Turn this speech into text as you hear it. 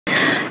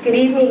Good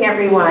evening,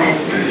 everyone,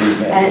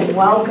 and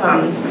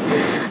welcome.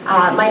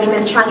 My name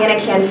is Changana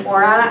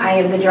Kanfora. I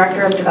am the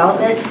Director of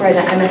Development for the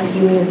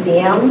MSU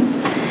Museum,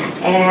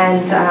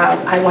 and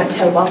I want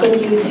to welcome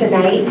you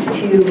tonight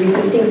to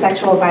Resisting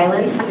Sexual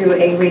Violence Through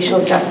a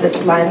Racial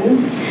Justice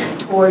Lens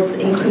Towards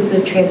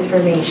Inclusive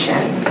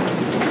Transformation.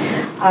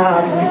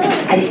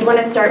 I do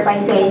want to start by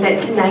saying that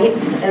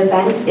tonight's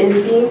event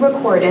is being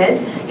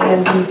recorded,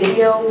 and the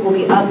video will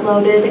be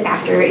uploaded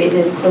after it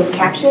is closed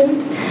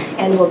captioned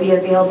and will be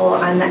available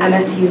on the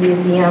MSU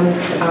Museum's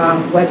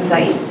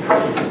website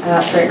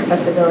for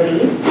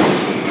accessibility.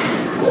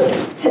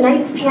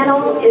 Tonight's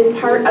panel is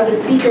part of a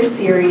speaker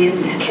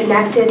series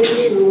connected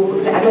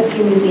to the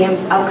MSU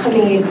Museum's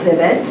upcoming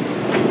exhibit,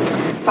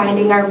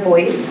 Finding Our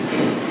Voice,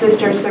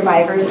 Sister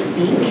Survivors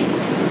Speak.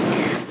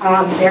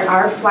 There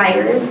are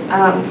flyers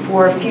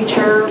for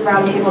future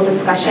roundtable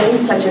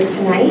discussions, such as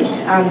tonight,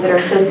 that are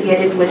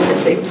associated with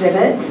this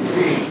exhibit.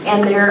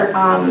 And there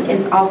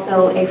is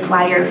also a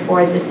flyer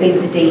for the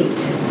save the date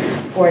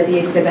for the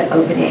exhibit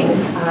opening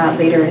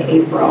later in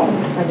April,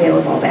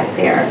 available back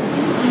there.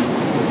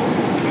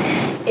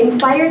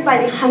 Inspired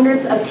by the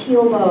hundreds of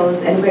teal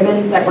bows and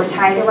ribbons that were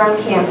tied around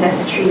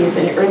campus trees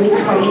in early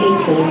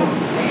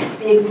 2018,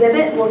 the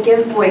exhibit will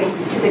give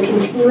voice to the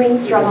continuing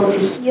struggle to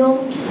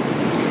heal,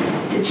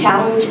 to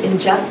challenge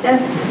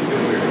injustice,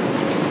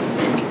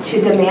 to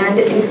demand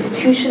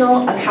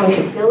institutional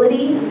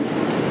accountability,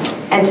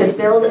 and to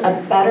build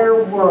a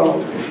better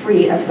world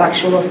free of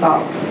sexual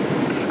assault.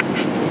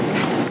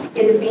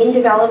 It is being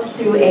developed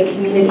through a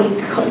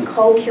community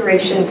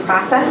co-curation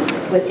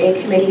process with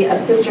a committee of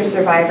sister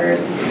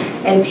survivors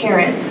and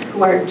parents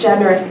who are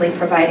generously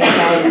providing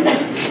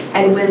guidance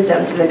and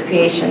wisdom to the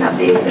creation of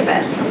the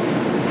exhibit.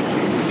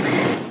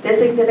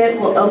 This exhibit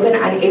will open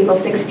on April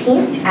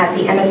 16th at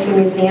the MSU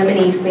Museum in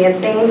East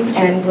Lansing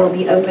and will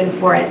be open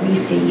for at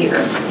least a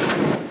year.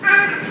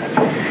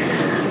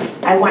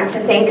 I want to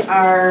thank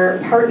our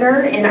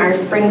partner in our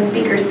spring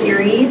speaker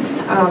series,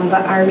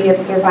 the Army of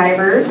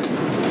Survivors.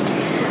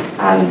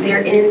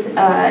 There is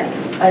a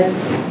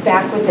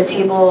back with the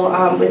table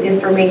with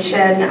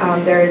information.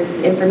 There's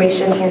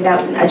information,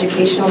 handouts, and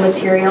educational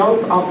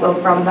materials also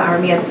from the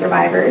Army of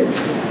Survivors.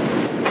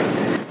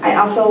 I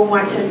also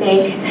want to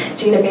thank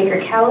Gina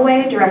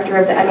Baker-Calloway, Director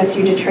of the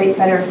MSU Detroit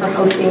Center, for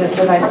hosting this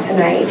event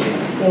tonight.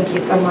 Thank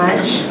you so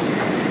much.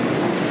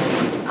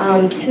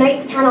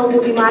 Tonight's panel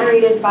will be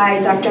moderated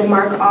by Dr.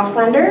 Mark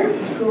Auslander,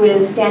 who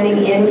is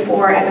standing in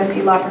for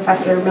MSU Law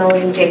Professor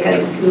Melanie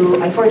Jacobs,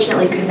 who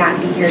unfortunately could not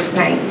be here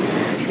tonight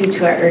due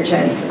to an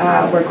urgent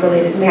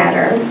work-related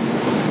matter.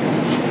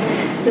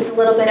 Just a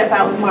little bit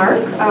about Mark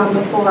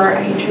before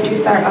I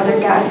introduce our other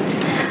guest.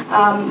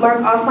 Mark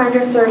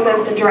Auslander serves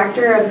as the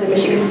director of the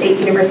Michigan State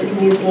University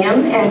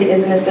Museum and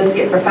is an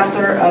associate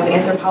professor of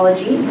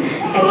anthropology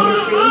and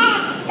history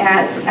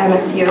at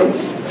MSU.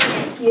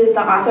 He is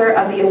the author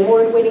of the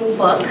award-winning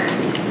book,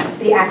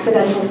 The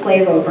Accidental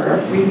Slave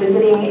Over,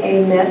 Revisiting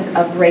a Myth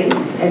of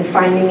Race and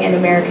Finding an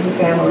American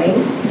Family.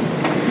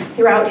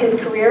 Throughout his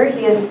career,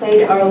 he has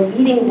played a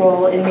leading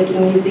role in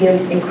making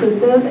museums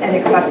inclusive and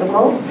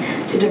accessible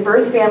to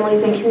diverse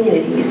families and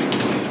communities,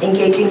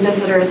 engaging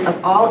visitors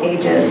of all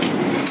ages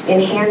in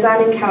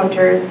hands-on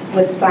encounters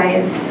with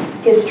science,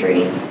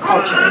 history,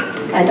 culture,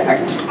 and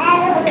art.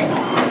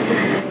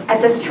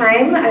 At this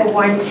time, I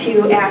want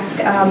to ask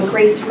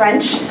Grace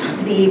French,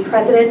 the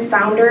president,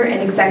 founder,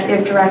 and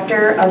executive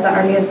director of the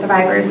Army of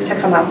Survivors, to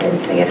come up and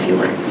say a few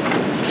words.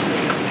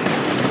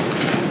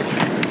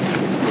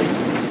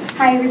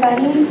 Hi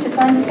everybody, just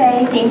wanted to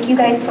say thank you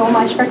guys so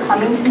much for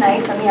coming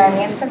tonight from the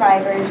Army of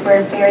Survivors.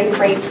 We're very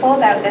grateful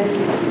that this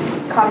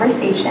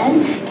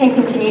conversation can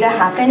continue to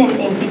happen, and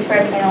thank you to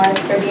our panelists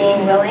for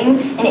being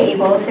willing and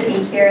able to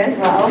be here as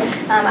well.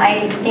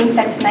 I think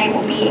that tonight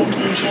will be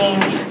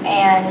engaging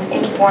and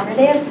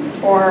informative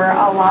for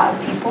a lot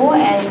of people,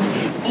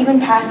 and even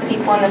past the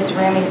people in this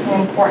room, it's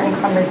an important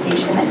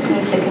conversation that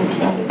needs to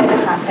continue to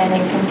happen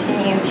and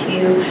continue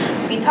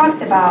to be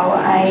talked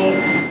about.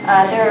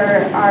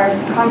 There are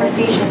some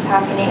conversations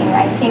happening,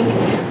 I think,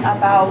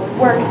 about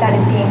work that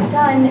is being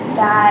done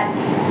that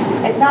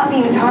is not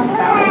being talked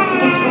about. I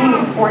think it's really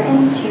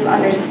important to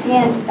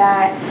understand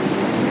that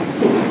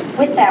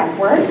with that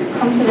work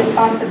comes the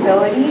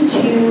responsibility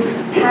to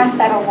pass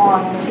that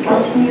along and to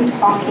continue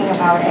talking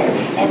about it.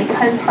 And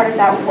because part of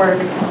that work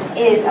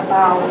is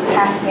about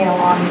passing it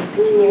along and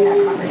continuing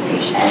that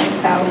conversation.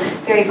 So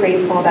very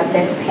grateful that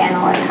this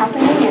panel is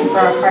happening and for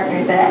our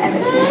partners at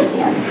MSU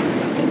Museums.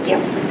 Thank you.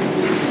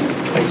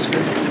 Thanks,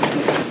 Grace.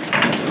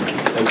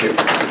 Thank you.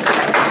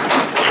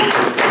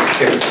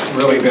 It's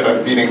really been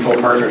a meaningful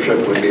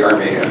partnership with the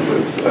Army and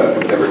with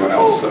everyone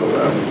else, so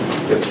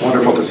it's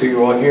wonderful to see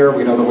you all here.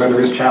 We know the weather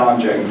is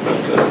challenging,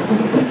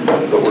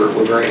 but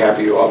we're very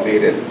happy you all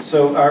made it.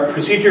 So our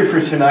procedure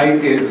for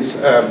tonight is,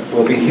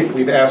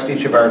 we've asked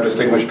each of our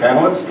distinguished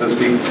panelists to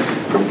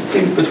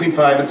speak between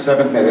 5 and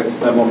 7 minutes,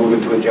 then we'll move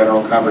into a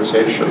general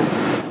conversation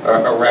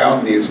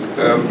around these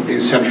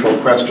central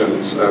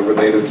questions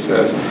related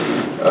to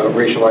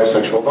racialized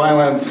sexual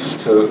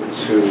violence to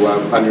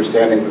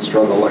understanding the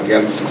struggle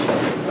against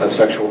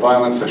sexual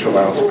violence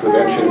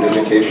prevention, and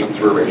education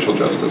through a racial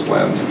justice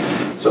lens.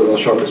 So they'll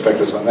show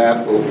perspectives on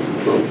that. We'll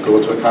go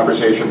into a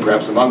conversation,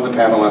 perhaps among the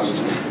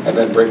panelists, and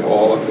then bring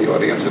all of the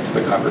audience into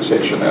the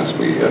conversation as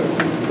we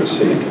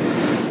proceed.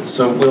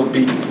 So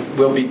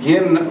we'll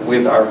begin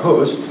with our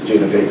host,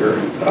 Gina Baker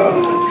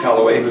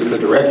Calloway, who's the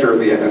director of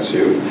the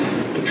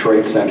MSU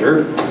Detroit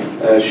Center.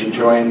 She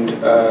joined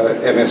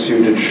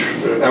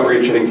MSU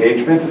Outreach and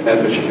Engagement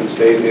at Michigan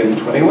State in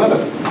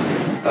 2011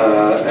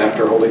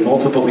 after holding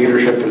multiple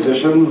leadership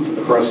positions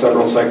across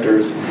several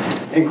sectors,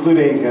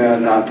 including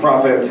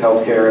nonprofits,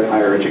 healthcare, and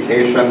higher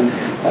education.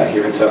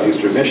 Here in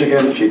southeastern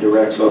Michigan, she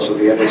directs also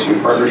the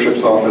MSU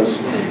Partnerships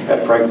Office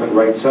at Franklin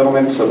Wright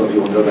Settlement. Some of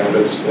you will know that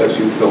as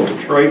Youthville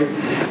Detroit.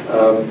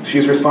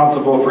 She's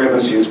responsible for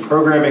MSU's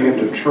programming in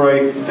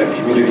Detroit and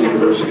community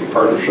university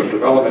partnership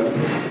development,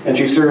 and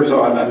she serves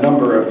on a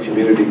number of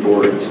community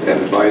boards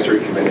and advisory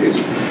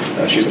committees.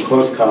 She's a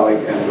close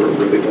colleague, and we're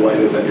really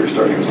delighted that you're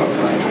starting us off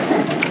tonight.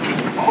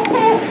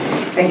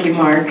 Thank you,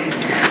 Mark.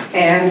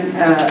 And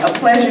a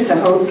pleasure to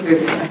host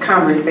this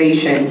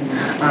conversation.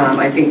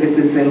 I think this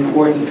is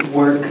important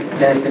work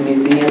that the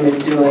museum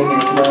is doing,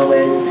 as well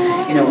as,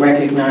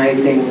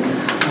 recognizing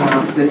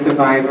the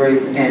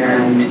survivors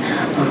and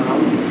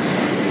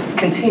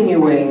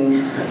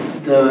continuing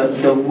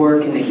the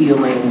work and the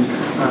healing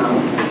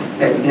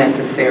that's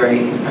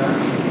necessary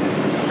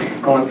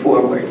going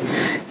forward.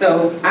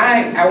 So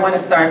I want to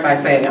start by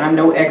saying I'm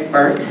no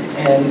expert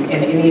in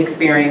any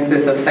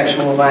experiences of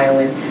sexual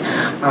violence.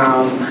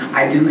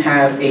 I do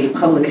have a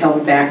public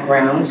health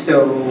background,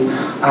 so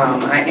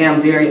I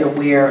am very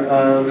aware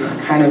of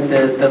kind of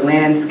the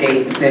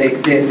landscape that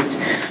exists.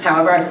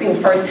 However, I've seen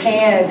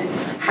firsthand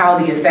how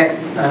the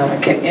effects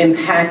can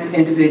impact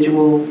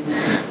individuals,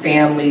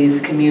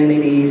 families,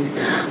 communities,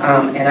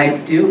 and I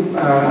do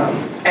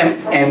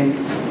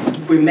am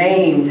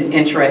remained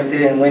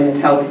interested in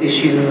women's health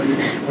issues,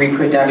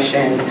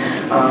 reproduction,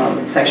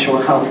 sexual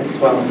health as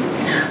well.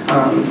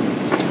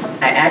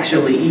 I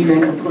actually even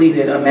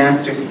completed a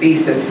master's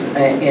thesis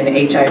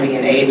in HIV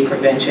and AIDS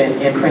prevention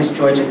in Prince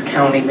George's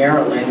County,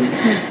 Maryland,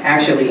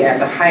 actually at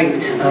the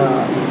height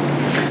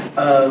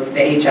of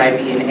the HIV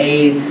and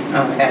AIDS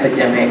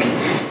epidemic.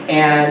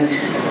 And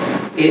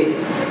it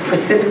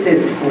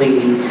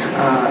precipitously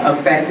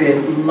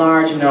affected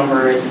large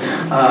numbers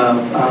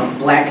of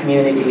Black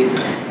communities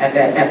at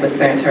that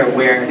epicenter,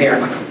 where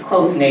they're a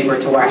close neighbor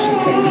to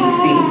Washington,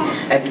 D.C.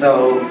 And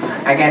so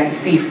I got to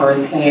see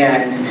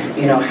firsthand,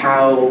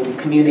 how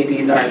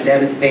communities are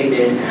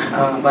devastated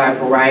by a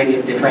variety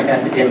of different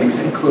epidemics,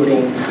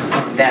 including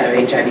that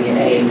of HIV and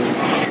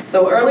AIDS.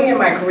 So early in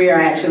my career,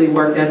 I actually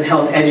worked as a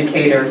health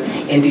educator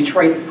in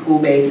Detroit's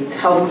school-based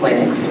health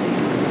clinics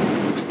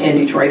in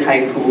Detroit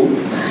high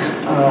schools,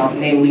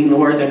 namely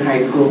Northern High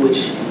School,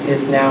 which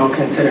is now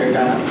considered,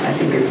 I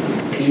think it's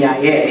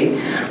DIA,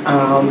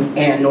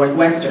 and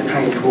Northwestern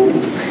High School.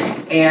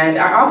 And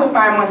I often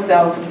find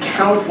myself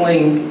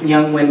counseling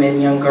young women,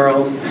 young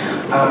girls,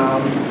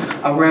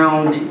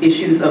 around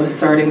issues of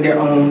asserting their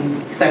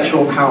own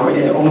sexual power,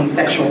 their own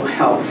sexual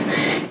health,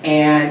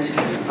 and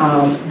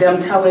them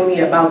telling me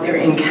about their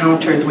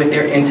encounters with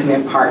their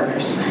intimate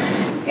partners.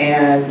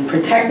 And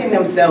protecting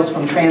themselves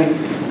from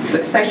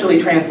sexually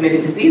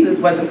transmitted diseases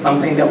wasn't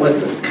something that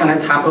was kind of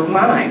top of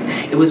mind.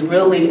 It was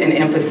really an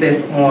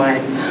emphasis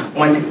on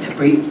wanting to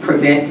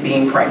prevent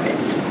being pregnant.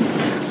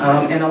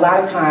 And a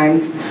lot of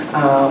times,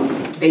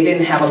 they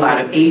didn't have a lot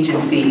of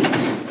agency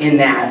in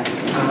that,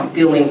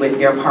 dealing with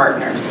their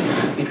partners,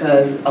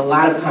 because a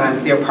lot of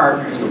times their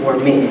partners were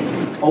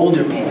men,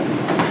 older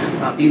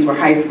men. These were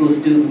high school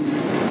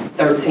students,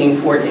 13,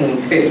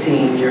 14,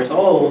 15 years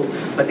old,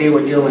 but they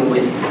were dealing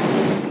with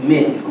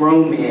men,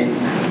 grown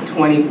men,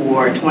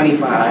 24,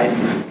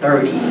 25,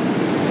 30,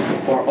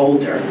 or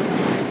older.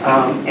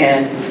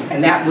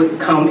 And that would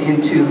come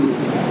into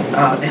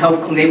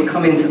they would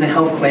come into the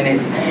health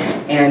clinics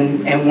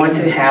and want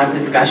to have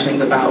discussions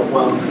about,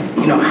 well,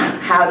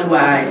 how do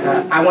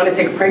I want to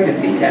take a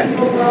pregnancy test.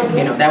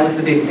 That was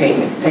the big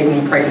thing, is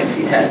taking a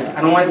pregnancy test.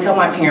 I don't want to tell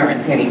my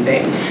parents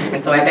anything.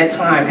 And so at that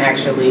time,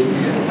 actually,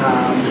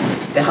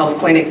 the health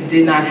clinics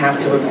did not have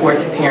to report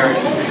to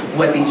parents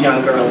what these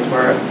young girls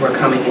were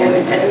coming in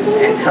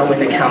and telling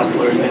the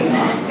counselors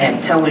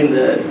and telling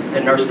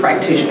the nurse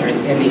practitioners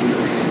in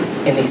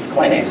these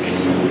clinics.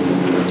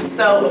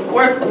 So, of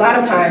course, a lot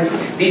of times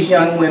these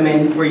young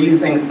women were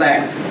using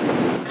sex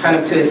kind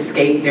of to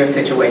escape their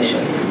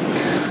situations.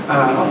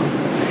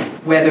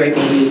 Whether it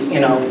be,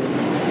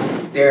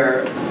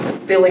 their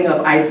feeling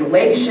of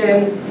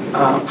isolation,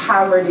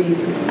 poverty,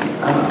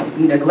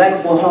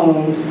 neglectful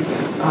homes,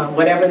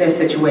 whatever their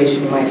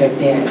situation might have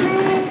been.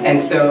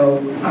 And so,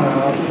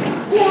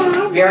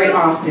 very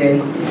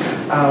often,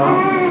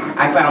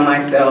 I found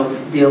myself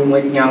dealing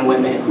with young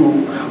women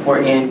who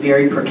were in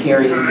very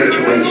precarious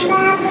situations.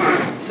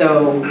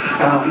 So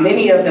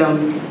many of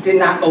them did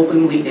not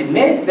openly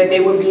admit that they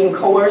were being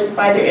coerced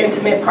by their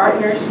intimate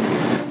partners,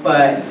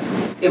 but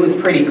it was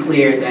pretty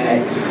clear that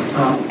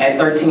at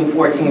 13,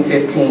 14,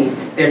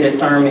 15, their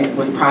discernment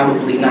was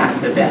probably not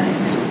the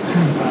best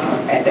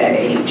at that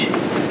age.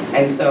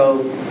 And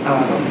so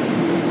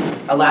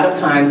a lot of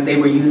times they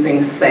were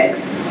using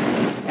sex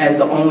as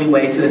the only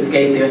way to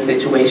escape their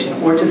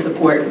situation or to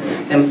support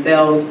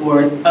themselves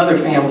or other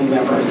family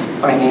members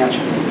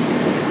financially.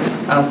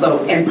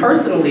 And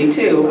personally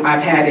too,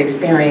 I've had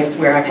experience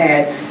where I've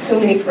had too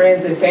many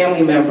friends and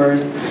family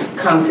members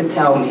come to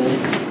tell me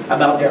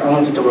about their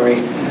own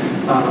stories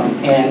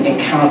and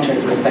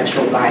encounters with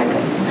sexual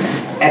violence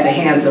at the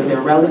hands of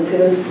their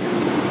relatives,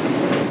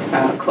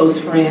 close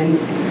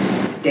friends,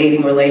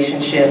 dating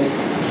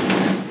relationships.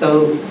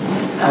 So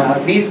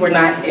these were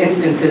not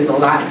instances a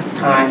lot of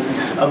times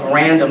of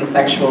random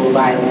sexual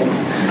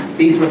violence.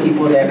 These were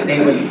people that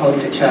they were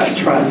supposed to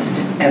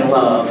trust and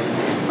love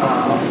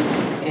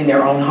in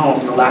their own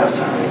homes a lot of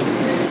times.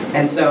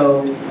 And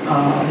so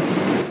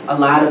a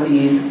lot of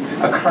these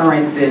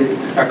occurrences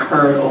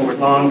occurred over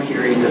long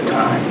periods of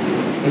time.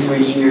 These were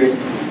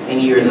years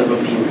and years of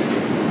abuse.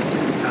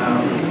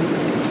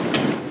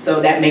 So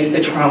that makes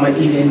the trauma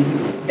even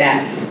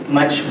that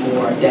much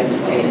more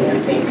devastating, I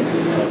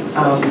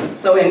think.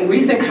 So in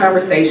recent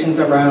conversations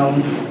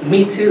around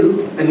Me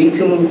Too, the Me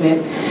Too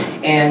movement,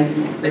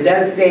 and the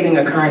devastating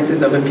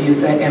occurrences of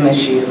abuse at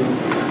MSU,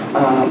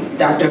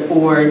 Dr.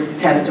 Ford's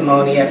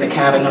testimony at the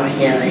Kavanaugh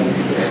hearings,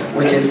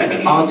 which is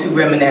all too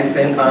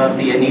reminiscent of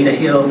the Anita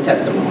Hill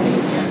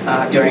testimony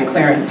during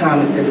Clarence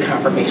Thomas's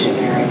confirmation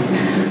hearings.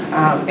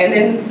 And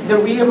then the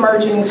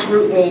re-emerging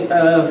scrutiny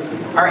of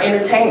our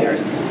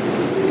entertainers,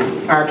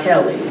 R.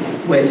 Kelly,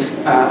 with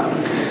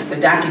the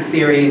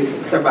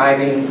docuseries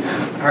Surviving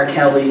R.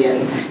 Kelly,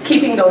 and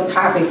keeping those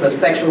topics of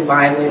sexual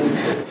violence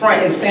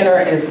front and center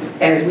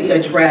as we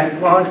address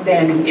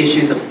longstanding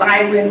issues of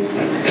silence,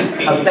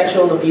 of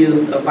sexual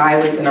abuse, of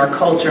violence in our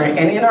culture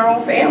and in our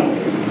own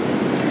families.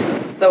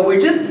 So we're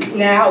just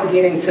now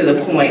getting to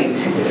the point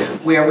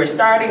where we're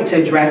starting to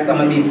address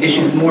some of these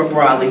issues more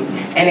broadly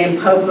and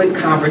in public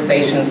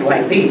conversations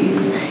like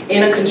these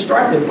in a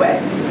constructive way.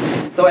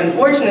 So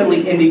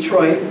unfortunately in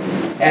Detroit,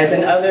 as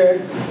in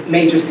other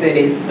major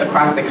cities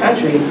across the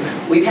country,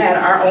 we've had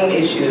our own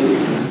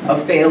issues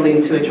of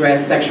failing to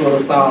address sexual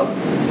assault.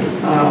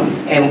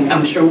 And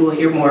I'm sure we'll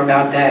hear more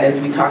about that as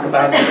we talk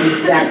about the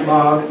exact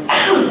logs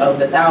of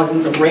the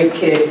thousands of rape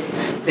kits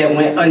that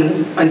went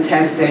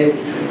untested,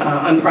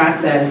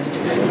 unprocessed.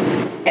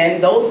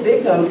 And those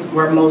victims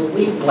were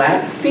mostly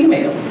Black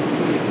females.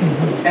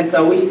 And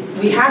so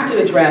we have to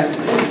address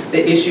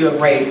the issue of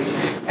race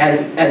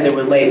as it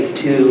relates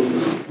to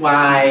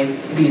why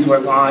these were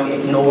long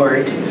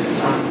ignored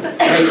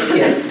rape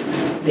kits.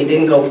 They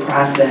didn't go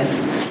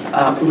processed.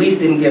 Police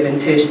didn't give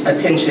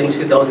attention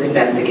to those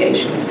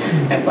investigations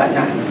and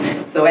whatnot.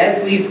 So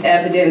as we've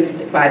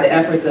evidenced by the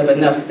efforts of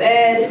Enough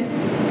Said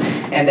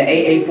and the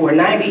AA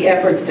 490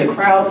 efforts to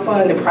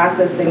crowdfund the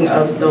processing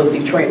of those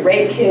Detroit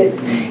rape kits,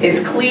 it's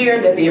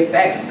clear that the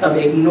effects of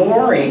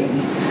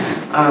ignoring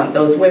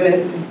those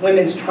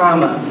women's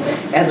trauma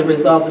as a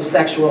result of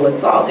sexual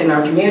assault in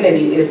our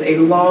community is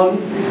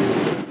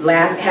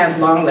have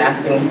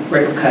long-lasting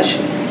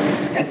repercussions.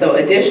 And so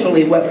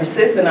additionally, what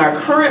persists in our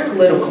current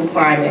political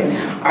climate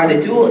are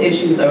the dual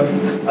issues of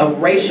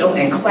racial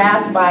and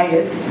class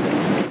bias,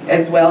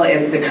 as well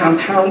as the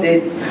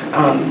compounded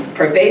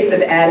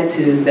pervasive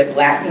attitudes that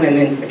Black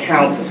women's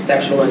accounts of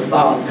sexual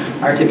assault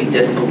are to be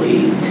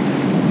disbelieved.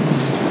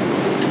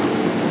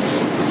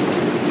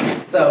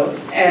 So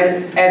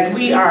as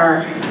we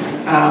are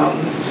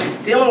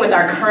dealing with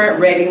our current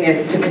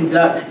readiness to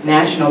conduct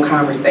national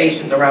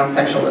conversations around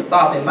sexual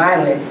assault and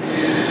violence,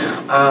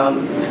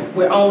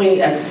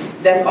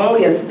 that's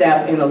only a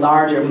step in a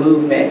larger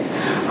movement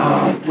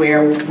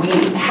where we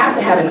have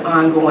to have an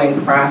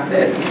ongoing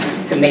process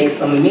to make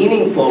some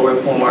meaningful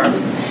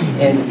reforms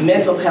in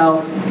mental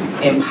health,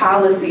 in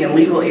policy and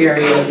legal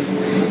areas,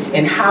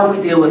 in how we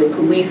deal with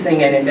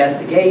policing and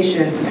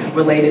investigations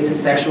related to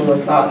sexual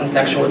assault and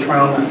sexual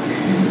trauma,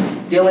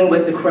 dealing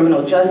with the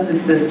criminal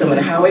justice system and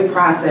how it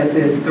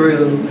processes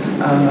through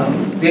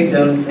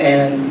victims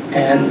and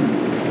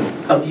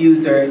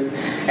abusers,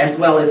 as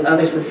well as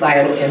other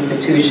societal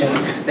institutions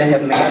that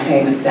have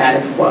maintained the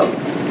status quo.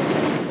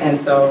 And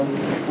so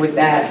with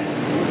that,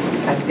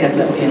 I guess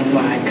I'll end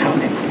my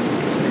comments.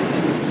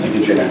 Thank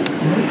you, Gina.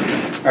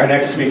 Our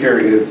next speaker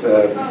is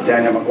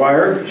Danielle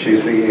McGuire.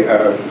 She's the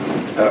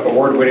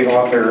award-winning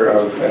author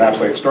of an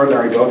absolutely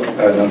extraordinary book,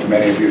 known to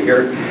many of you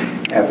here,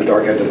 At the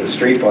Dark End of the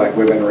Street, Black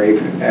Women,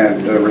 Rape,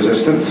 and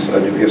Resistance, A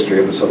New History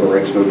of the Civil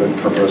Rights Movement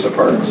from Rosa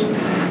Parks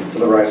to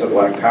the Rise of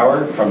Black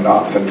Power from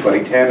Knopf in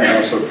 2010, and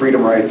also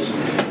Freedom Rights,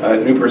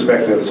 New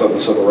Perspectives of the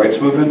Civil Rights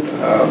Movement,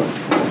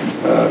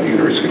 the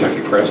University of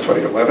Kentucky Press,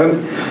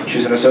 2011.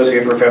 She's an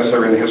associate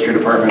professor in the history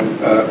department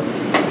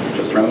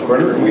just around the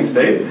corner in Wayne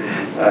State,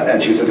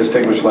 and she's a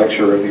distinguished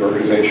lecturer of the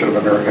Organization of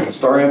American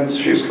Historians.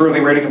 She's currently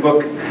writing a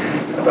book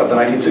about the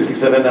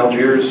 1967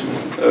 Algiers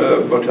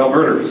motel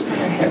murders,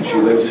 and she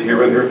lives here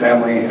with her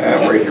family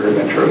right here in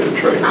Metro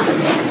Detroit. A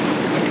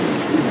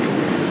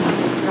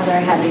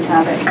very happy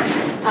topic.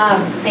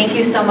 Thank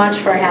you so much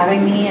for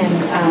having me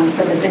and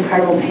for this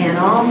incredible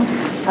panel.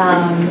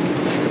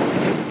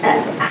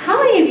 How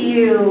many of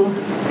you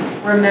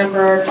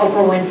remember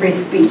Oprah Winfrey's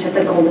speech at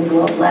the Golden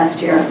Globes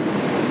last year?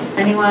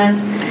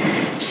 Anyone?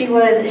 She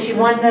won the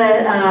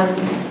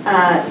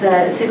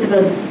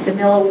Cecil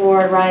DeMille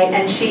Award, right?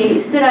 And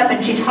she stood up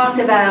and she talked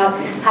about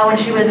how when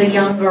she was a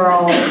young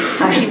girl,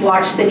 she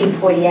watched Sidney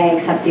Poitier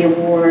accept the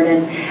award,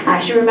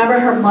 and she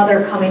remembered her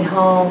mother coming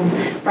home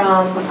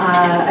from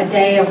a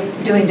day of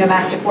doing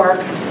domestic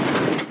work,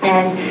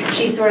 and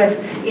she sort of,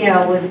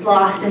 was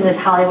lost in this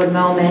Hollywood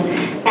moment.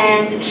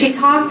 And she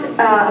talked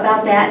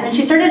about that, and then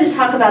she started to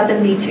talk about the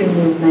Me Too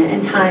movement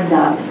and Time's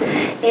Up.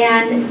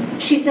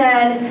 And she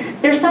said,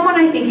 there's someone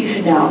I think you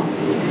should know.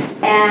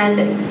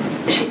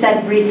 And she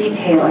said, Reese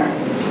Taylor.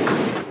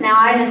 Now,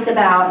 I just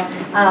about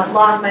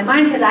lost my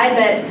mind because I'd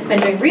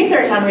been doing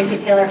research on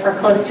Reese Taylor for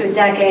close to a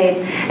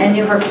decade and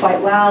knew her quite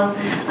well.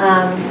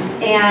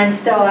 And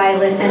so I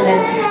listened,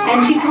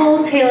 and she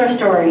told Taylor's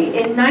story.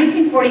 In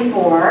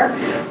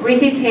 1944,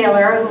 Reese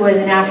Taylor, who was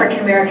an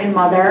African-American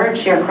mother and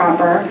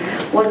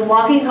sharecropper, was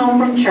walking home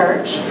from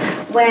church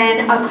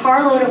when a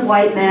carload of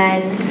white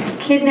men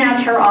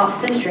kidnapped her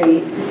off the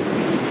street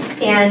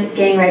and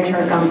gang raped her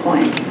at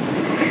gunpoint.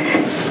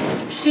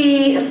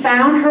 She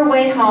found her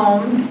way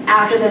home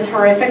after this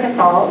horrific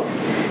assault.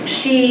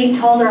 She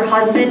told her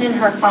husband and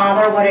her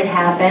father what had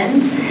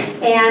happened,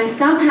 and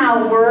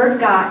somehow word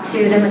got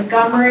to the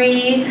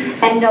Montgomery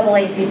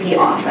NAACP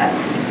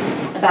office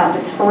about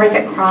this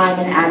horrific crime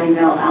in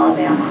Abbeville,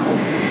 Alabama.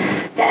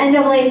 The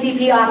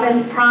NAACP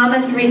office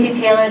promised Reese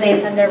Taylor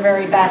they'd send their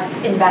very best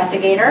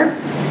investigator,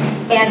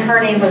 and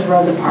her name was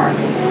Rosa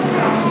Parks.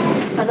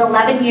 It was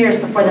 11 years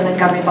before the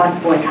Montgomery bus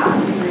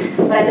boycott.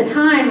 But at the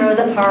time,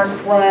 Rosa Parks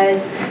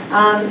was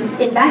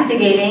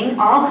investigating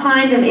all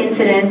kinds of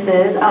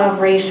incidences of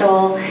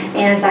racial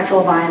and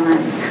sexual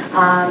violence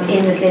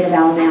in the state of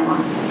Alabama.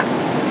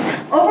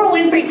 Oprah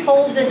Winfrey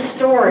told this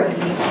story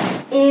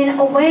in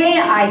a way,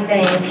 I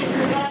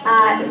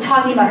think,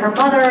 talking about her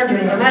mother,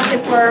 doing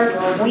domestic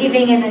work,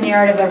 weaving in the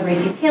narrative of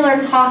Reese Taylor,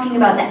 talking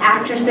about the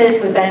actresses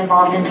who had been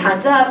involved in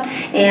Time's Up,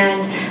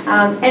 and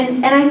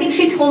I think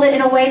she told it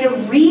in a way to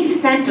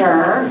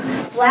recenter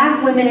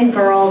Black women and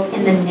girls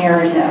in the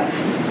narrative.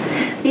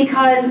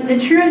 Because the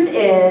truth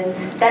is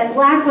that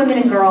Black women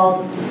and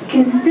girls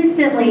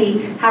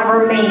consistently have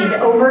remained,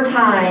 over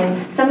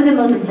time, some of the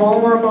most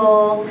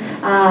vulnerable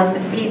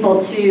people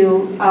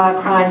to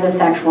crimes of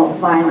sexual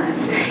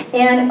violence.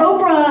 And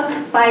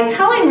Oprah, by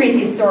telling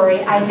Reese's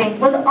story, I think,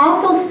 was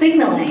also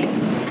signaling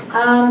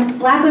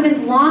Black women's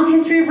long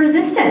history of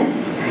resistance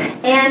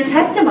and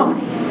testimony.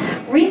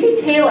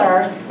 Reese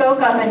Taylor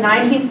spoke up in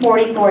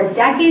 1944,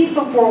 decades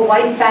before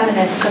white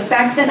feminists took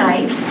back the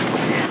night,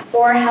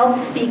 or held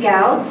speak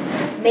outs,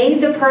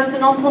 made the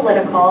personal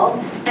political,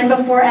 and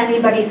before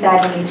anybody said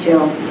Me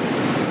Too.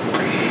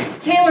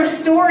 Taylor's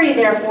story,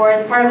 therefore,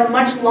 is part of a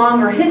much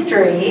longer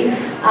history,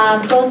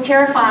 both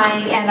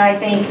terrifying and, I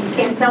think,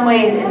 in some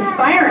ways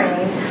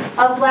inspiring,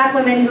 of Black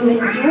women who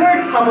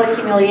endured public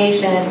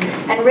humiliation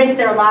and risked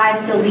their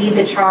lives to lead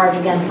the charge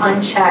against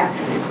unchecked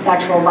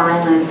sexual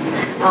violence,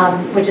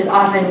 which is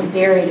often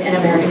buried in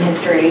American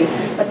history.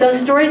 But those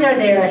stories are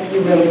there if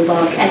you really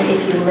look and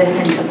if you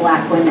listen to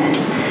Black women.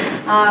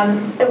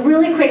 A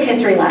really quick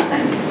history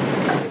lesson.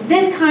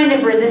 This kind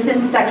of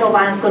resistance to sexual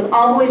violence goes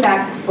all the way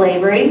back to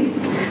slavery,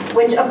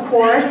 which of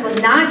course was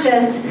not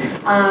just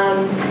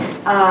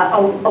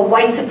a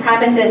white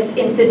supremacist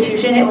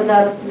institution. It was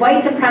a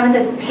white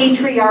supremacist,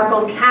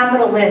 patriarchal,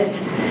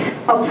 capitalist,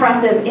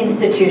 oppressive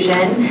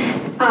institution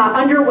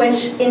under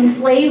which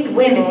enslaved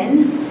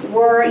women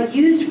were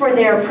used for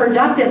their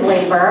productive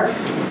labor,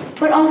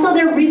 but also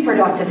their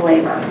reproductive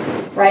labor,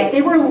 right?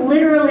 They were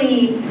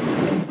literally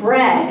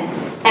bred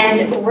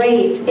and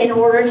raped in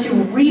order to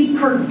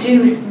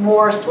reproduce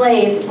more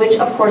slaves, which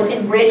of course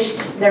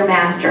enriched their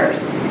masters.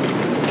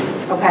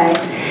 Okay,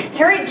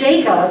 Harriet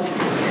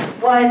Jacobs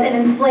was an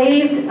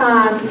enslaved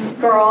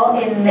girl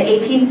in the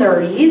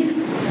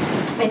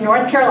 1830s in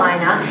North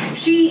Carolina.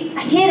 She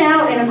hid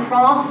out in a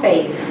crawl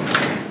space.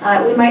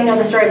 We might know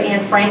the story of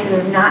Anne Frank.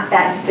 This is not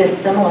that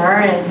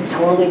dissimilar and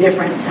totally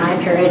different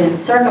time period and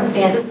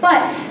circumstances,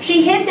 but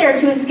she hid there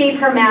to escape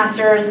her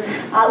master's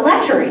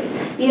lechery.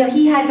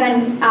 He had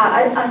been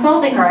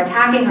assaulting her,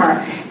 attacking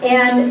her.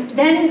 And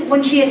then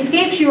when she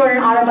escaped, she wrote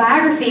an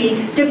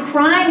autobiography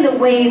decrying the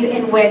ways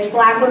in which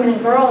Black women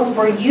and girls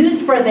were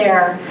used for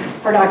their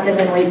productive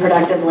and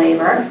reproductive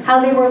labor, how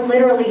they were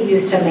literally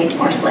used to make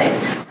more slaves.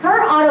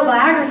 Her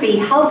autobiography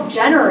helped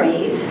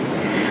generate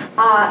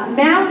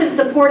massive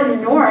support in the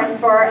North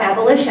for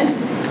abolition.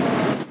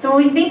 So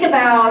when we think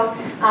about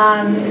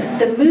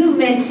the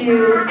movement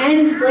to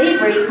end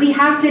slavery, we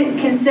have to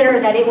consider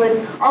that it was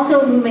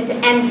also a movement to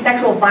end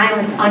sexual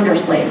violence under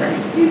slavery.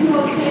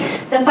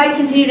 The fight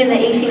continued in the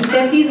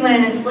 1850s when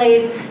an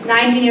enslaved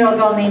 19-year-old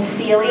girl named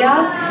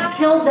Celia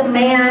killed the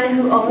man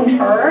who owned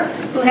her,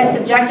 who had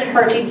subjected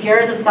her to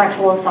years of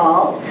sexual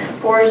assault,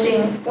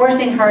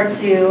 forcing her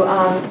to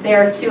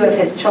bear 2 of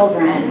his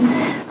children.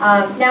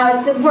 Now,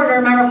 it's important to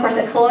remember, of course,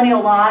 that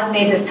colonial laws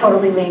made this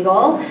totally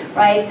legal,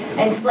 right?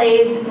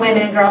 Enslaved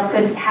women and girls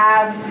could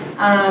have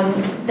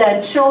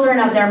the children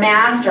of their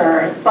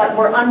masters, but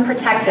were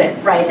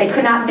unprotected, right? They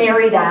could not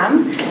marry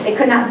them. They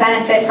could not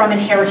benefit from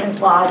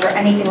inheritance laws or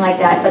anything like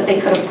that, but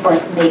they could, of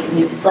course, make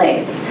new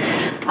slaves.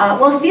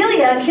 Well,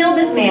 Celia killed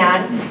this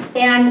man,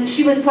 and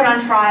she was put on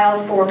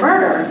trial for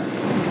murder.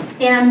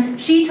 And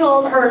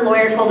her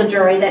lawyer told the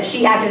jury that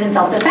she acted in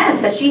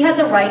self-defense, that she had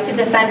the right to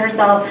defend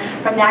herself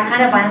from that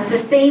kind of violence the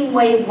same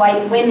way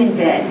white women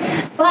did.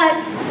 But,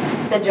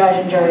 the judge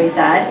and jury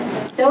said,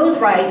 those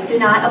rights do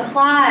not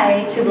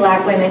apply to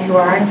black women who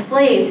are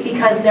enslaved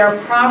because they're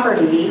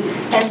property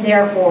and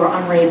therefore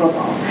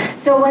unraveable.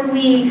 So when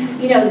we,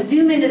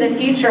 zoom into the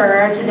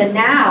future, to the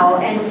now,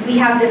 and we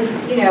have this,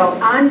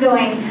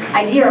 ongoing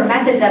idea or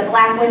message that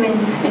black women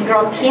and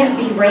girls can't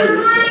be raped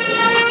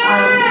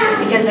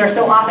because they're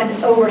so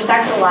often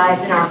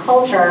over-sexualized in our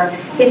culture,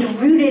 it's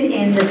rooted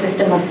in the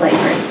system of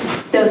slavery,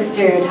 those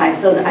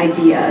stereotypes, those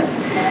ideas.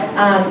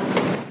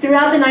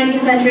 Throughout the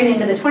 19th century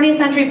and into the 20th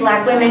century,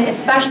 black women,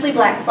 especially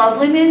black club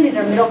women, these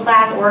are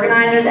middle-class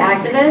organizers,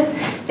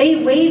 activists,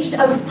 they waged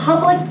a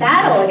public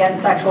battle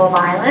against sexual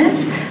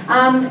violence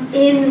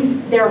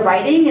in their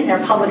writing, in their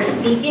public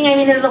speaking. I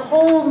mean, there's a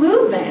whole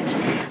movement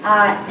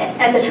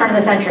at the turn of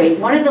the century.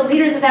 One of the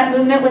leaders of that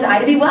movement was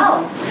Ida B.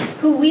 Wells,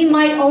 who we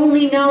might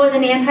only know as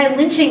an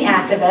anti-lynching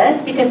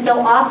activist, because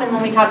so often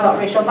when we talk about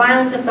racial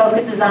violence, the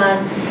focus is on,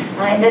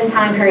 in this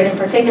time period in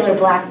particular,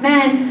 black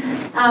men.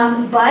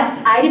 But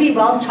Ida B.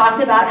 Wells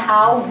talked about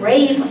how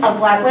rape of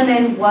black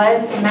women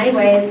was, in many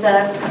ways,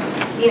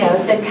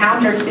 the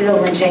counter to the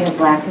lynching of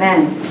black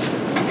men.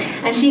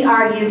 And she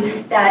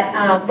argued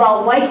that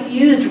while whites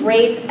used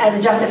rape as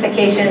a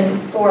justification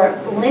for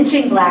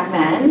lynching black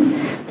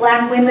men,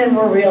 black women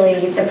were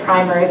really the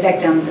primary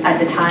victims at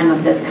the time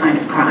of this kind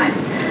of crime.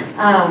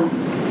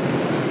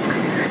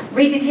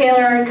 Recy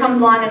Taylor comes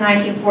along in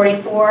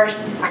 1944.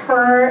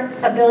 Her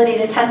ability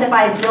to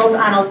testify is built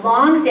on a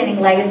long-standing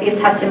legacy of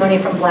testimony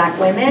from black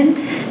women.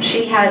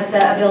 She has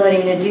the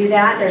ability to do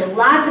that. There's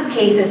lots of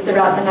cases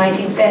throughout the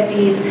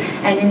 1950s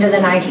and into the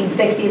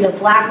 1960s of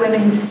black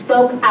women who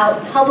spoke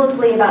out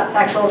publicly about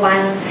sexual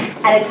violence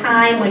at a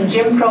time when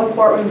Jim Crow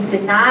courtrooms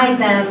denied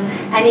them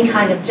any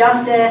kind of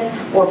justice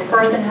or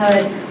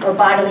personhood or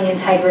bodily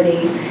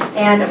integrity.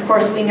 And of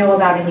course, we know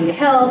about Anita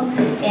Hill,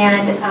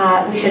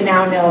 and we should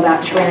now know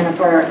about Tarana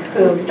Burke,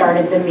 who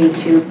started the Me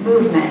Too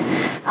movement.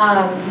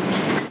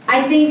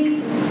 I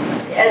think,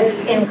 as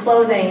in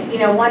closing,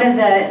 one of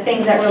the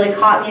things that really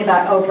caught me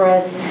about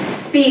Oprah's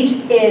speech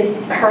is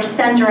her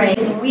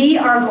centering. We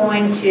are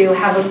going to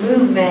have a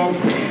movement,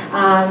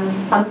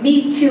 a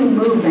Me Too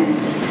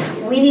movement.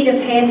 We need to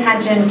pay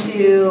attention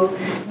to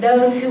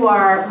those who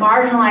are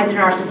marginalized in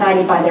our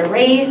society by their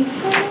race,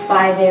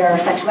 by their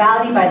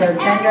sexuality, by their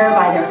gender,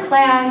 by their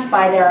class,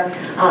 by their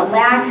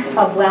lack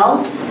of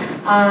wealth,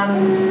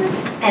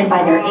 and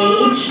by their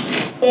age.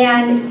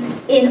 And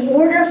in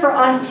order for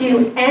us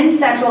to end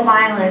sexual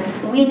violence,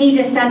 we need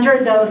to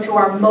center those who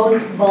are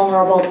most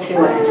vulnerable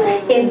to it.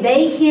 If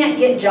they can't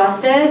get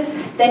justice,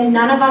 then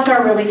none of us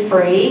are really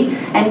free,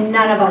 and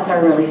none of us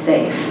are really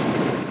safe.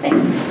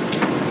 Thanks.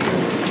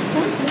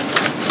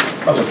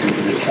 I'll just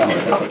introduce Tamara.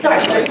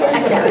 Sorry.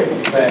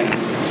 Thanks.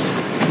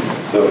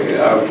 So,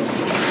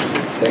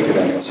 thank you,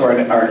 Danielle. So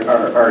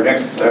our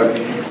next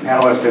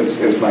panelist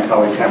is my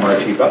colleague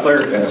Tamara T.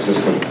 Butler, an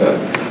assistant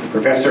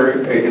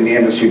professor in the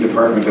MSU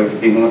Department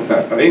of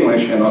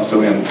English and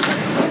also in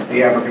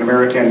the African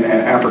American and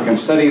African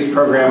Studies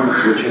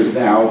program, which is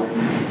now,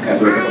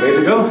 as of a couple days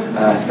ago,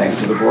 thanks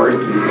to the board,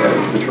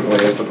 the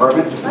AAAS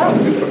department,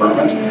 the new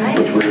department,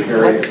 which we're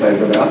very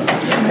excited about.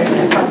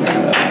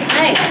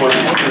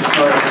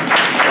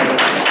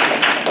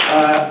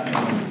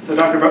 So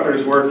Dr.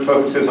 Butler's work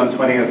focuses on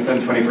 20th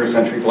and 21st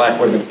century black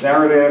women's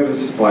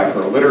narratives, black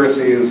girl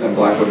literacies, and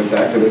black women's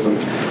activism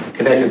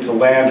connected to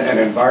land and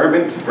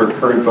environment. Her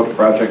current book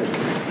project,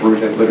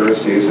 Rooted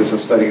Literacies, is a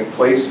study of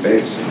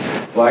place-based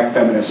black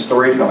feminist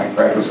storytelling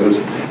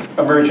practices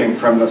emerging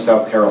from the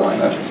South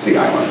Carolina Sea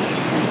Islands.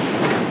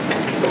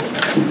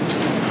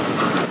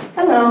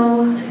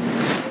 Hello.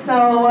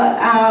 So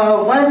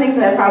one of the things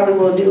that I probably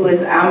will do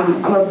is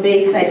I'm a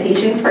big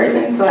citations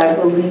person, so I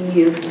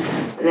believe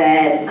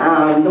that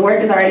the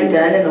work is already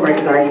done and the work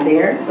is already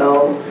there.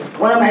 So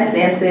one of my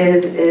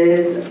stances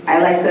is I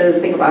like to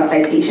think about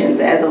citations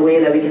as a way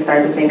that we can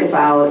start to think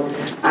about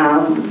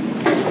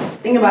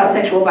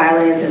sexual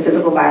violence and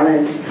physical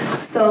violence.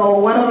 So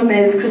one of them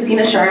is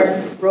Christina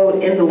Sharp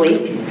wrote In the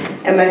Wake.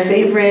 And my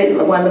favorite,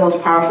 one of the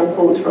most powerful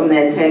quotes from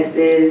that text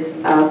is,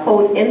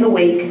 quote, "In the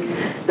wake,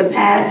 the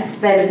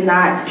past that is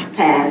not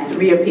past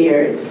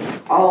reappears,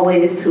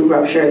 always to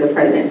rupture the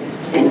present,"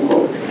 end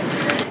quote.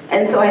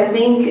 And so I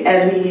think,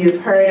 as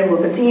we've heard and will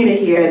continue to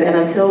hear, that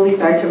until we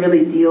start to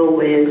really deal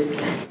with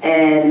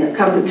and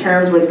come to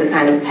terms with the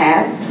kind of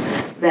past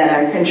that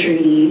our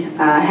country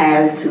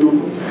has to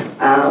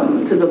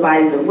the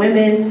bodies of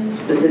women,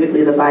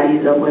 specifically the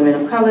bodies of women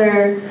of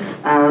color,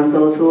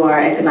 those who are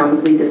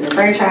economically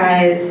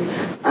disenfranchised,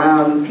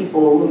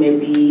 people who may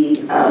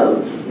be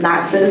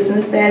not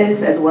citizen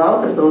status as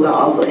well, because those are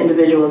also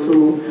individuals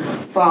who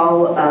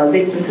fall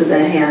victim to the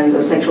hands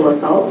of sexual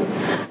assault.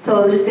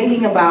 So just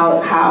thinking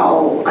about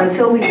how,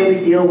 until we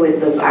really deal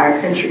with our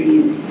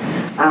countries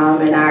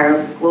and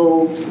our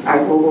global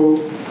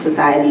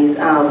societies,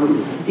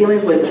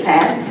 dealing with the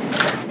past,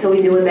 until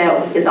we deal with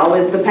that,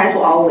 the past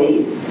will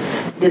always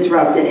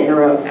disrupt and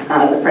interrupt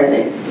the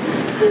present.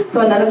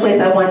 So another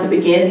place I want to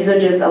begin, these are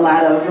just a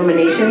lot of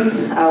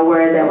ruminations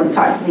that was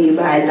taught to me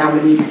by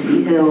Dominique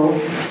C. Hill,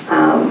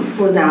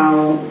 who is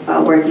now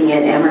working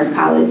at Amherst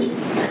College.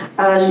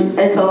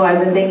 And so I've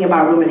been thinking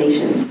about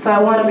ruminations. So I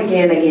want to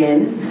begin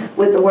again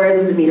with the words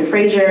of Demita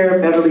Frazier,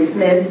 Beverly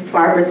Smith,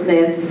 Barbara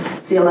Smith,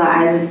 Celia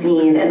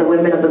Eisenstein, and the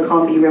women of the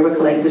Combahee River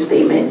Collective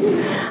Statement,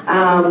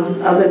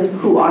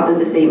 who authored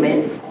the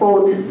statement.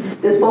 Quote,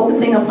 "This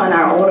focusing upon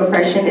our own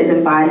oppression is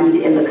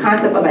embodied in the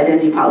concept of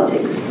identity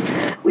politics.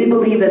 We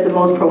believe that the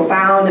most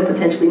profound and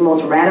potentially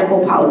most radical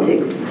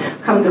politics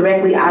come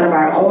directly out of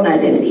our own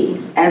identity,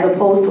 as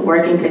opposed to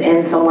working to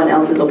end someone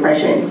else's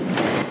oppression.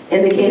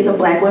 In the case of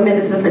Black women,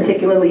 this is a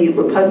particularly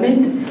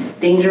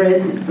repugnant,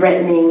 dangerous,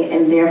 threatening,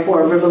 and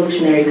therefore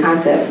revolutionary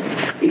concept,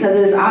 because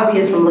it is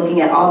obvious from looking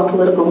at all the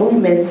political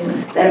movements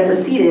that have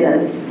preceded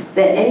us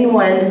that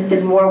anyone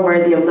is more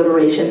worthy of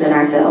liberation than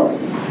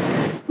ourselves.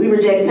 We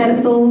reject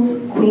pedestals,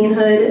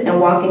 queenhood,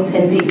 and walking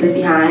 10 paces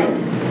behind.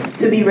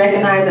 To be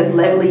recognized as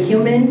levelly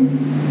human,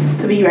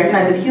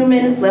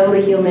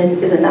 levelly human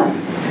is enough."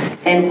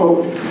 End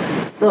quote.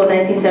 So in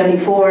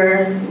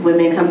 1974,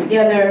 women come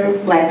together,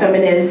 Black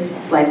feminists,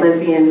 Black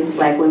lesbians,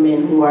 Black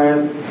women who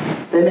are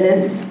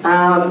feminists,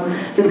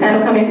 just kind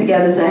of coming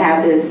together to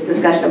have this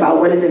discussion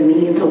about what does it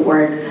mean to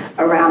work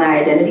around our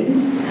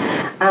identities.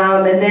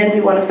 And then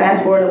we want to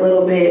fast forward a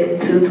little bit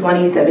to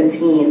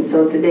 2017.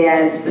 So today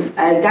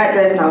I got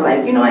dressed and I was like,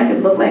 I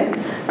could look like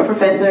a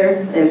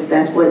professor, if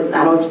that's what,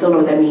 I don't know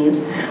what that means.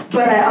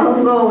 But I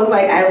also was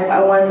like,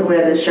 I wanted to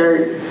wear this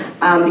shirt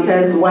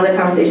because one of the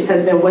conversations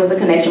has been, what's the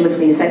connection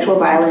between sexual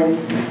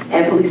violence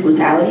and police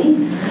brutality?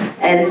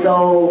 And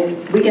so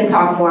we can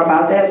talk more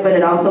about that, but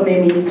it also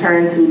made me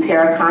turn to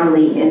Tara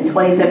Connolly in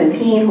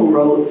 2017, who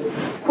wrote,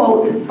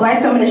 quote,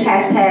 "Black feminist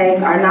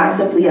hashtags are not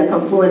simply a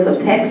confluence of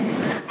text,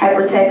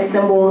 hypertext,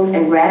 symbols,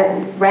 and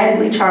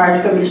radically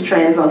charged feminist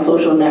trends on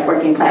social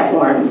networking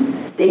platforms.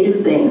 They do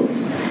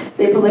things.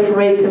 They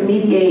proliferate to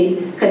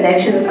mediate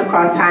connections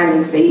across time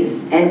and space,"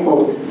 end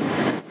quote.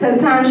 So at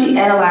the time, she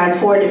analyzed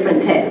four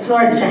different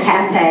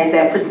hashtags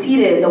that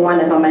preceded the one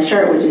that's on my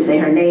shirt, which is Say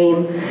Her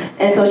Name.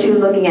 And so she was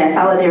looking at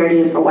solidarity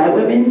is for white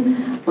women,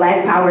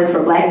 Black power is for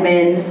Black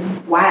men,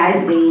 Why I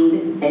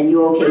Stayed, and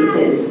You Okay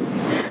Sis.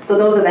 So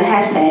those are the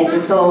hashtags.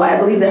 And so I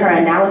believe that her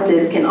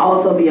analysis can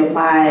also be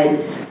applied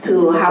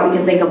to how we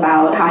can think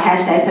about how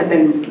hashtags have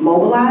been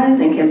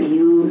mobilized and can be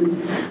used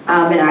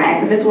in our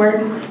activist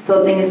work.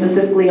 So thinking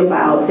specifically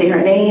about Say Her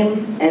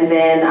Name, and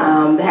then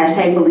the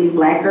hashtag Believe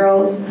Black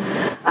Girls.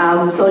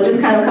 So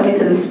just kind of coming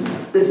to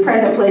this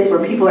present place where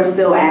people are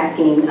still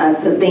asking us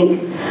to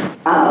think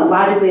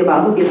logically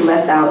about who gets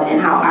left out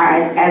and how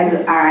as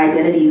our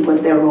identities, what's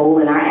their role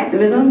in our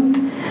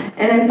activism.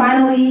 And then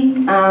finally,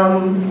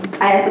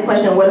 I asked the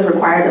question, what is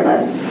required of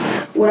us?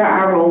 What are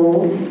our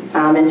roles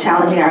in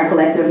challenging our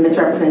collective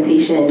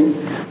misrepresentation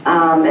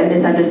and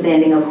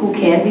misunderstanding of who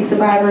can be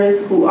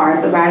survivors, who are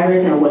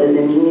survivors, and what does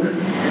it mean?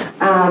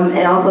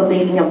 And also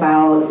thinking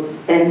about,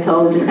 and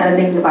so just kind of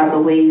thinking about the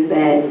ways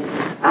that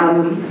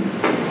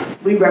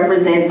we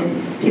represent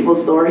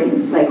people's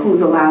stories, like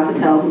who's allowed to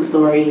tell whose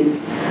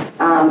stories,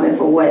 and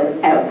for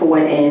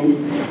what end.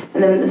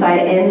 And then so I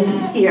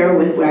end here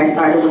with where I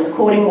started with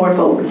quoting more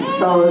folk.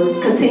 So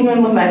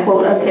continuing with my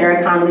quote of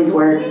Tara Connolly's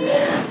work,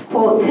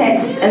 quote,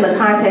 "Text in the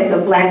context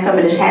of Black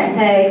feminist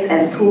hashtags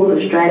as tools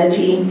of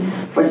strategy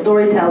for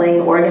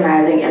storytelling,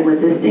 organizing, and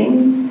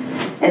resisting,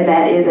 and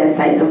that is as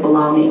sites of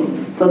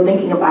belonging." So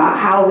thinking about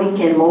how we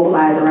can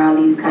mobilize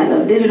around these kind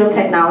of digital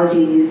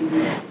technologies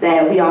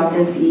that we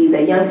often see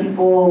that young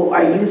people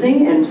are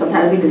using, and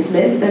sometimes we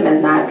dismiss them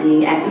as not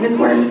being activist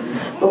work,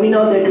 but we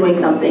know they're doing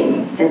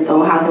something. And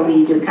so how can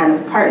we just kind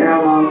of partner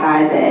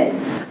alongside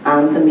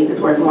that to make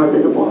this work more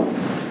visible?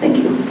 Thank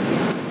you.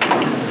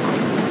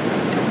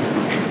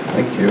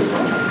 Thank you.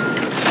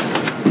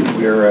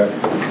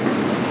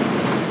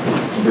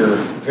 We're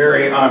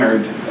very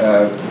honored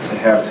to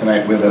have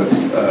tonight with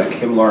us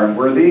Kim Lauren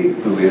Worthy,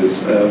 who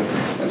is,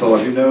 as all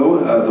of you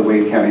know, the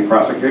Wade County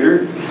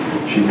Prosecutor.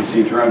 She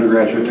received her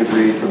undergraduate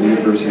degree from the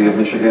University of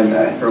Michigan,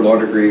 her law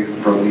degree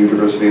from the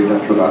University of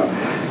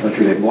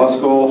Notre Dame Law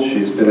School.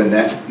 She's been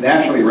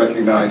nationally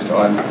recognized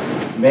on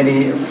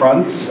many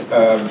fronts.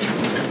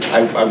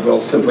 I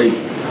will simply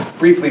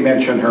briefly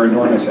mention her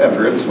enormous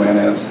efforts when,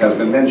 as has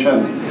been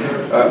mentioned,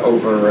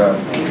 over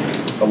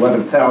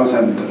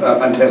 11,000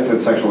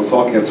 untested sexual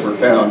assault kits were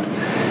found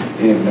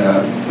in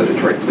the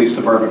Detroit Police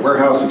Department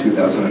warehouse in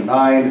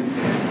 2009.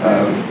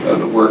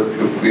 The work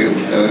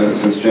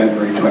since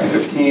January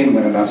 2015,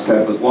 when Enough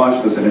Said was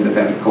launched as an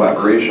independent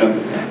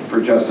collaboration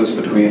for justice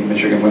between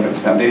Michigan Women's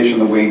Foundation,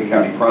 the Wayne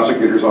County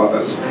Prosecutor's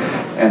Office,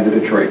 and the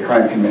Detroit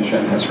Crime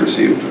Commission, has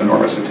received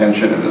enormous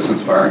attention and is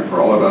inspiring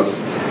for all of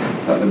us.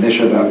 The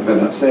mission of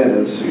Enough Said,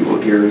 as you will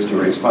hear, is to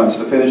raise funds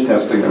to finish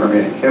testing the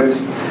remaining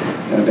kits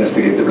and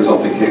investigate the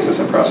resulting cases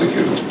and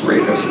prosecute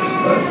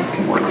rapists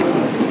can work with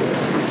them.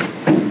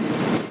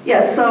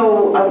 Yes,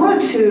 so I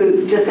wanted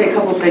to just say a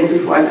couple of things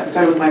before I got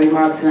started with my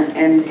remarks.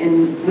 And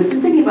we've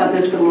been thinking about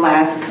this for the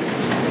last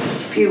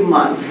few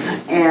months.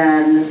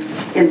 And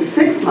in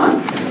 6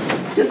 months,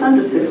 just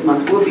under 6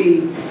 months, we'll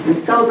be, and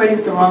celebrating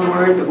is the wrong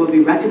word, but we'll be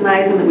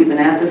recognizing that we've been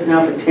at this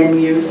now for 10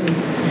 years.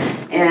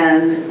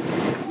 And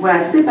when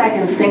I sit back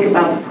and think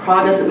about the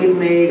progress that we've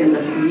made and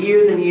the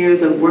years and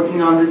years of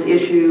working on this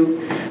issue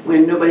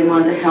when nobody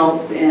wanted to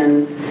help,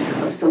 and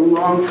it's a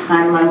long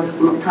timeline of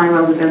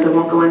events I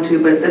won't go into,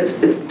 but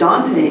it's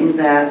daunting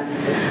that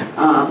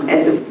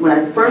when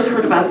I first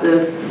heard about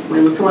this,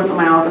 when someone from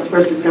my office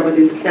first discovered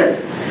these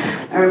kits,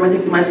 I remember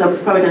thinking to myself,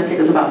 it's probably going to take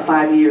us about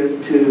 5 years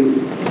to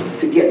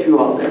get through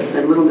all this.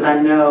 And little did I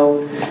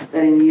know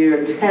that in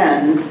year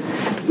 10,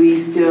 we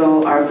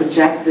still are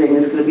projecting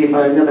it's going to be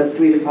about another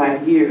 3 to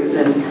 5 years.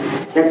 And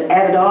that's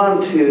added on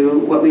to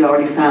what we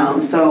already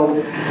found. So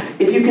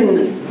if you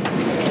can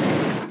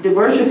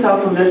diverse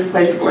yourself from this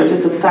place for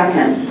just a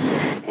second,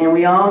 and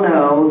we all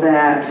know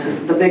that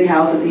the big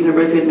house at the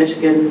University of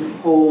Michigan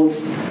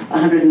holds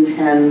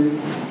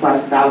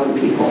 110,000+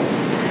 people.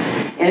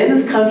 And in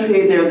this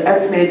country, there's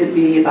estimated to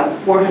be about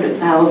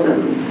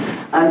 400,000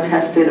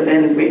 untested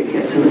abandoned rape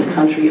kits in this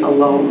country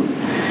alone.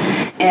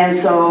 And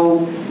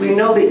so we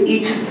know that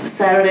each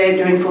Saturday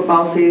during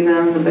football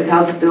season, the big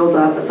house fills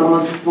up. It's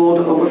almost full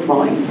to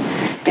overflowing.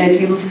 And if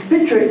you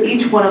picture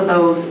each one of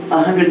those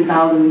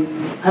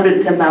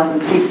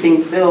 110,000 seats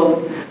being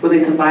filled with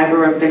a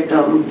survivor or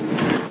victim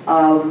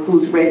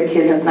whose rape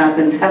kit has not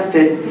been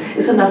tested,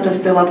 it's enough to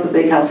fill up the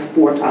big house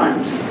 4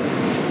 times.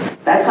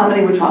 That's how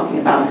many we're talking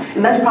about.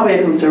 And that's probably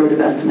a conservative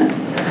estimate.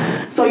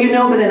 So you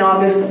know that in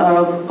August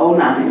of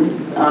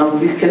 2009,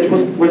 these kits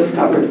were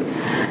discovered.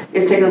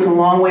 It's taken us a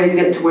long way to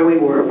get to where we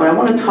were, but I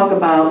want to talk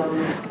about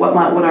what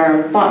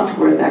our thoughts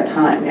were at that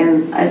time.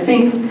 And I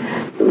think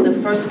the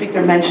first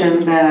speaker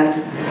mentioned that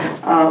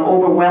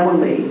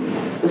overwhelmingly,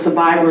 the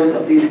survivors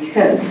of these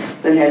kids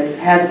that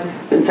had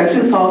been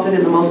sexually assaulted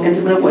in the most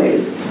intimate of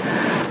ways,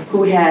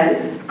 who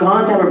had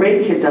gone to have a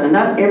rape kit done, and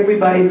not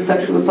everybody who's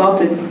sexually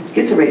assaulted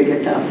gets a rape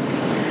kit done.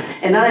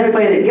 And not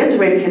everybody that gets a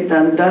rape kit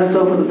done does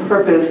so for the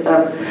purpose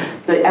of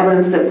the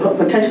evidence that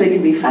potentially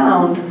can be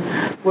found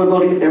will go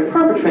to get their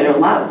perpetrator. A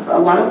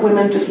lot of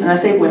women, just when I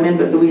say women,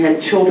 but we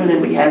had children and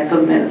we had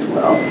some men as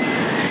well.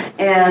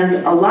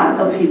 And a lot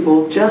of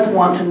people just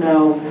want to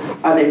know,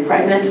 are they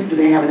pregnant? Do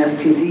they have an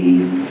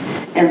STD?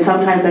 And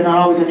sometimes they're not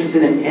always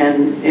interested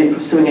in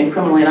pursuing it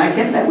criminally. And I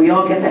get that. We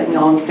all get that. We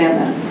all understand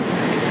that.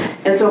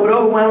 And so, but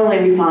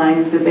overwhelmingly, we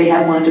find that they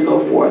have wanted to go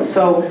forth.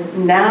 So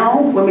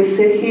now, when we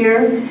sit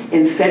here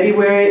in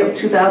February of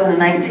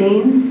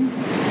 2019,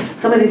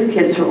 some of these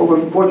kids are over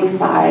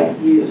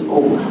 45 years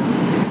old.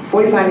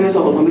 45 years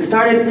old. When we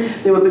started,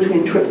 they were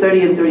between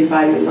 30 and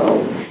 35 years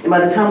old. And by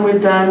the time we're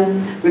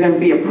done, we're going to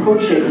be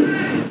approaching,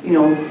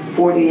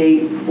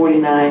 48,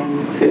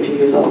 49, 50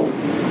 years old.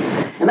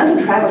 And that's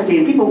a travesty.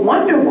 And people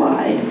wonder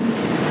why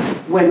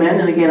women,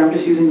 and again, I'm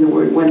just using the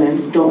word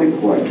women, don't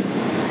report.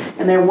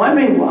 And they're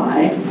wondering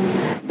why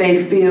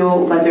they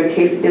feel like their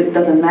case, it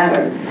doesn't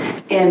matter.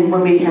 And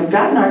when we have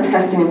gotten our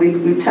testing, and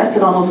we've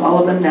tested almost all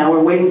of them now,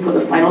 we're waiting for the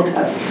final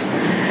tests.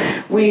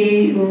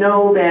 We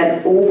know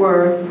that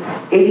over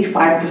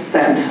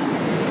 85%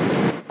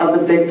 of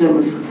the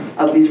victims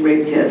of these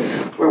rape kits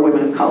were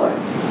women of color.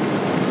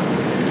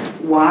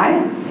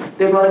 Why?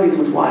 There's a lot of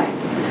reasons why.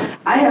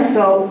 I have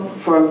felt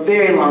for a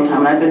very long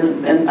time,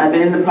 and I've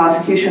been in the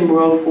prosecution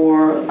world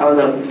I was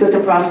an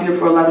assistant prosecutor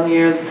for 11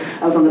 years.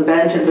 I was on the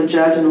bench as a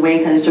judge in the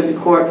Wayne County Circuit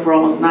Court for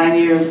almost 9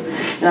 years.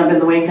 And I've been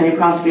the Wayne County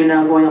prosecutor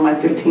now going on my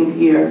 15th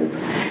year.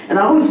 And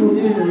I always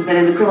knew that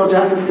in the criminal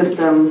justice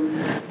system,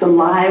 the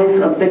lives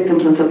of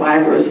victims and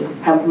survivors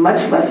have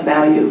much less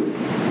value,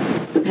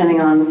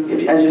 depending on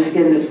as your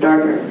skin is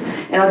darker.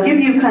 And I'll give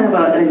you kind of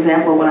an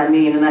example of what I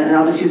mean, and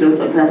I'll just use an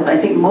example. I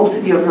think most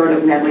of you have heard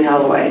of Natalie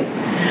Holloway,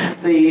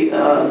 the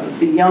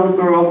young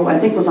girl who I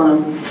think was on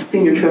a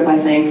senior trip,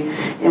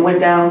 and went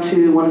down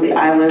to one of the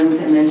islands,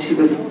 and then she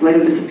was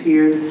later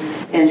disappeared,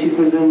 and she's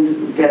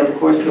presumed dead, of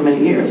course, for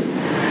many years.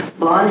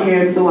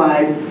 Blonde-haired,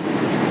 blue-eyed,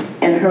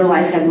 and her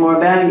life had more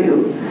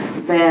value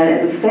than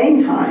at the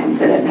same time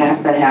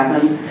that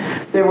happened,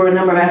 there were a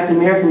number of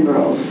African-American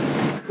girls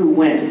who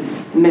went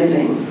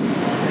missing.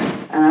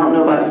 And I don't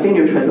know about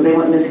senior trips, but they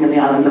went missing in the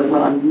islands as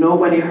well, and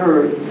nobody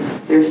heard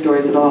their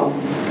stories at all.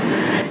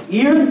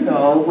 Years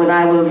ago, when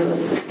I was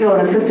still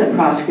an assistant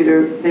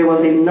prosecutor, there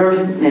was a nurse,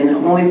 and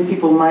only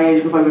people my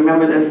age will probably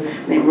remember this,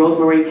 named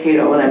Rosemary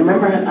Cato. And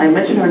I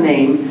mentioned her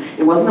name.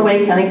 It wasn't a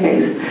Wayne County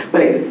case,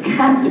 but it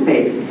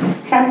captivated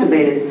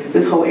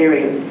this whole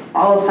area,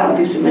 all of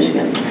southeastern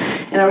Michigan.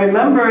 And I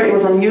remember it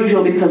was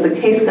unusual because the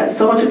case got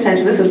so much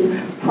attention. This is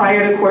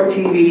prior to court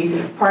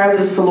TV, prior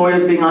to the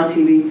lawyers being on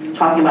TV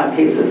talking about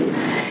cases.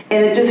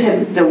 And it just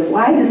had the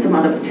widest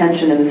amount of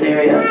attention in this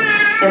area.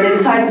 And they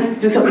decided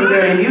to do something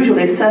very unusual.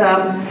 They set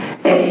up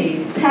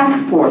a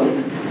task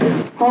force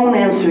phone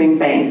answering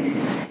bank,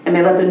 and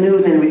they let the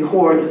news in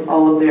record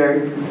all of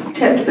their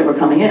tips that were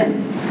coming in.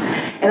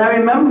 And I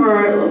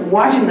remember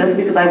watching this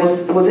because I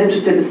was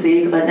interested to see,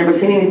 because I'd never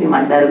seen anything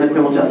like that in the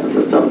criminal justice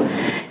system.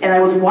 And I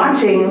was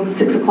watching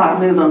 6 o'clock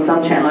news on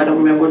some channel, I don't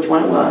remember which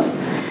one it was,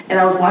 and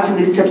I was watching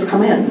these tips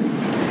come in.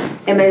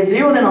 And they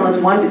zeroed in on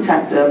this one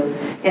detective,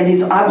 and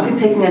he's obviously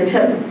taking a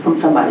tip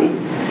from somebody.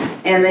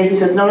 And then he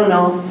says,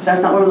 no,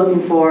 that's not what we're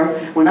looking for.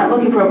 We're not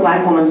looking for a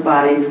black woman's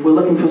body, we're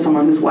looking for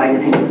someone who's white,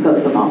 and he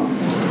hooks the phone.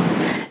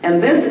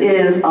 And this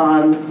is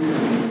on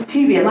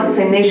TV, I'm not gonna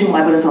say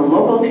nationwide, but it's on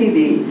local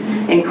TV,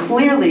 and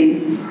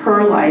clearly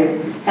her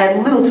life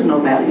had little to no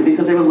value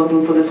because they were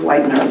looking for this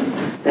white nurse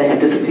that had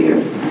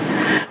disappeared.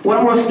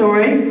 One more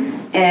story,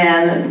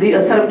 and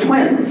a set of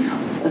twins,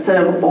 a set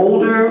of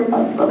older,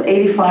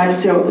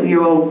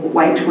 85-year-old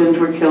white twins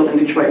were killed in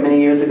Detroit many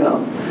years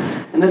ago.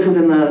 And this was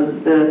in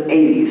the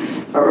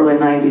 80s or early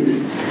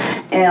 90s.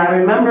 And I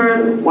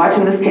remember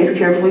watching this case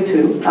carefully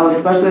too. I was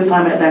special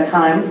assignment at that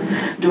time,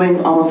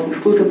 doing almost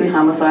exclusively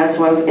homicide,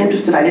 so I was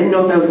interested. I didn't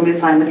know if I was going to be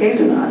assigned the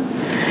case or not.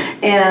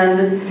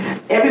 And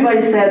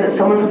everybody said that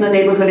someone from the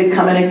neighborhood had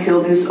come in and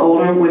killed these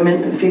older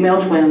women,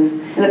 female twins,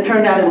 and it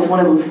turned out it was one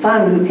of them's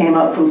son who came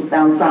up from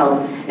down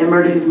south and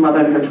murdered his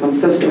mother and her twin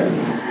sister.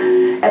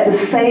 At the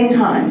same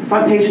time,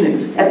 front page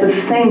news, at the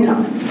same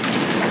time,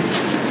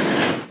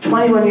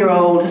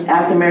 21-year-old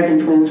African-American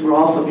twins were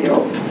also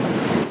killed.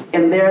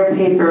 And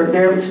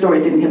their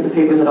story didn't hit the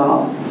papers at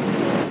all.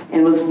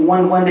 And it was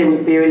one day was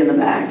buried in the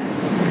back.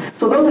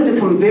 So those are just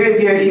some very,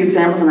 very few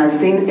examples, and I've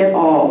seen it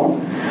all,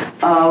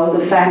 of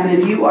the fact that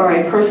if you are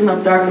a person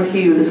of darker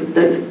hue,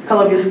 the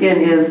color of your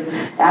skin is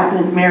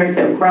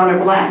African-American, brown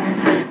or black,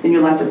 then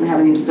your life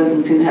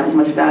doesn't seem to have as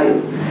much value.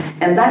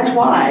 And that's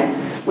why,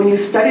 when you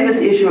study this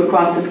issue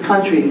across this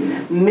country,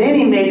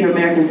 many major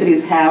American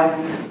cities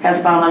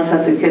have found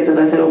untested kids, as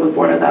I said, over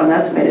 400,000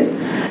 estimated.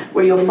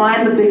 Where you'll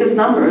find the biggest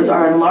numbers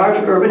are in large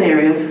urban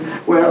areas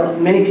where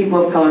many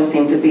people of color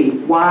seem to be.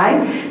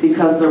 Why?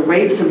 Because the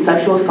rapes and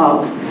sexual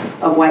assaults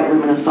of white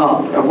women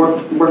are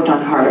worked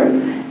on harder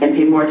and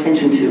paid more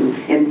attention to,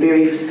 and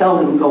very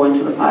seldom go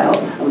into the pile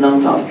of an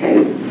unsolved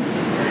case.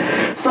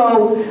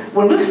 So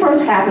when this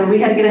first happened, we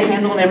had to get a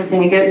handle on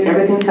everything and get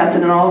everything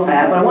tested and all of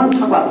that, but I want to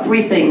talk about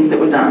 3 things that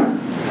were done.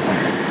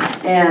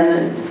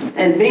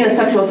 And being a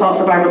sexual assault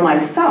survivor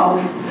myself,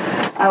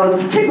 I was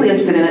particularly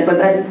interested in it, but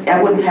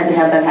I wouldn't have had to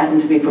have that happen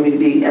to me for me to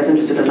be as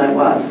interested as I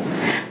was.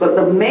 But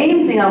the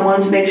main thing I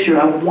wanted to make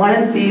sure, I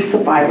wanted these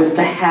survivors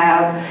to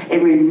have a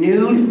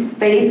renewed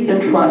faith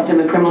and trust in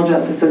the criminal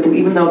justice system,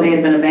 even though they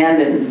had been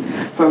abandoned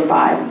for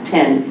 5,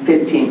 10,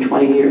 15,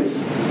 20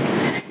 years.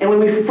 And when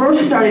we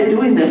first started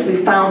doing this, we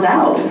found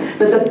out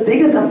that the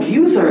biggest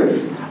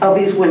abusers of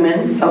these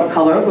women of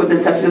color who had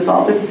been sexually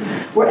assaulted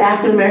were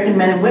African-American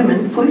men and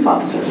women, police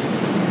officers,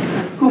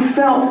 who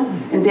felt,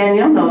 and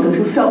Danielle knows this,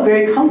 who felt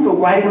very comfortable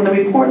writing in the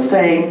report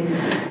saying,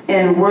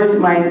 in words,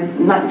 my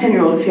not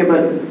 10-year-olds here,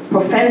 but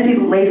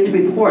profanity-laced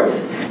reports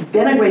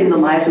denigrating the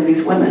lives of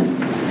these women,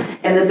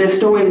 and that their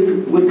stories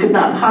could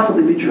not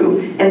possibly be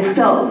true, and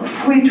felt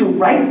free to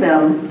write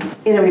them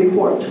in a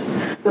report.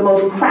 The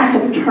most crass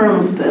of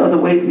terms are the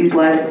way these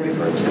lives were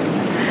referred to.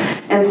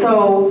 And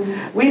so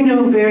we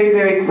knew very,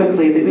 very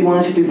quickly that we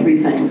wanted to do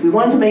 3 things. We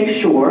wanted to make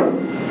sure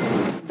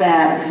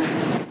that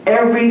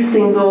every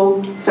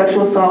single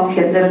sexual assault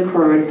kit that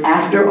occurred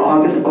after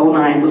August of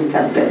 '09 was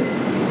tested.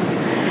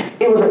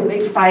 It was a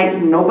big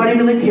fight. Nobody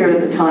really cared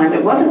at the time.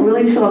 It wasn't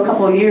really until a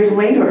couple of years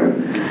later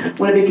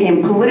when it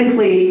became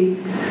politically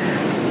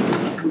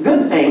a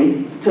good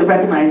thing to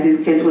recognize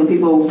these kids, when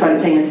people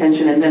started paying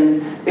attention, and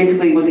then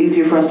basically it was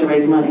easier for us to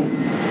raise money.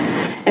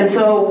 And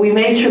so we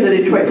made sure the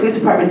Detroit Police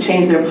Department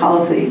changed their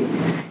policy.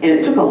 And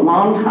it took a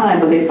long time,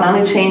 but they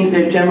finally changed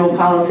their general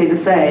policy to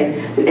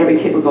say that every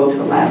kid would go to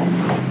the lab,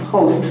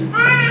 post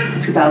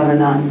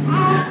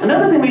 2009.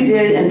 Another thing we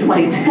did in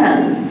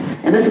 2010,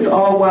 and this is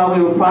all while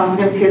we were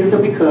prosecuting cases that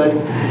we could,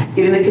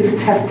 getting the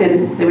kids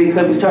tested that we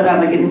could. We started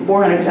out by getting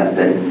 400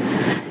 tested,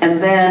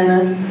 and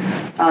then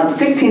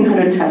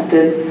 1,600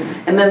 tested,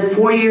 and then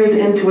 4 years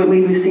into it,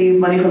 we received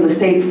money from the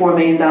state, $4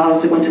 million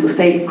that went to the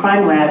state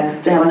crime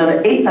lab to have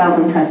another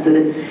 8,000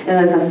 tested. And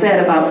as I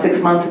said, about 6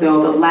 months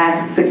ago, the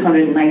last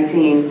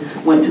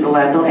 619 went to the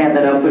lab. Don't add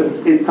that up,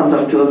 but it comes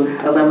up to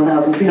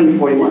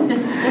 11,341.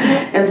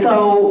 And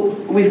so,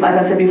 like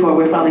I said before,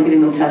 we're finally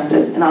getting them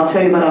tested. And I'll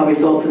tell you about our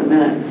results in a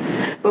minute.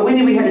 But we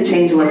knew we had to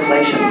change the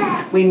legislation.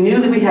 We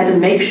knew that we had to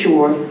make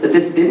sure that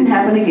this didn't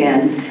happen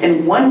again.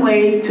 And one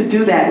way to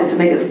do that was to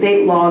make a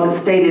state law that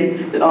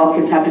stated that all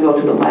kids have to go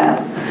to the lab.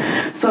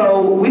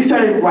 So we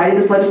started writing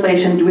this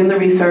legislation, doing the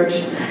research,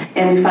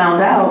 and we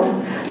found out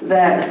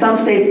that some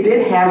states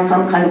did have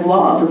some kind of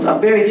laws. It's a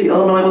very few.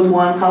 Illinois was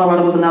one,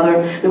 Colorado was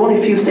another. There were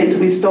only a few states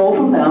that we stole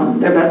from them,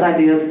 their best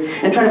ideas,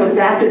 and tried to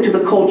adapt it to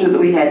the culture that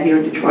we had here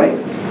in Detroit.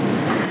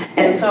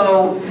 And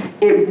so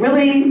it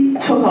really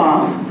took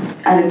off.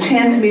 I had a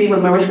chance meeting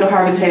with Mariska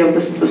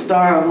Hargitay, the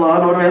star of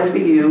Law & Order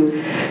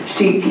SVU.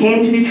 She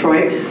came to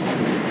Detroit.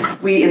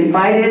 We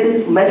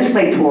invited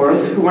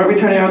legislators who weren't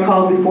returning our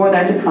calls before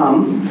that to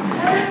come.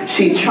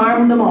 She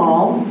charmed them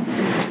all,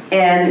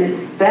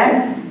 and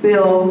that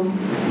bill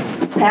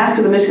passed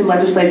through the Michigan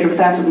legislature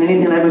faster than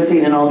anything I've ever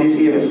seen in all these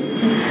years.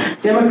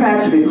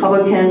 Democrats,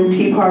 Republican,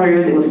 Tea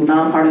Partiers, it was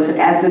nonpartisan,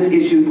 as this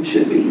issue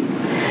should be.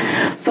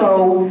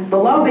 So the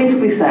law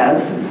basically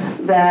says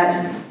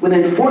that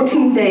within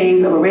 14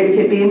 days of a rape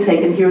kit being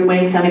taken here in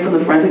Wayne County from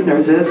the forensic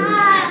nurses,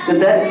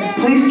 that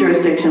police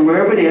jurisdiction,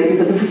 wherever it is,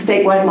 because it's a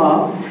statewide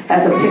law,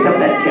 has to pick up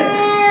that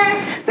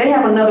kit. They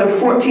have another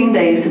 14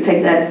 days to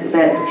take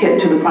that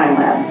kit to the crime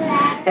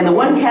lab. And the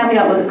one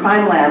caveat with the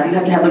crime lab, you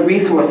have to have the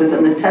resources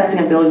and the testing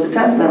abilities to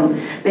test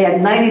them. They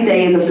had 90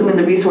 days, assuming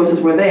the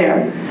resources were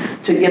there,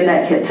 to get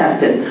that kit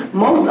tested.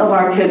 Most of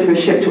our kits were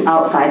shipped to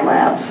outside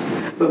labs,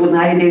 but with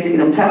 90 days to get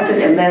them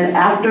tested. And then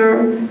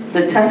after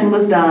the testing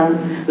was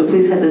done, the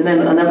police had then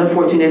another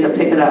 14 days to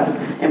pick it up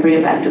and bring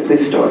it back to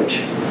police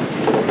storage.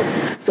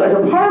 So as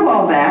a part of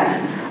all that,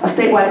 a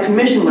statewide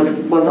commission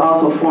was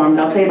also formed.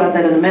 I'll tell you about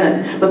that in a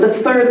minute. But the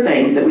third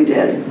thing that we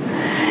did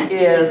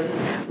is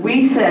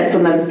we said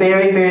from the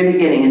very, very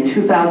beginning in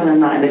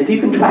 2009 that if you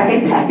can track a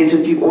package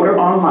that you order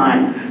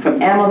online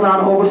from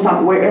Amazon,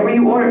 Overstock, wherever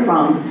you order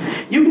from,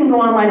 you can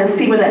go online and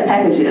see where that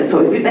package is.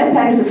 So if that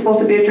package is supposed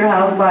to be at your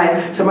house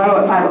by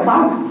tomorrow at 5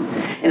 o'clock,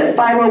 and at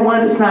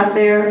 5:01 if it's not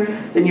there,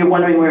 then you're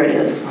wondering where it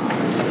is.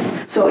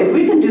 So if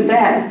we can do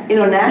that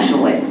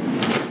internationally,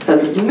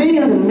 because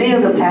millions and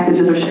millions of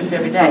packages are shipped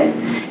every day,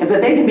 and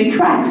that they can be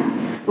tracked,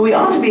 but we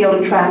ought to be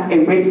able to track a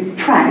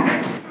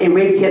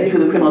rape kit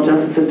through the criminal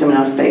justice system in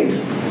our state.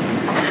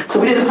 So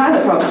we did a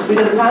pilot program. We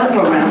did a pilot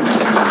program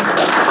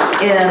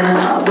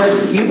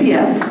with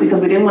UPS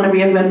because we didn't want to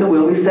reinvent the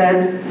wheel. We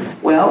said,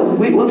 well,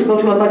 let's go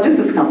to a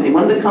logistics company,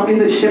 one of the companies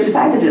that ships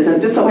packages. And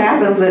it just so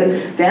happens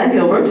that Dan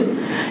Gilbert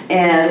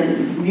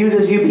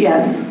uses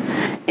UPS,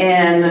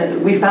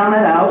 and we found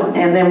that out,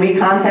 and then we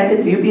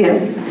contacted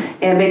UPS,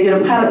 and they did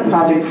a pilot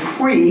project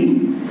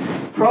free,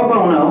 pro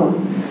bono,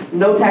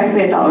 no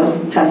taxpayer dollars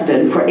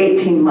tested for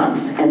 18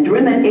 months. And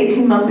during that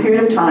 18-month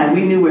period of time,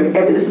 we knew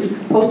this is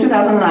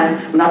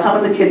post-2009, we're not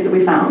talking about the kids that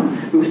we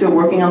found, we were still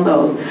working on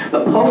those,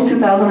 but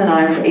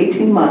post-2009 for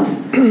 18 months,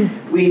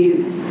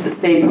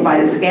 they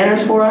provided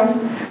scanners for us.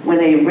 When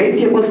a rape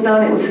kit was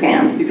done, it was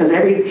scanned, because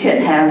every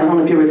kit has, I don't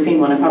know if you've ever seen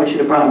one, I probably should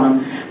have brought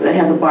one, but it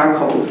has a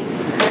barcode.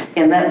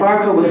 And that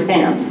barcode was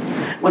scanned.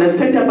 When it was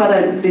picked up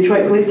by the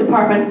Detroit Police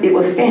Department, it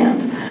was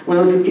scanned. When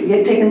it was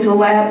taken to the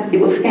lab, it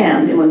was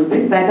scanned. And when it was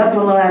picked back up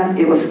from the lab,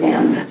 it was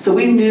scanned. So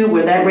we knew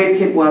where that rape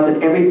kit was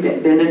at every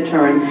bend and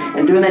turn.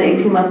 And during that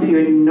 18-month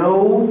period,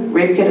 no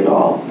rape kit at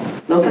all,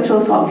 no sexual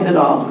assault kit at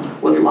all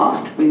was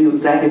lost. We knew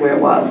exactly where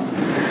it was.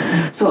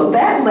 So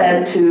that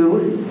led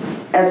to,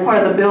 as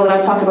part of the bill that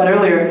I talked about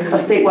earlier, a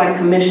statewide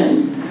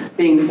commission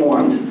being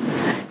formed.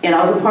 And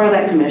I was a part of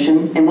that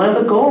commission, and one of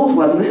the goals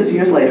was, and this is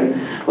years later,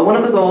 but one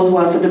of the goals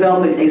was to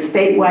develop a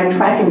statewide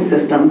tracking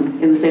system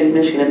in the state of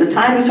Michigan. At the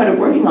time we started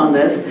working on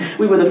this,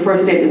 we were the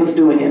first state that was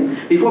doing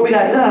it. Before we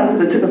got done, because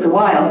it took us a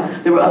while,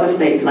 there were other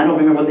states, and I don't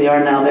remember what they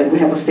are now, that we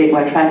have a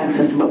statewide tracking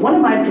system. But one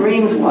of my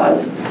dreams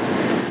was,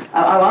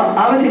 I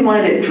obviously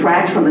wanted it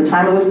tracked from the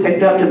time it was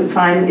picked up to the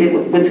time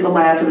it went to the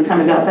lab to the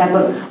time it got back,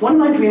 but one of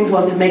my dreams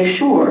was to make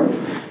sure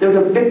there was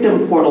a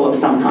victim portal of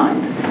some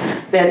kind.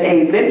 That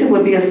a victim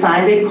would be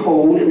assigned a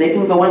code and they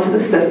can go into the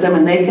system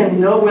and they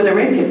can know where their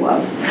rape kit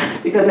was.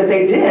 Because if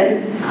they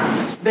did,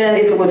 then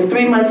if it was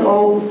 3 months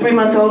old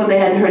and they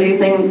hadn't heard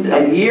anything,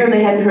 a year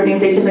they hadn't heard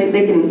anything,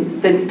 they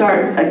can then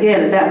start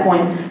again at that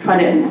point trying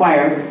to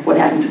inquire what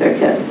happened to their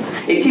kid.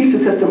 It keeps the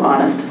system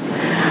honest.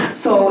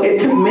 So it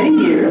took many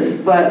years,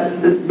 but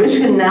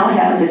Michigan now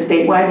has a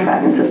statewide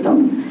tracking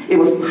system. It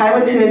was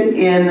piloted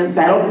in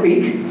Battle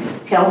Creek,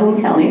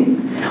 Calhoun County.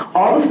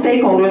 All the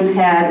stakeholders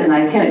had, and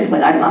I can't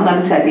explain, I'm not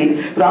a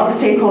techie, but all the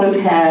stakeholders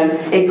had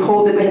a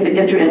code that they had to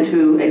enter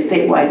into a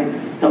statewide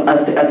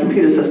a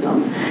computer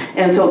system.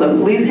 And so the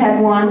police had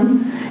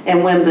one,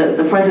 and when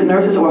the forensic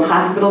nurses or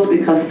hospitals,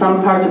 because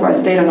some parts of our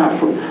state are not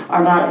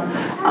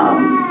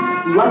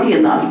lucky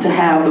enough to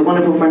have the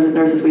wonderful forensic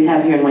nurses we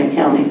have here in Wayne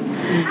County.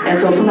 And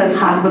so sometimes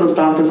hospitals,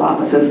 doctors'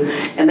 offices,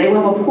 and they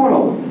will have a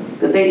portal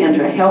that they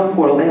enter, a health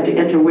portal, they have to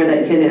enter where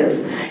that kid is.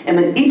 And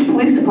then each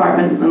police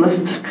department, unless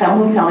it's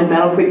Calhoun County,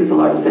 Battle Creek is the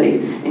largest city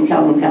in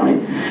Calhoun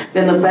County,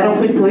 then the Battle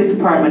Creek Police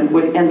Department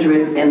would enter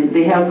it, and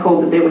they have a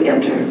code that they would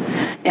enter.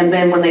 And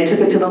then when they took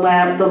it to the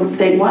lab, the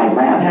statewide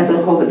lab has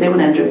a code that they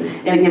would enter.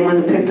 And again, when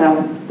it's picked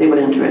up, they would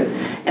enter it.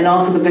 And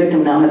also the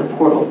victim now has a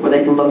portal where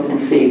they can look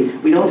and see.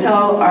 We don't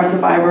tell our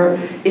survivor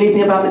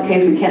anything about the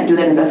case. We can't do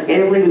that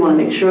investigatively. We want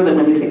to make sure that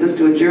when we take this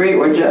to a jury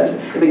or a judge,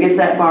 if it gets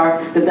that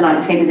far, that they're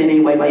not tainted in any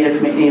way by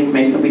any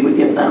information that we would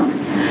give them.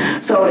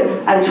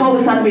 So I'm told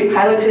it's not going to be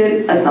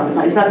piloted, it's not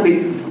going to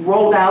be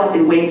rolled out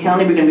in Wayne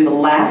County. We're going to be the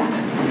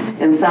last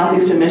in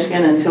southeastern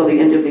Michigan until the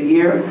end of the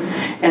year.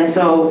 And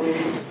so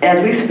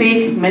as we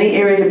speak, many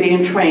areas are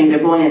being trained. They're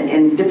going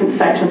in different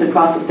sections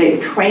across the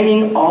state,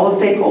 training all the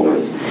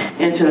stakeholders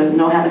into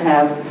know how to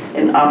have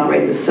and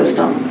operate the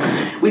system.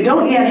 We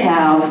don't yet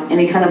have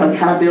any kind of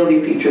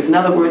accountability features. In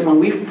other words, when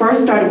we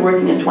first started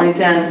working in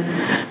 2010,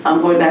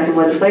 going back to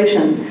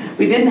legislation,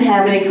 we didn't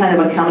have any kind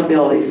of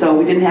accountability. So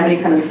we didn't have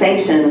any kind of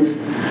sanctions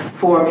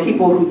for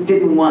people who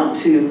didn't want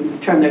to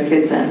turn their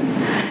kids in.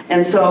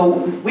 And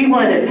so we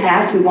wanted it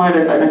passed. We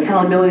wanted an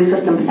accountability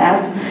system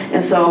passed.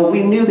 And so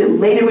we knew that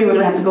later we were going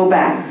to have to go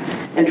back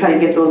and try to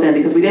get those in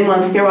because we didn't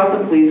want to scare off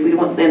the police. We didn't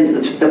want, and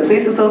the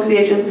police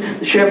association,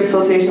 the sheriff's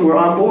association were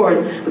on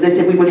board, but they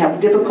said we would have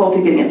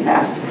difficulty getting it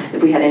passed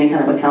if we had any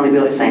kind of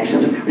accountability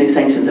sanctions or any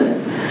sanctions in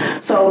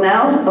it. So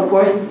now, of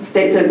course,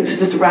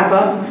 just to wrap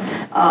up,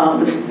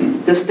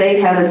 the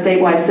state has a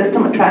statewide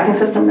system, a tracking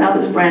system now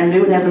that's brand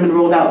new and hasn't been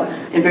rolled out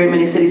in very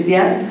many cities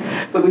yet.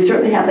 But we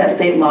certainly have that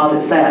state law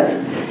that says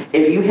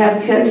if you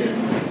have kids,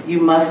 you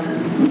must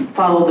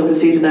follow the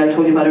procedure that I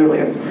told you about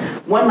earlier.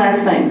 One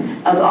last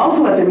thing, as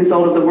a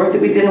result of the work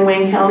that we did in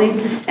Wayne County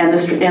and the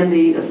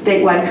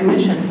statewide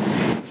commission,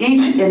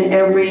 each and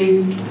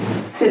every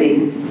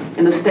city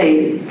in the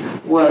state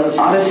was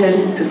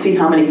audited to see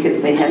how many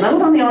kids they had. And that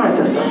was on the honor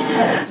system.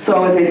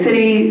 So if a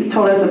city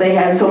told us that they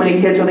had so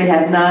many kids or they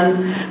had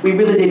none, we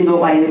really didn't go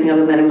by anything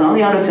other than it was on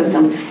the honor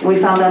system. And we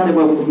found out there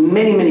were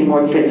many, many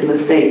more kids in the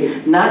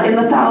state, not in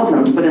the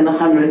thousands, but in the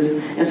hundreds.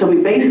 And so we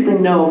basically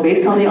know,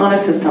 based on the honor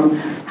system,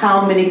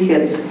 how many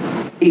kids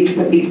each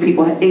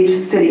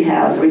city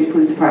has, or each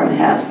police department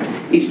has,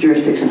 each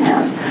jurisdiction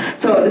has.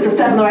 So it's a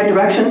step in the right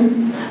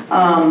direction.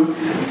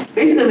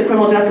 Basically, in the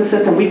criminal justice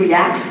system, we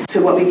react to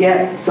what we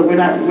get. So we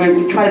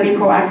try to be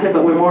proactive,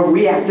 but we're more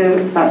reactive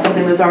about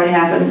something that's already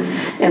happened.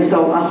 And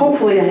so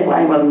hopefully, I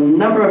have a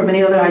number of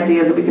many other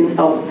ideas that we can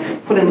help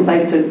put in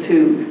place to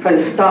try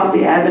to stop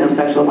the advent of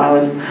sexual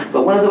violence.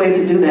 But one of the ways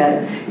to do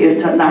that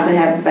is not to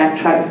have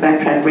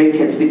backtrack rape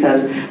kits,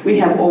 because we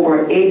have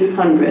over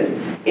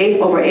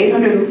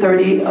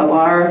 830 of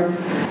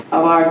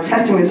our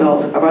testing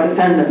results of our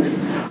defendants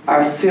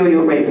are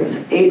serial rapists.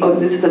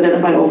 This is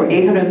identified over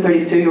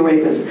 830 serial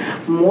rapists.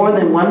 More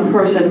than one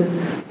person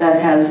that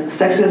has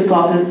sexually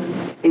assaulted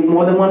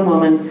more than one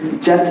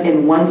woman just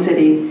in one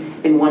city,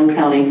 in one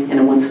county, and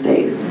in one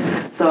state.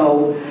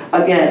 So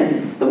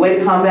again, the way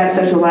to combat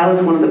sexual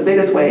violence, one of the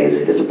biggest ways,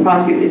 is to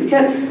prosecute these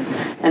kids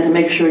and to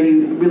make sure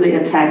you really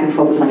attack and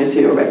focus on your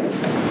serial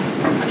rapists.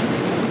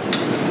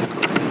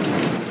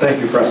 Thank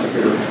you,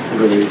 Prosecutor,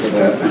 really, for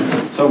that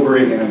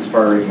sobering and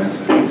inspiring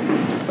message.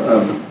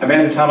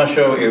 Amanda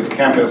Thomashow is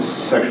Campus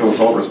Sexual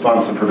Assault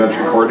Response and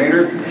Prevention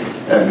Coordinator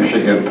at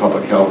Michigan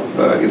Public Health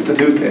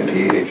Institute,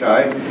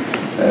 MPHI.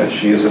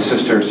 She is a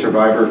sister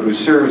survivor who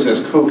serves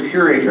as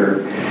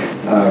co-curator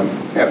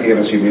at the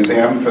MSU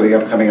Museum for the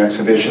upcoming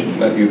exhibition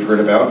that you've heard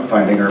about,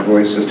 Finding Our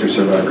Voice, Sister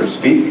Survivors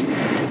Speak.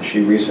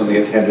 She recently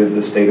attended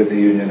the State of the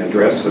Union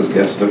address as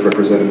guest of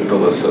Representative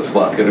Alyssa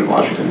Slotkin in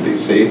Washington,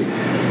 D.C.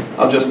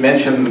 I'll just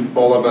mention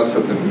all of us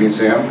at the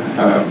museum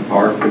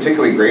are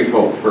particularly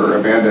grateful for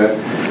Amanda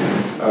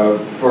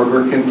for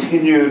her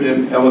continued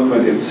and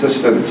eloquent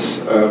insistence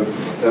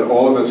that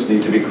all of us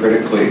need to be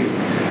critically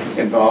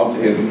involved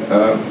in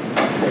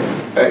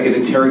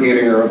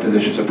interrogating our own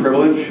positions of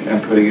privilege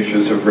and putting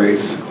issues of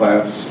race,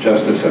 class,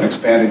 justice, and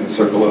expanding the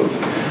circle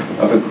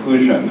of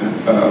inclusion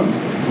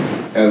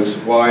as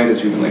wide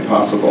as humanly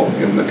possible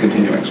in the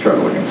continuing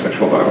struggle against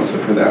sexual violence.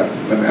 And for that,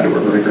 Amanda,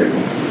 we're very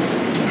grateful.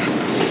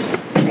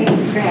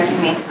 Thanks for having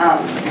me.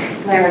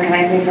 You might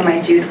recognize me from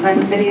my Juice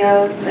Cleanse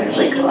videos. They're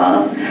really cool.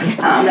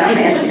 They're on my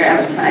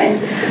Instagram, it's fine.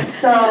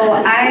 So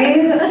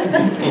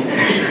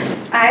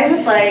I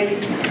would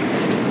like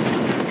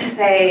to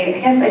say, I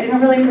guess I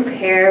didn't really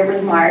prepare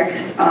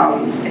remarks.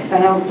 It's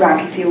been a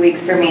rocky 2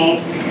 weeks for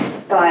me,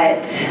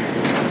 but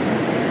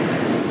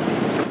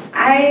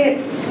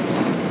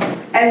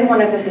as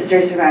one of the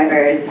sister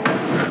survivors,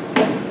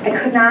 I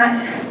could not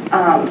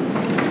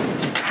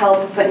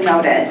help but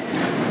notice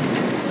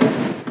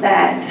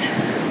that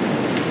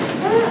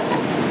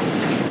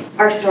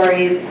our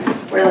stories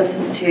were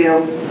listened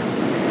to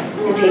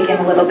and taken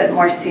a little bit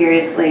more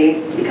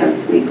seriously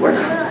because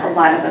a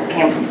lot of us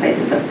came from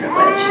places of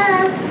privilege.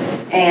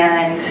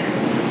 And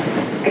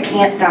I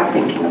can't stop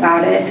thinking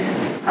about it.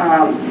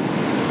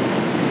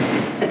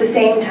 At the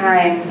same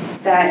time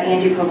that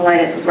Angie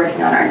Povolitis was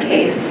working on our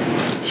case,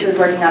 she was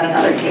working on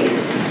another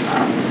case.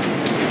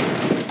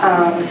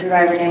 A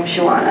survivor named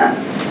Shawana,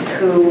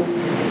 who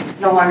is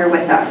no longer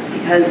with us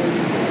because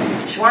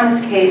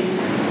Shawana's case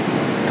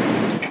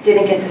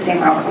didn't get the same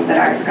outcome that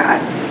ours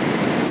got.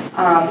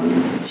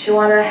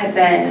 Shawana had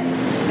been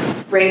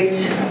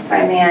raped by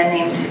a man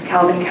named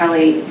Calvin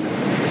Kelly,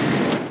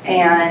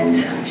 and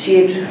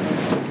she had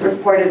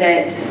reported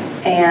it,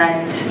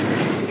 and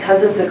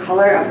because of the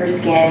color of her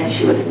skin,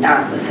 she was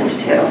not listened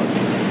to.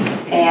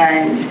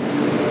 And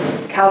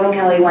Calvin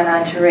Kelly went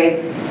on to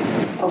rape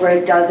over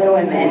a dozen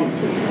women,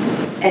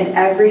 and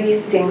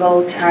every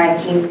single time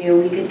he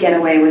knew he could get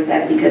away with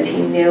it because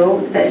he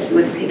knew that he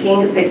was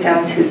picking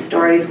victims whose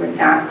stories were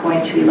not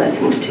going to be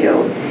listened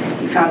to.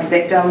 He found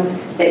victims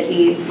that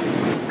he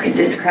could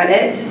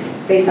discredit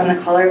based on the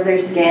color of their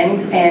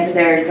skin and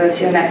their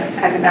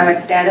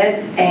socioeconomic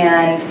status,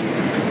 and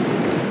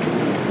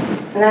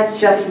that's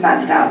just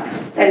messed up.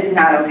 That is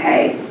not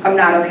okay. I'm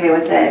not okay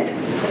with it.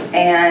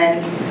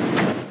 And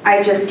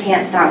I just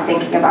can't stop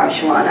thinking about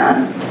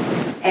Shawana.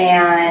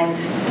 And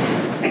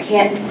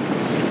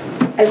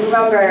I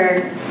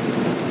remember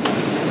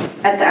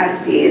at the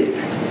ESPYs,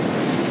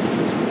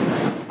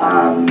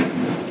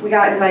 we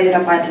got invited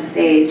up onto the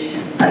stage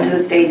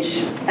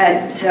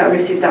to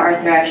receive the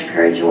Arthur Ashe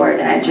Courage Award,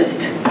 and I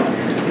just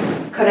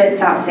couldn't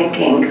stop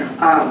thinking,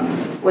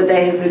 would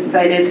they have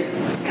invited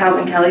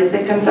Calvin Kelly's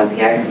victims up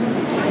here?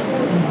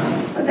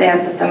 Would they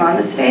have put them on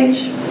the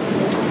stage?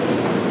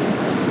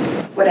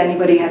 Would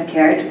anybody have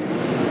cared?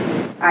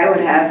 I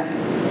would have.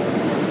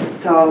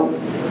 So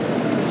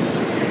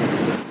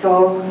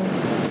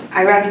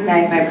I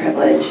recognize my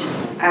privilege.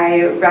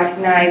 I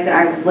recognize that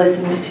I was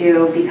listened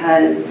to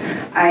because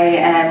I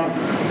am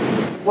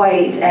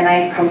white and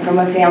I come from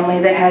a family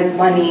that has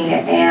money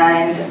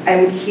and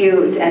I'm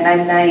cute and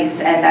I'm nice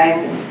and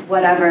I'm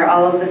whatever,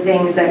 all of the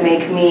things that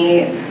make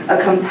me a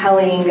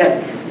compelling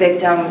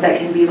victim that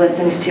can be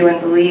listened to and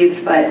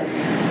believed, but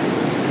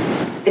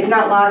it's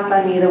not lost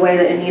on me the way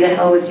that Anita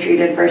Hill was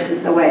treated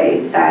versus the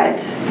way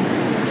that,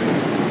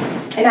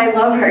 and I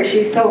love her,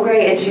 she's so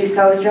great and she's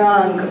so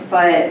strong,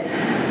 but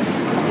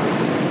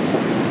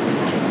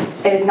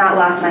it is not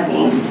lost on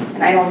me,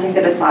 and I don't think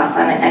that it's lost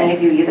on any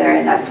of you either,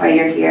 and that's why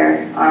you're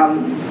here.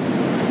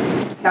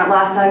 It's not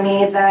lost on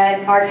me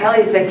that R.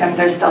 Kelly's victims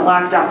are still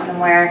locked up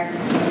somewhere.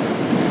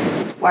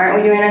 Why aren't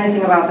we doing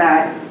anything about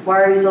that?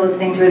 Why are we still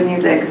listening to his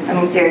music? I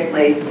mean,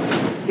 seriously.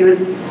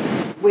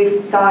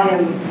 We saw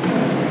him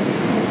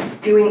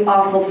doing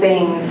awful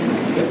things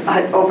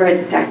over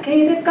a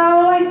decade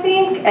ago, I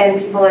think,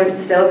 and people are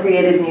still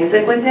created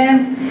music with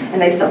him,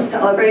 and they still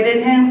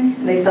celebrated him,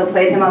 and they still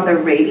played him on the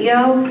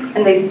radio,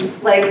 and they,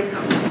 like,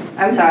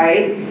 I'm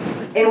sorry,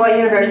 in what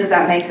universe does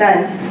that make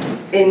sense?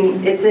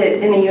 It's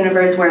in a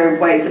universe where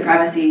white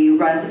supremacy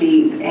runs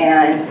deep,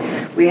 and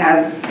we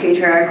have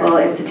patriarchal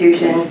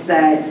institutions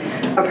that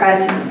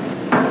oppress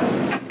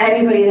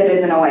anybody that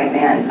isn't a white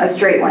man, a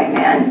straight white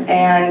man,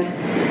 and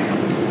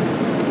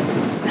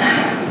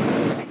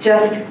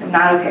just am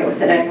not okay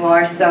with it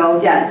anymore. So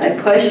yes, I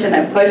pushed and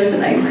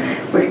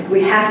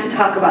we have to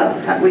talk about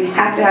this, we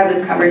have to have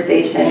this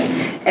conversation.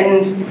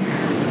 And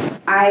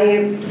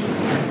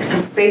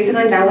so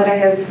basically now that I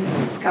have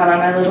gone on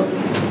my little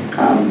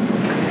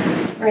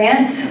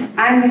rant,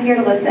 I'm here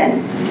to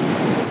listen.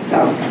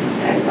 So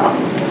that is all.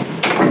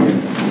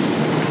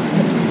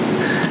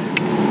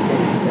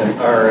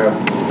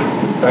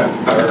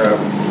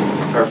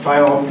 Our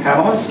final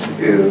panelist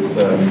is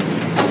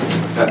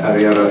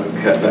Arianna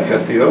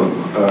Castillo,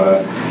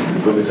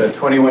 who is a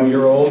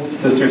 21-year-old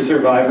sister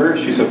survivor.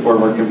 She's a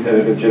former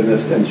competitive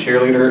gymnast and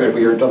cheerleader, and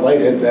we are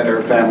delighted that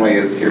her family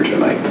is here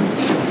tonight.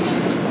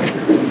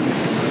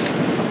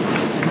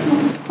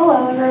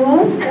 Hello,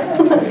 everyone.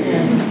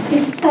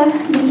 Nice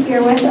to be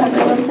here with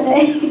everyone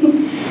today.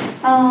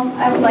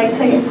 I would like to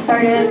get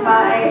started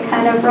by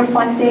kind of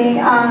reflecting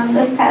on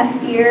this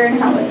past year and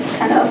how it's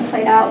kind of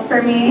played out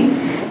for me.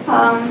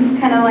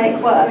 Kind of like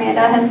what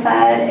Amanda has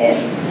said,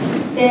 it's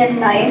been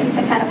nice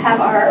to kind of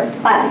have our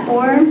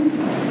platform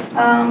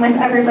with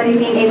everybody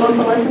being able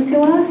to listen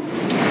to us.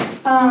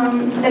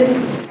 It's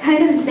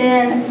kind of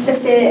been a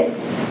bit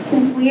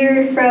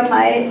weird from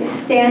my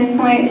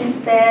standpoint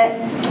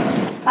that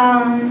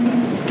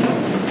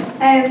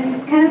I've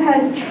kind of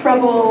had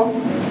trouble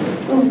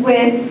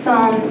with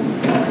some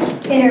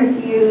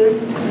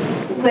interviews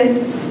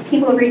with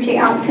people reaching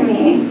out to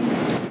me.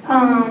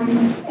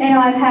 I know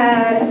I've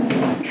had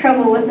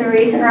trouble with a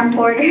recent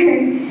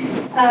reporter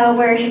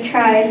where she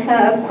tried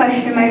to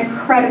question my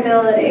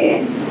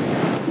credibility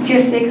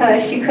just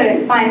because she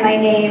couldn't find my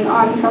name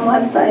on some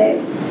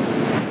website.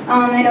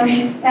 I know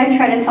I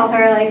tried to tell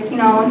her, like, you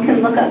know, you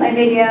can look up my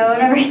video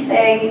and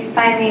everything, you can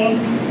find me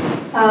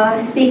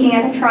speaking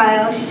at a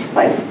trial. She just,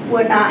 like,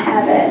 would not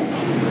have it.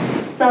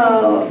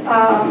 So,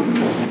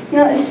 you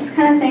know, it's just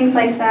kind of things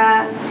like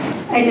that.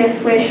 I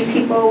just wish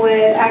people would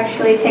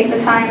actually take the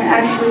time and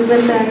actually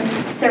listen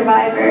to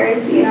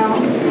survivors, you know.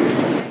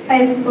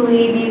 I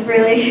believe you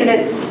really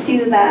shouldn't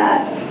do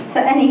that to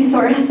any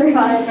sort of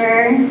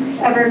survivor,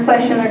 ever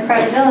question their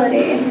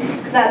credibility,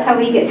 because that's how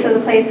we get to the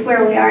place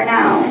where we are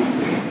now.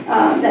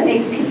 That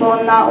makes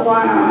people not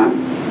want to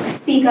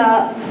speak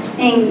up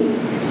and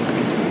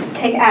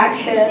take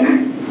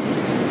action.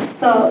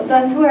 So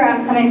that's where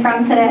I'm coming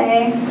from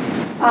today.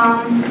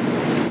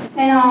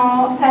 You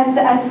know, at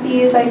the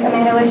ESPYs, like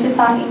Amanda was just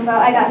talking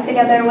about, I got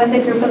together with a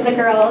group of the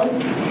girls,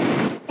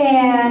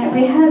 and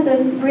we had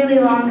this really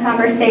long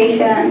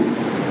conversation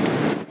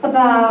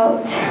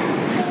about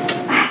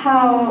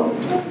how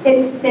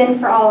it's been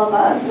for all of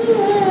us.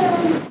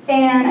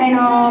 And I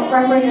know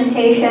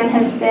representation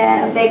has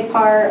been a big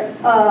part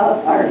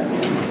of our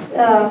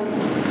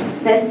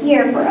this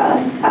year for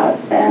us, how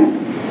it's been.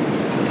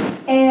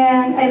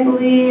 And I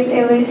believe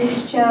it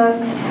was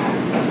just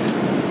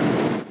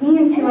me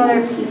and two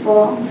other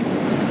people.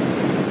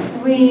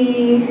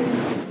 We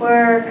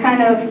were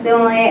kind of the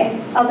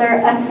only other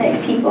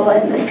ethnic people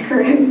in this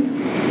group.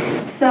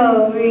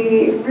 So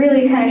we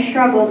really kind of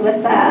struggled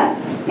with that.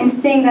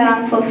 And seeing that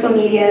on social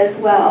media as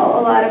well,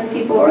 a lot of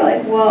people were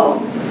like, whoa,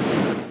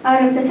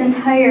 out of this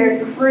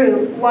entire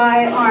group,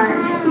 why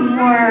aren't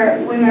more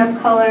women of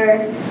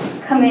color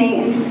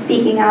coming and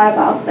speaking out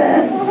about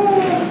this?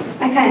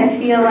 I kind of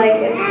feel like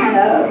it's kind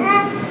of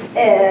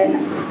an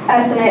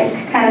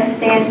ethnic kind of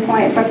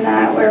standpoint from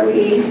that where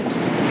we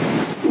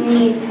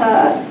need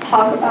to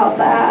talk about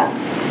that.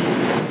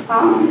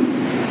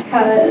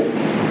 Because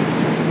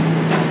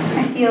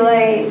I feel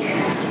like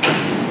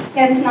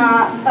it's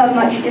not a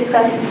much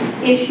discussed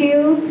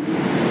issue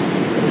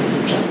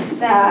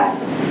that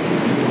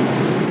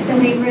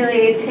we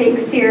really take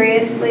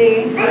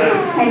seriously.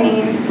 I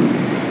mean,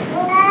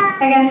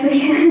 I guess we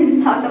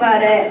can talk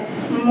about it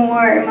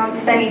more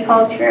amongst any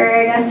culture,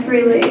 I guess,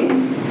 really.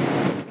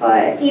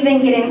 But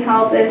even getting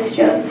help is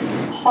just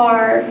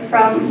hard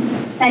from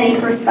any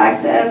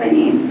perspective. I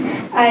mean,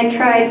 I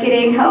tried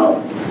getting help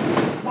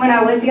when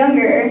I was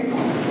younger.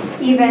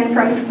 Even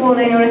from school,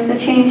 they noticed a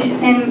change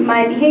in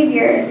my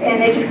behavior,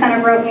 and they just kind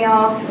of wrote me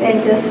off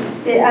and just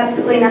did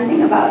absolutely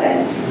nothing about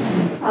it.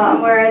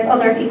 Whereas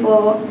other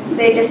people,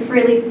 they just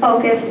really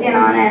focused in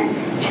on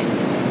it, just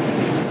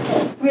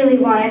really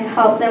wanted to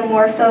help them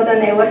more so than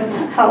they would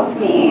have helped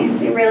me.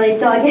 They really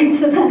dug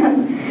into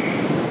them.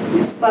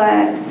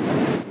 But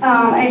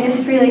I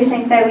just really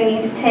think that we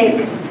need to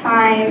take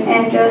time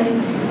and just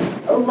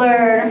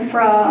learn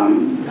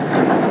from,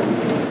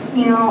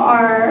 you know,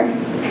 our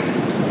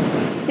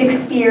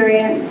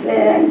experience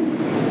in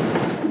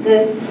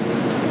this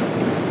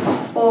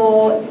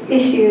whole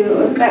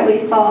issue that we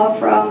saw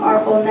from our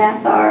whole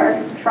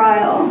Nassar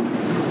trial,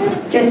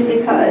 just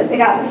because it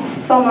got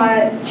so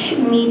much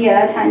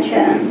media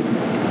attention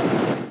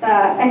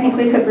that I think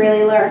we could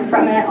really learn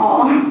from it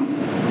all. I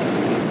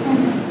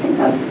think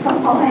that's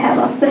about all I have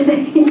left to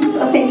say,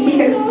 so thank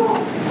you.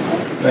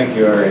 Thank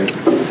you, Ari.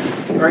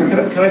 Ari,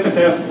 can I just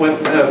ask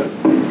what,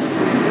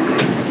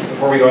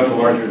 before we go into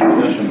larger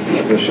discussion,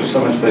 there's just so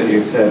much that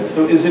you said.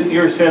 So is it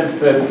your sense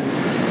that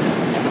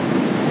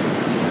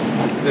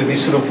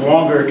these sort of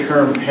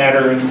longer-term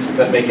patterns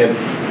that make it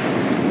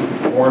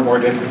more and more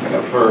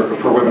difficult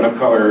for women of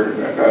color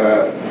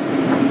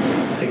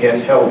to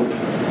get help,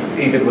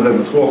 even within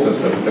the school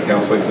system, the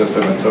counseling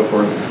system, and so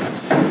forth,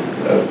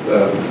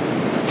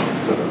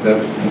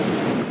 that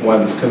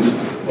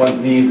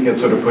one's needs get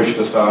sort of pushed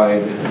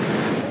aside,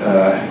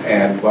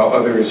 and while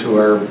others who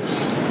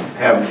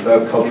have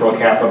the cultural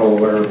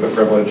capital or the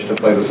privilege to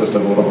play the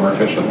system a little more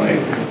efficiently?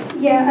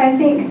 Yeah, I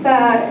think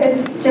that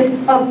it's just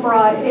a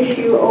broad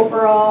issue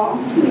overall,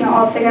 you know,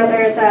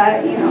 altogether,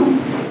 that, you know,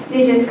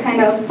 they just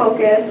kind of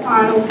focus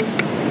on,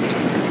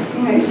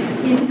 you know,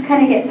 you just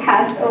kind of get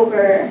passed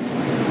over.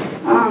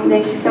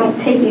 They just don't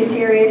take you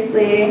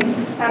seriously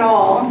at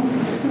all,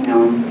 you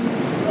know.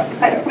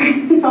 I don't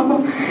really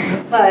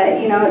know,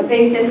 but, you know,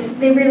 they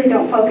really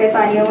don't focus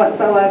on you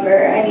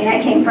whatsoever. I mean, I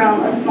came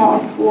from a small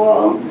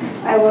school.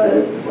 I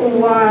was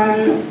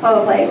one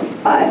of like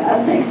 5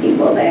 ethnic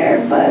people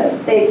there,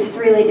 but they just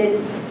really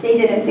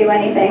didn't do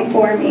anything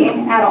for me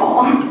at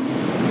all.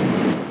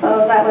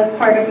 So that was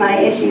part of my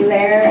issue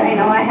there. I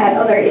know I had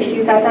other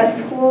issues at that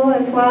school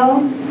as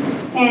well,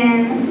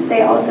 and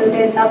they also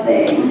did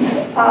nothing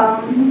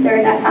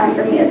during that time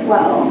for me as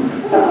well.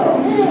 So,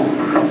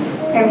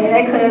 I mean,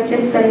 they could have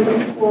just been the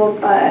school,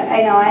 but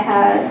I know I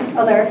had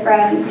other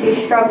friends who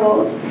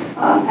struggled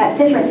at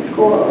different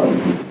schools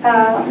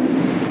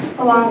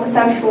along with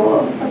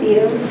sexual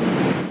abuse.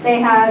 They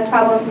had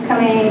problems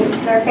coming to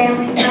their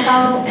family for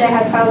help. They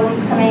had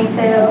problems coming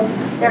to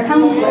their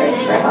counselors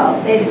for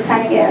help. They just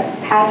kind of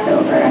get passed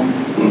over.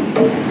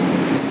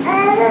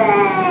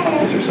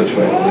 These are such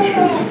vital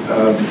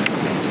issues.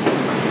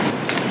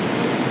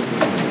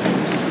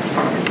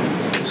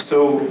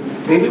 So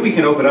maybe we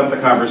can open up the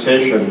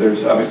conversation.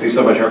 There's obviously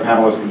so much our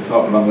panelists can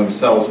talk among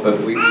themselves, but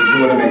we do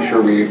want to make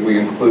sure we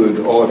include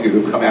all of you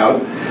who come out.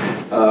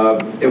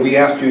 If we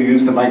ask you to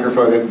use the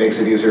microphone, it makes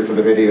it easier for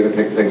the video to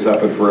pick things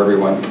up and for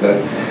everyone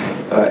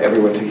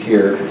to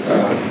hear.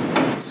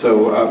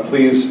 So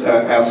please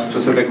ask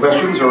specific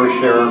questions or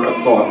share a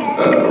thought,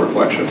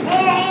 reflection.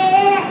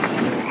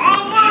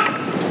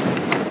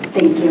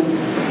 Thank you.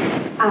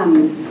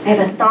 I have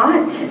a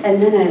thought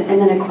and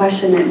then a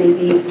question that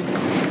maybe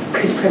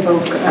could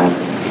provoke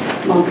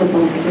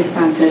multiple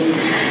responses.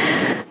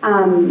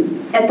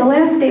 At the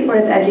last State Board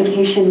of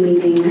Education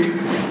meeting,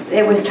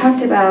 it was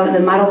talked about the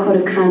model code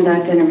of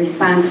conduct and a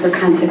response for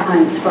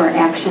consequence for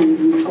actions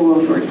in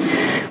schools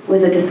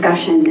was a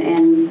discussion,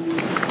 and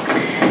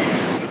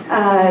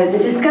the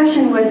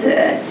discussion was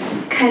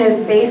kind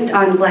of based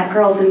on Black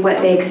girls and what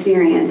they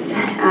experience,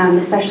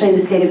 especially in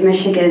the state of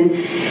Michigan.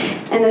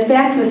 And the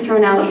fact was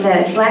thrown out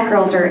that Black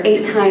girls are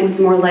 8 times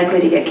more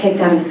likely to get kicked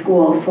out of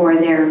school for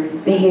their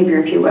behavior,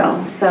 if you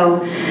will.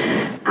 So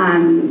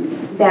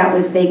that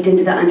was baked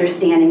into the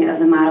understanding of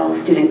the Model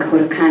Student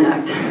Code of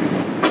Conduct.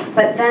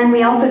 But then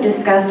we also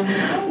discussed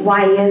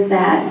why is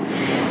that,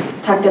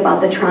 talked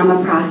about the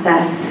trauma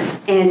process,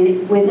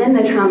 and within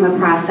the trauma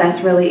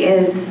process really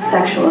is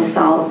sexual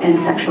assault and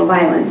sexual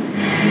violence.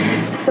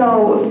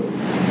 So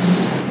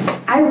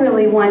I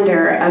really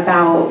wonder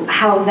about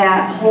how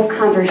that whole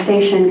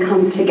conversation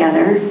comes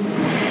together,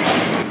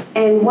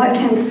 and what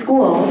can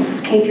schools,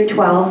 K through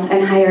 12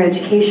 and higher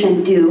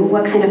education do?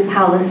 What kind of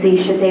policy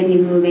should they be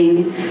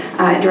moving,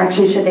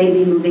 direction should they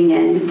be moving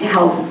in to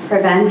help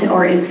prevent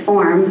or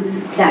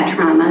inform that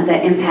trauma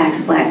that impacts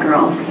Black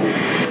girls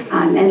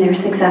and their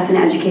success in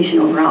education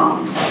overall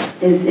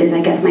is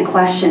I guess my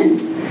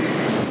question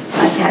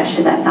attached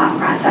to that thought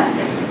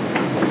process.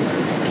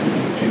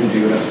 Gina, do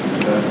you have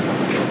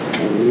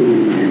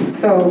to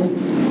So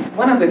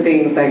one of the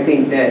things I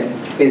think that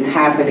is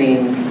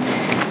happening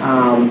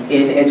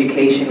in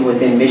education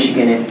within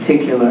Michigan in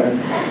particular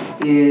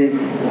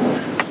is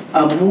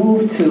a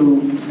move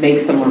to make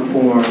some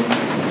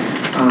reforms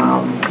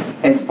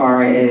as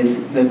far as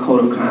the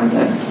code of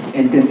conduct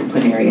and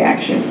disciplinary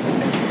action.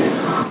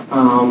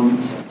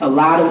 A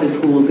lot of the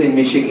schools in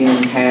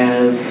Michigan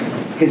have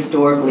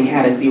historically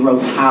had a zero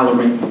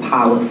tolerance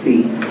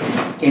policy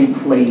in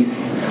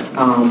place.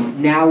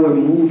 Now we're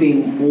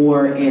moving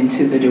more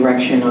into the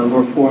direction of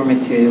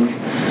reformative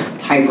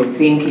type of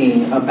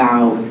thinking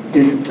about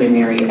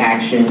disciplinary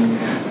action,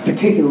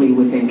 particularly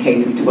within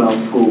K through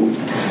 12 schools.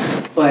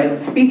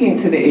 But speaking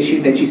to the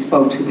issue that you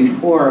spoke to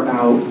before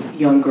about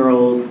young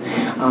girls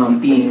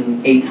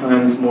being 8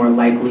 times more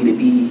likely to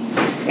be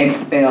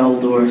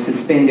expelled or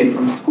suspended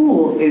from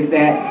school, is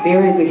that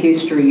there is a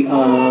history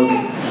of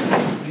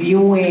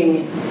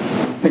viewing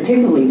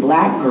particularly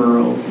Black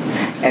girls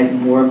as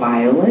more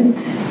violent,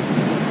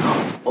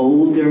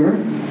 older,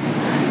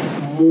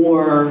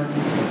 more,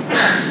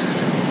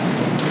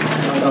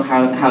 I don't know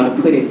how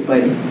to put it,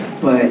 but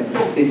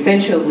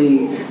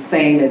essentially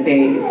saying that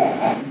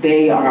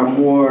they are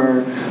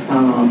more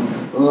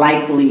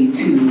likely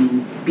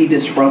to be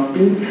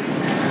disruptive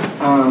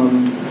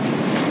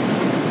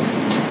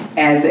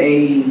as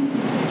a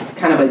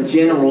kind of a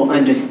general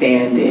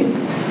understanding.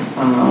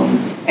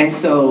 And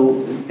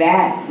so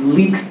that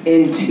leaks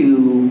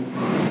into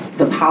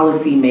the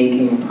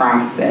policy-making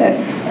process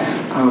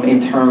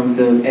in terms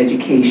of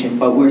education.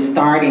 But we're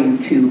starting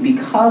to,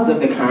 because of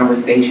the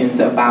conversations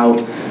about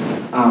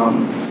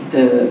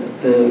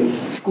the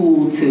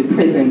school to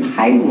prison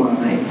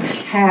pipeline,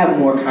 have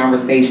more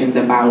conversations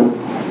about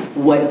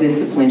what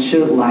discipline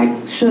should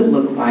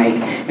look like,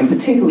 and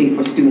particularly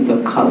for students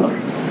of color.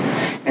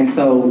 And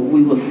so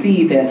we will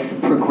see this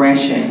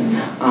progression,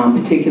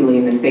 particularly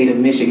in the state of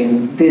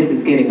Michigan. This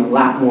is getting a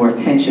lot more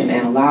attention,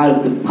 and a lot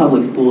of the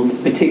public schools,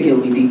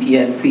 particularly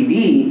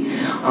DPS-CD,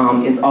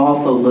 is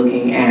also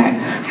looking at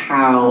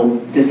how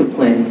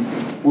discipline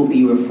will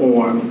be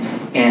reformed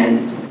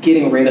and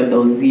getting rid of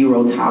those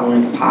zero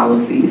tolerance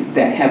policies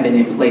that have been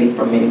in place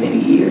for many, many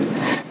years.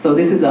 So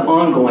this is an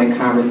ongoing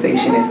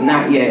conversation. It's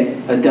not yet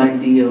a done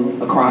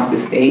deal across the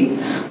state,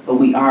 but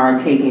we are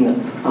taking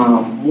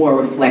more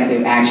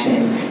reflective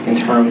action in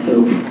terms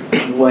of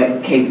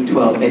what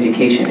K-12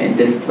 education and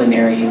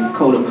disciplinary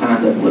code of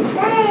conduct looks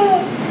like.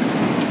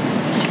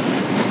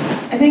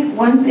 I think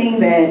one thing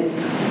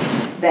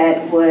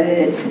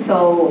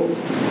so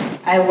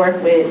I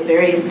work with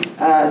various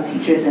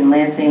teachers in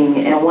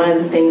Lansing, and one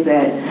of the things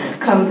that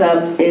comes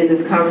up is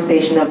this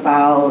conversation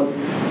about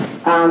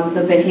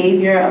the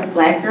behavior of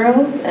Black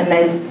girls. And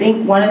I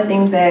think one of the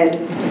things that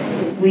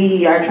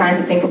we are trying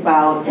to think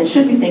about and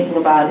should be thinking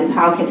about is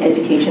how can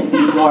education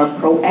be more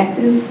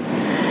proactive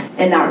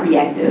and not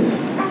reactive.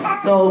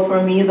 So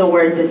for me, the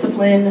word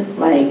discipline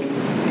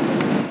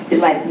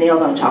is like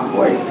nails on a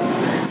chalkboard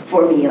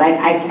for me. Like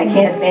I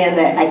can't stand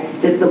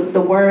that.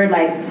 The word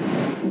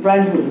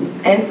runs me.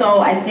 And so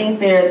I think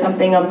there's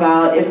something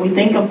about, if we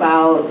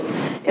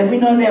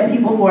know there are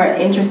people who are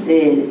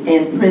interested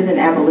in prison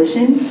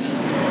abolition,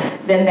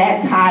 then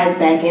that ties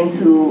back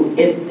into,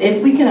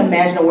 if we can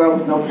imagine a world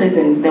with no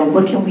prisons, then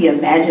what can we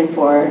imagine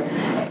for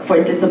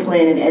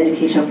discipline and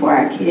education for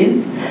our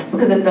kids?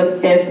 Because if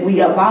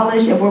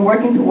we're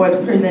working towards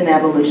prison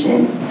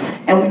abolition,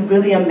 and we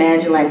really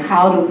imagine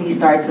how do we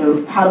start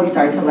to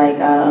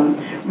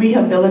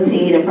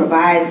rehabilitate and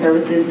provide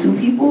services to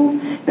people,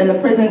 then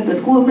the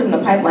school to prison,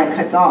 the pipeline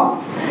cuts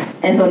off.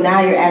 And so now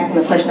you're asking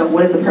the question of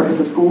what is the purpose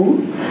of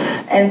schools?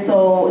 And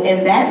so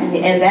in that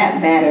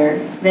matter,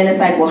 then it's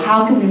well,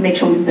 how can we make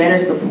sure we better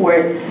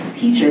support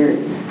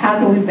teachers? How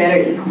can we better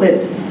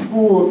equip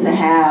schools to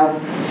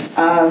have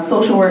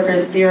social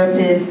workers,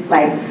 therapists?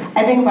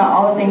 I think about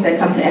all the things that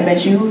come to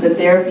MSU, the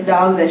therapy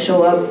dogs that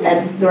show up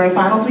during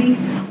finals week.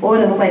 What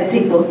would it look like to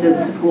take those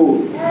to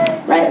schools,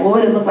 right? What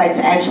would it look like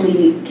to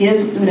actually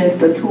give students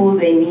the tools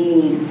they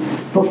need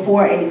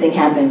before anything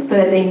happens, so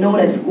that they know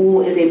that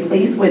school is a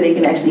place where they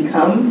can actually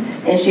come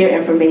and share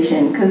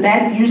information? Because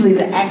that's usually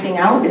the acting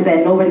out, is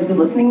that nobody's been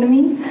listening to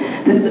me.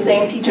 This is the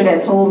same teacher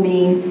that told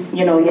me,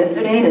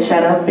 yesterday to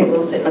shut up and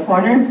go sit in the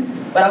corner.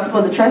 But I'm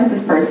supposed to trust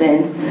this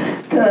person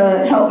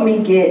to help me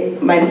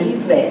get my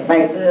needs met,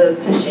 like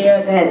to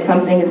share that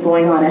something is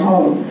going on at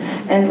home.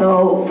 And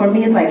so for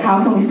me, it's like,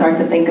 how can we start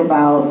to think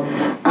about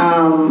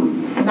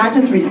not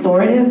just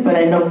restorative, but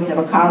I know we have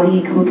a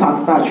colleague who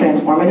talks about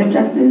transformative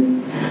justice.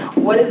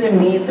 What does it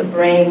mean to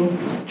bring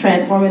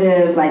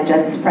transformative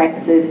justice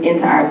practices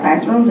into our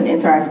classrooms and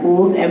into our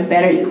schools and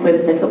better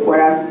equip and support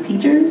our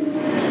teachers?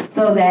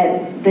 So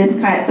that it's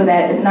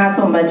not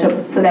so much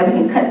so that we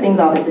can cut things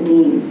off at the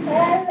knees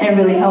and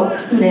really help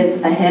students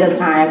ahead of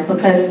time.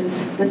 Because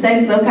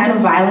the kind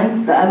of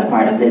violence, the other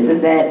part of this is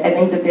that I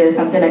think that there's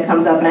something that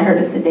comes up, and I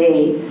heard this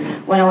today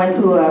when I went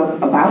to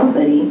a Bible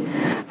study,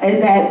 is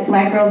that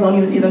Black girls don't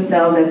even see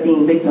themselves as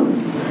being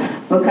victims.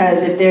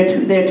 Because if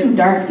they're too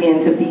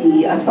dark-skinned to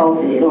be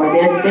assaulted, or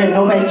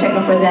nobody's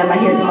checking for them. I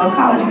hear some of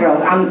college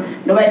girls,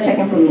 nobody's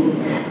checking for me.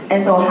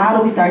 And so how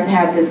do we start to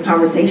have this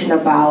conversation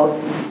about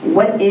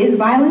what is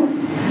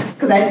violence?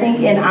 Because I think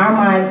in our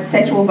minds,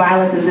 sexual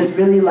violence is this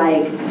really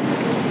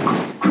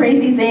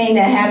crazy thing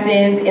that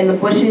happens in the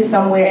bushes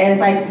somewhere, and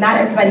it's like not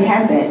everybody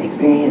has that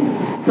experience.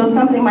 So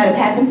something might have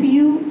happened to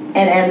you,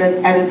 and as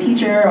a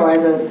teacher or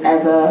as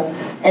a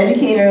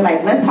educator,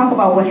 let's talk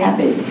about what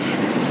happened.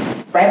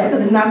 Right?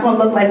 Because it's not going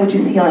to look like what you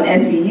see on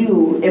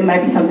SVU. It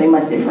might be something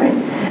much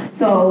different.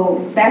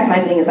 So that's my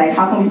thing, is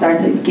how can we start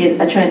to get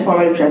a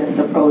transformative justice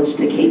approach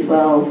to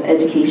K-12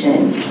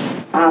 education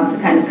to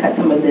kind of cut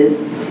some of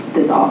this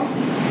off.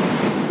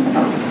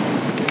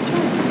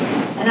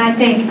 And I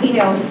think,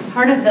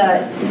 part of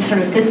the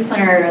sort of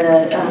disciplinary or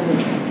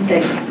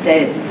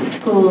the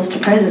schools to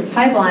prisons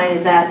pipeline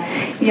is that,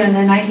 in the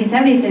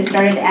 1970s, they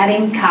started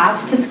adding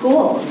cops to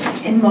schools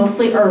in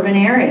mostly urban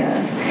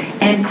areas,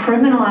 and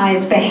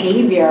criminalized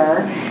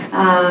behavior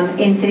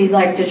in cities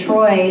like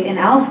Detroit and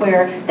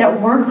elsewhere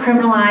that weren't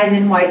criminalized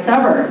in white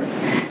suburbs.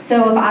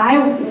 So if I,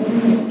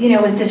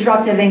 was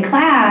disruptive in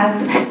class,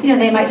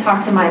 they might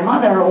talk to my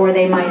mother, or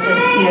they might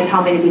just,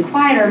 tell me to be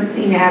quiet, or,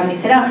 have me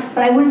sit down,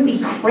 but I wouldn't be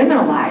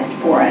criminalized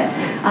for it.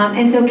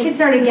 And so kids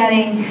started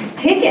getting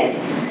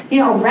tickets,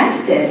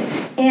 arrested,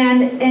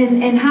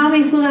 and how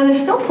many schools are there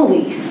still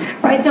police,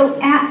 right? So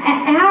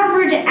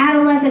average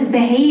adolescent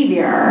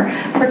behavior,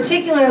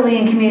 particularly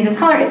in communities of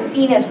color, is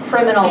seen as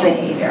criminal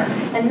behavior.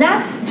 And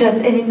that's just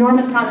an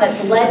enormous problem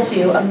that's led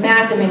to a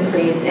massive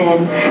increase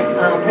in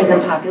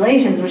prison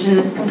populations, which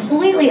is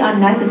completely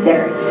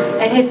unnecessary.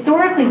 And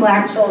historically,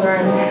 Black children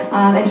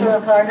and children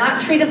of color are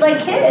not treated like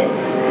kids,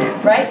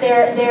 right?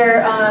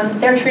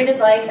 They're treated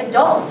like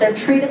adults. They're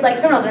treated like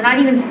criminals. They're not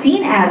even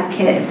seen as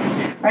kids,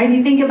 right? If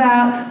you think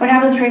about what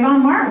happened to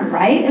Trayvon Martin,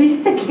 right? He was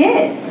just a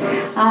kid.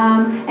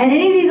 And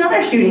any of these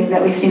other shootings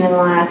that we've seen in the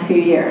last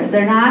few years,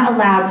 they're not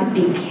allowed to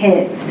be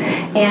kids.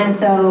 And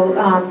so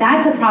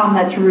that's a problem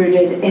that's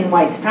rooted in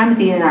white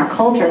supremacy and in our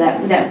culture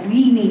that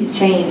we need to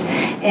change.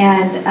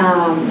 And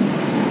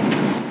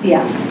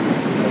yeah.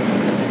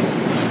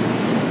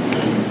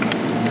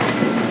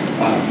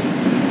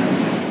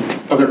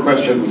 Other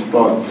questions,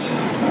 thoughts,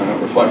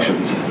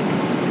 reflections?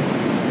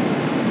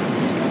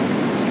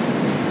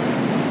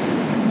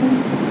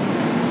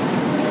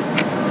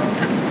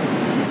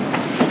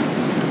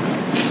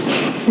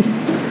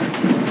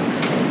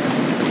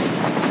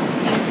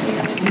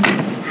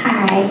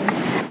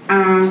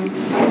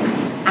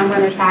 I'm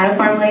going to try to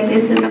formulate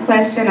this in a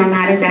question. I'm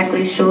not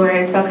exactly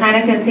sure. So kind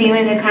of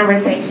continuing the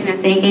conversation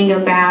and thinking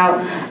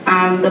about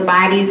the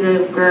bodies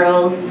of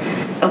girls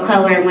of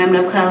color and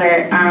women of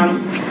color.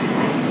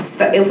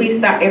 So if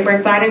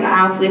we're starting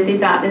off with the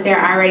thought that they're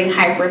already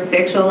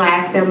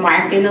hypersexualized, they're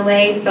marked in a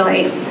way. So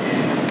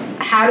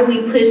how do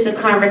we push the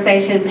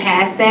conversation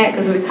past that?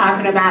 Because we're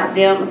talking about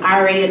them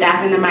already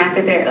adopting the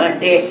mindset that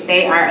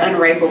they are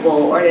unrapeable,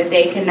 or that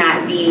they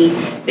cannot be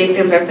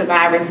victims or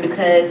survivors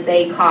because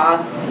they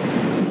cause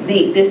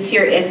this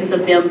sheer essence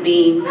of them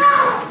being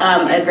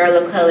a girl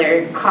of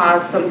color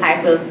cause some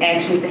type of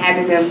action to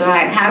happen to them. So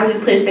how do we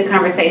push the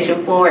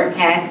conversation forward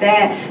past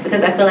that?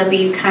 Because I feel like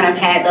we've kind of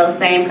had those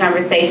same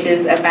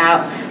conversations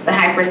about the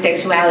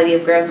hypersexuality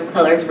of girls of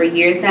colors for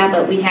years now,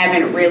 but we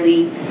haven't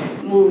really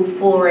moved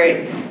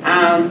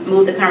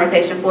the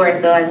conversation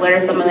forward. So what are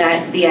some of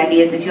the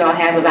ideas that you all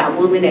have about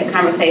moving that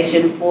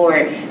conversation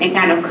forward and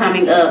kind of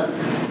coming up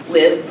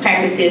with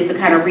practices to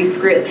kind of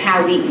re-script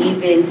how we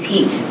even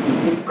teach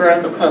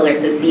girls of color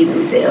to see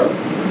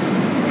themselves?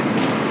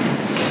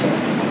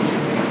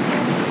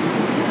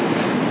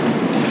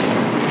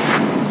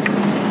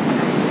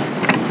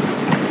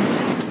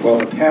 Well,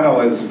 the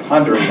panel is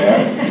pondering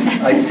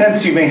that. I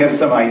sense you may have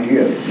some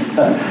ideas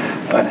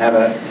on how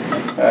to,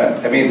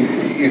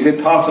 is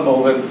it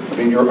possible that,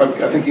 you're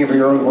thinking of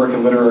your own work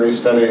in literary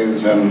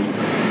studies and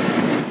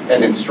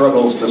and in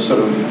struggles to sort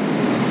of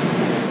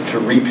to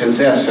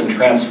repossess and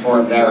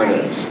transform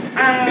narratives.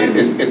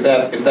 Is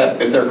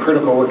there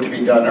critical work to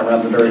be done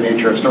around the very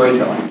nature of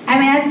storytelling? I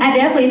mean, I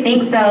definitely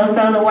think so.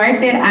 So the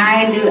work that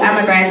I do,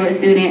 I'm a graduate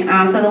student,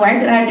 so the work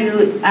that I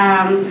do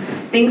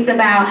thinks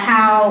about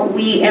how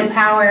we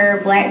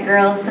empower Black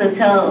girls to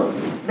tell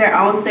their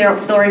own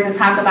stories and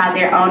talk about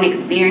their own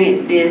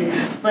experiences.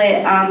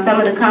 But some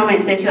of the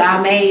comments that you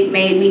all made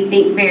me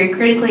think very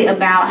critically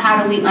about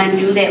how do we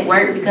undo that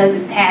work, because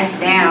it's passed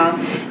down.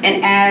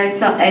 And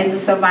as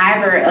a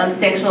survivor of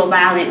sexual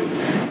violence,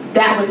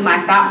 that was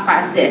my thought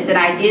process, that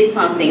I did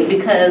something,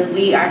 because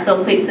we are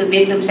so quick to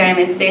victim shame,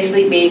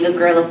 especially being a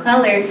girl of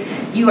color.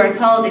 You are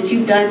told that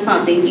you've done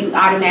something, you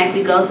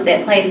automatically go to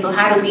that place. So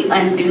how do we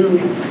undo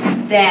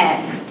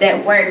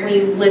that work? When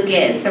you look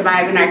at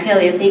surviving R.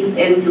 Kelly and things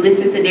and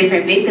listen to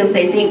different victims,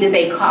 they think that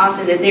they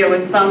caused it, that there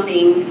was some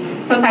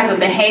type of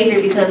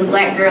behavior, because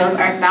Black girls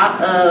are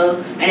thought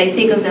of, and they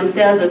think of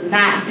themselves as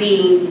not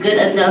being good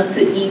enough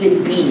to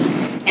even be.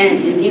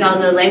 And,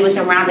 the language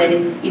around that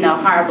is,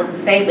 horrible to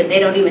say, but they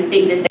don't even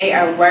think that they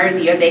are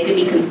worthy or they could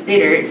be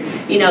considered,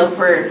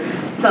 for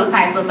some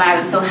type of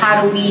violence. So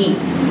how do we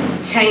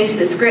change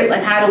the script?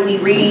 Like, how do we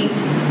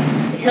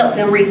help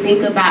them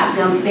rethink about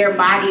their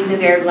bodies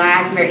and their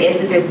lives and their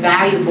essence as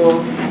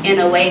valuable in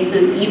a way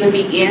to even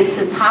begin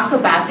to talk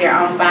about their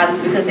own violence,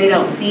 because they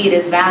don't see it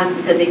as violence,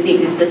 because they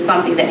think it's just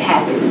something that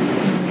happens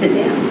to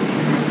them.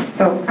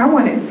 So I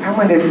want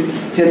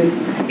to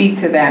just speak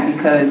to that,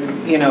 because,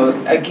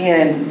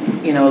 again,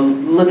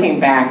 looking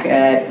back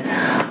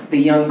at the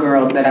young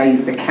girls that I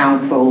used to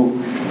counsel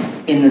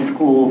in the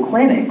school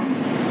clinics,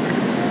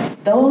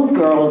 those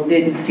girls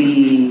didn't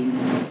see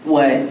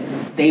what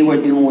they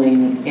were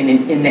doing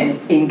in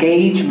the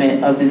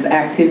engagement of this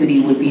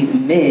activity with these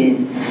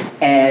men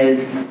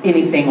as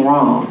anything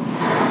wrong.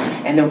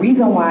 And the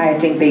reason why I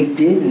think they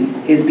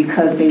didn't is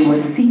because they were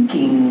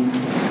seeking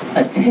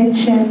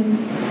attention,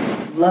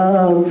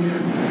 love,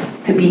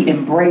 to be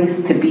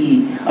embraced, to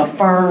be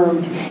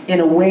affirmed in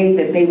a way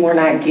that they were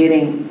not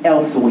getting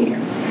elsewhere.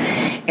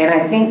 And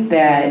I think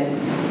that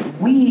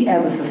we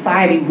as a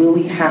society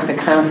really have to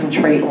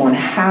concentrate on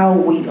how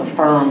we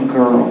affirm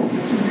girls,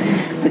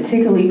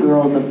 particularly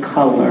girls of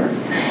color,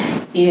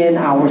 in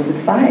our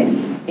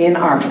society, in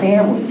our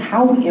family,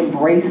 how we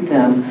embrace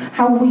them,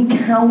 how we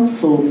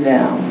counsel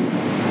them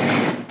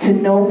to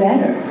know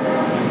better,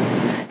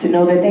 to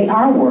know that they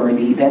are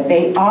worthy, that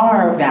they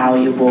are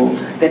valuable,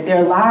 that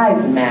their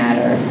lives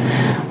matter.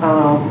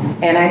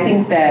 And I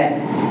think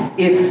that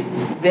if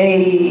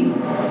they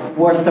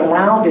were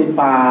surrounded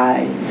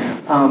by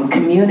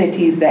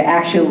communities that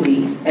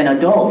actually, and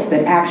adults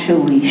that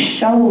actually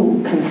show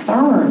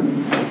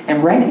concern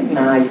and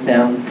recognize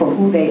them for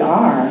who they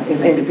are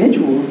as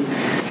individuals,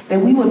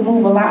 then we would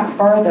move a lot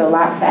further, a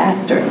lot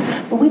faster.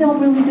 But we don't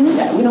really do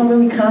that. We don't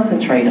really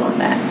concentrate on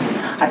that.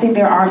 I think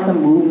there are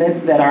some movements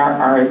that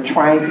are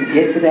trying to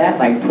get to that,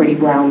 like Pretty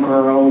Brown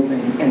Girls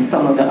and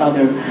some of the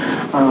other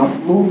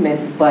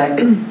movements, but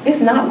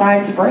it's not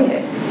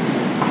widespread.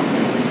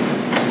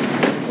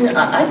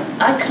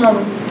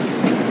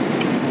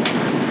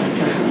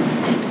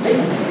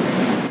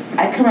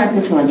 I come at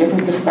this from a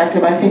different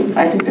perspective. I think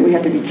that we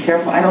have to be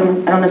careful. I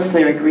don't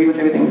necessarily agree with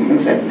everything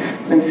that's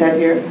been said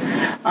here.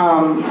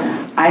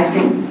 I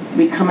think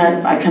I come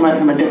at it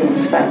from a different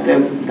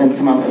perspective than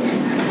some others.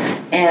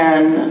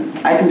 And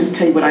I can just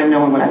tell you what I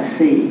know and what I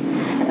see.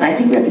 And I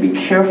think we have to be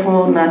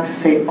careful not to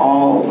say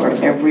all or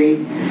every,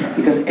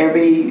 because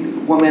every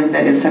woman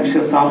that is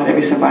sexually assaulted,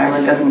 every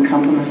survivor doesn't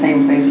come from the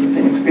same place with the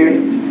same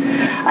experience.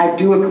 I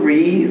do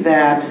agree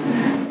that,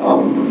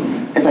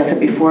 as I said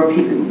before,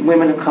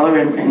 women of color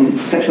and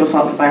sexual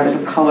assault survivors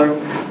of color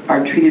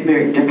are treated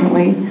very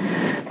differently.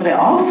 But I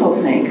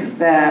also think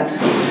that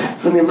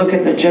when we look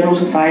at the general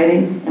society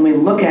and we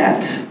look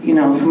at,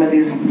 some of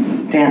these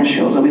dance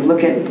shows, or we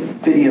look at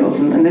videos,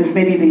 and this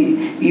may be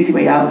the easy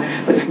way out,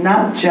 but it's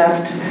not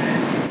just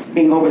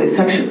being overly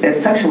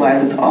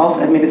sexualized, it's also,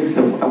 and maybe this is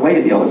a way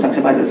to be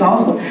over-sexualized, it's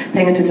also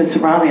paying attention to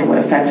surrounding and what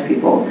affects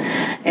people.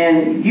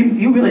 And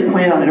you really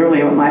pointed out it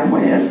earlier, what my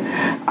point is.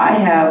 I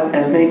have,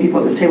 as many people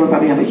at this table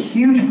probably have a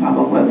huge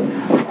problem with,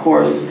 of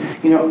course,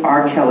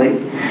 R. Kelly,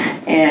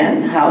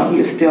 and how he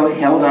is still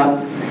held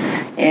up,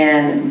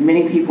 and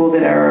many people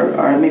that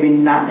are maybe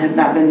have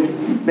not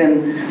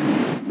been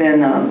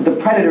the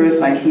predators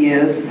like he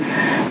is,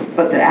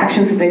 but the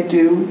actions that they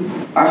do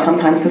are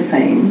sometimes the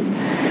same.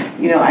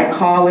 I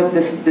call it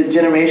the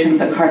generation,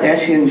 the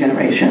Kardashian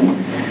generation,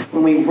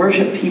 when we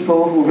worship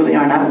people who really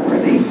are not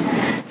worthy,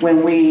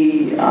 when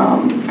we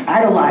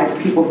idolize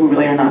people who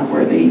really are not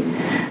worthy,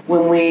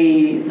 when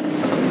we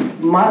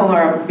model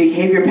our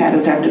behavior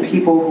patterns after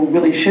people who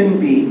really shouldn't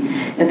be,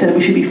 instead of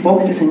we should be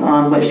focusing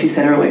on what she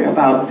said earlier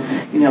about,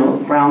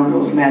 brown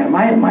girls matter.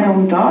 My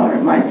own daughter,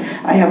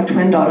 I have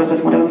twin daughters,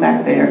 there's one of them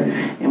back there,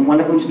 and one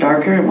of them's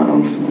darker and one of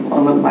them's a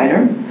little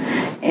lighter.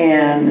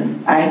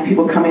 And I have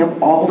people coming up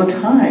all the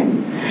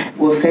time,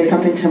 will say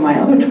something to my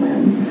other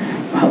twin,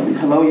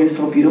 hello, you're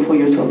so beautiful,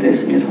 you're so this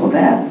and you're so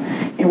that,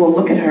 and we'll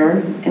look at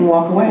her and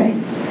walk away.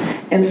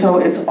 And so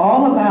it's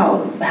all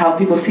about how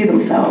people see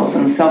themselves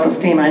and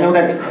self-esteem. I know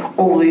that's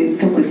overly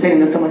simply saying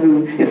to someone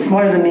who is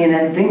smarter than me in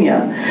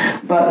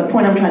academia, but the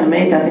point I'm trying to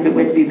make, I think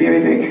we have to be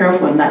very, very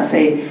careful and not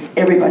say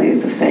everybody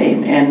is the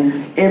same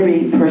and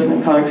every person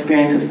of color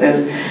experiences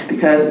this,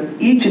 because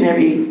each and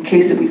every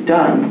case that we've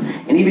done,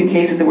 and even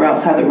cases that were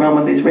outside the realm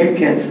of these rape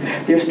kits,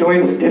 their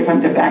story was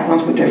different, their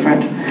backgrounds were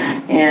different,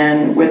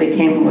 and where they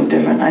came from was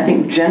different. I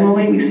think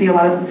generally we see a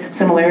lot of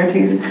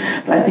similarities,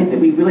 but I think that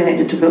we really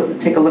need to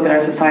take a look at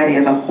our society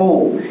as a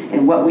whole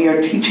and what we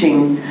are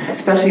teaching,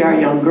 especially our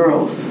young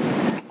girls.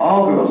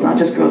 All girls, not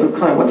just girls of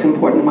color, what's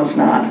important and what's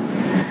not.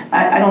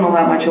 I don't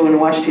allow my children to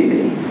watch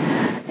TV.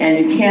 And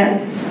you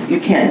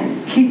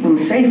can't keep them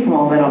safe from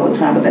all that all the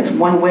time, but that's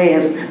one way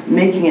is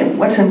making it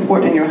what's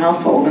important in your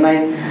household. And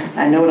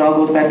I know it all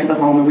goes back to the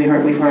home, and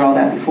we've heard all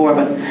that before,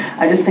 but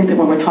I just think that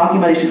when we're talking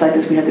about issues like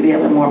this, we have to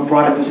have a more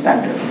broader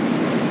perspective.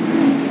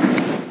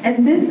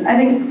 And this, I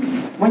think,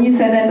 when you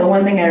said that, the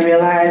one thing I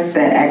realized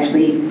that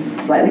actually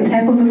slightly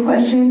tackles this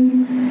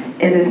question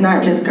is it's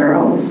not just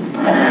girls.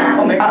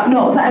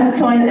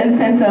 So in the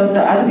sense of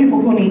the other people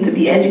who need to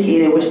be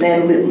educated, which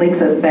then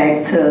links us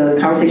back to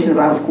conversations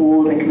about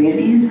schools and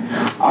communities,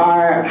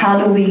 are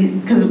how do we,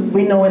 because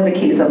we know in the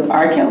case of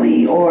R.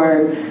 Kelly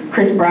or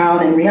Chris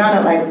Brown and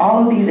Arianna, like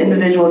all of these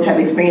individuals have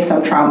experienced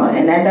some trauma,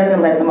 and that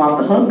doesn't let them off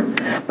the hook,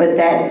 but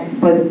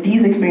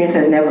these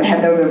experiences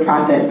have never been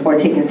processed or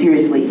taken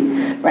seriously,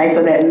 right?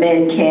 So that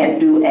men can't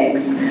do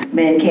X,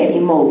 men can't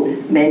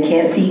emote, men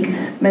can't seek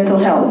mental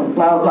health,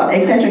 blah, blah, blah,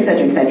 et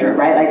cetera,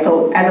 right? Like,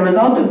 so as a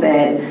result of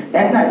that,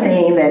 that's not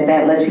saying that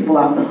that lets people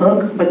off the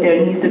hook, but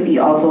there needs to be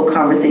also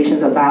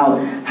conversations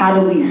about how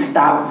do we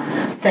stop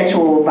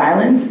sexual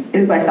violence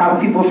is by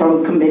stopping people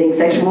from committing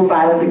sexual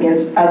violence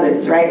against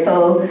others, right?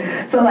 So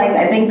like,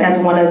 I think that's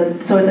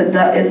so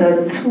it's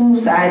a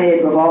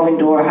two-sided revolving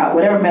door,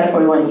 whatever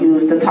metaphor you want to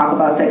use to talk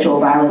about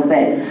sexual violence,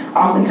 that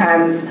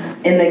oftentimes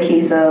in the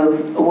case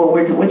of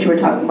what you were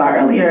talking about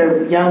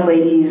earlier, young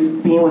ladies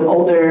being with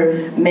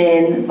older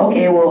men,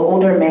 okay, well,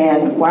 older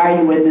man, why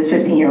are you with this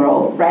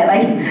 15-year-old, right?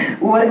 Like,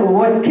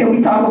 what can we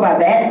talk about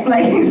that?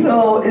 Like,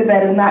 so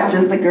that is not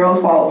just the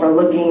girl's fault for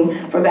looking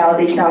for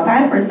validation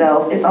outside of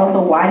herself. It's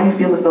also, why do you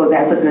feel as though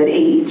that's a good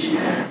age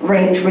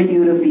range for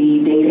you to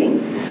be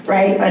dating,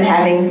 right? And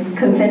having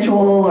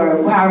consensual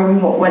or however we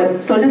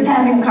want, so just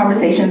having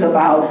conversations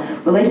about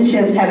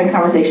relationships, having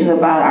conversations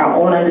about our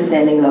own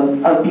understanding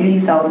of beauty,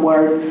 self-worth,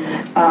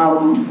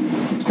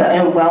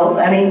 and wealth.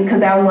 I mean, because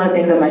that was one of the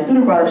things that my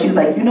student brought up. She was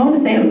like, in the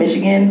state of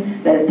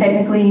Michigan, that is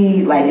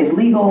technically, like, it's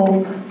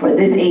legal for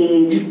this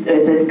age,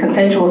 it's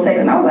consensual sex,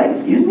 and I was like,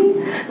 excuse me?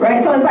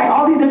 Right? So it's like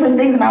all these different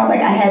things, and I was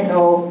like, I had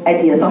no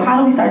idea. So how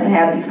do we start to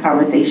have these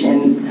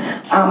conversations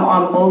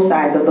on both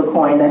sides of the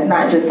coin? That's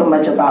not just so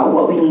much about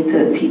what we need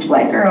to teach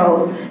Black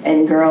girls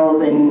and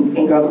girls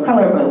of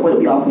color, but what do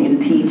we also need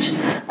to teach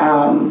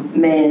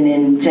men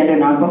and gender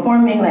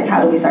nonconforming? Like,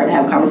 how do we start to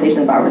have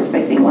conversations about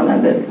respecting one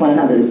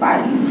another's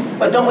bodies?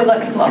 But don't we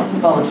let people off the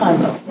hook all the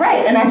time, though?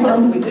 Right, and that's what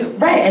we do.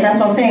 Right, and that's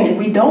what I'm saying.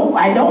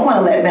 I don't want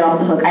to let men off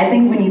the hook. I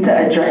think we need to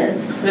address.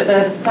 But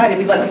as a society,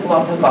 we let people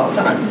off the hook all the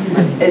time.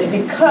 It's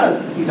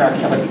because he's R.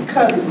 Kelly,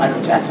 because he's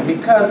Michael Jackson,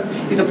 because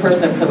he's a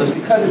person of privilege,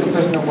 because he's a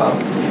person of wealth.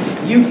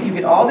 You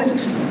get all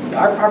this,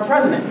 our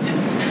president,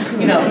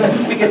 we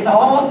get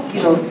all,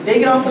 they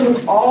get off the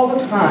hook all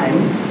the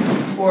time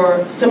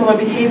for similar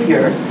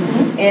behavior,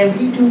 and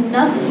we do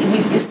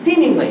nothing.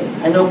 Seemingly,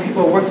 I know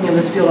people are working in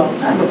this field all the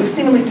time, but we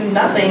seemingly do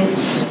nothing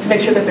to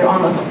make sure that they're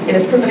on the hook. And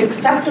it's perfectly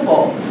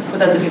acceptable for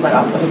them to be let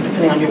off the hook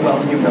depending on your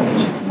wealth and your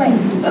privilege.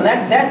 Right. So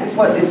that is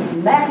what is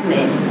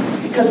maddening,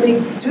 because we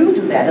do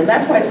that, and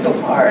that's why it's so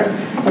hard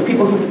for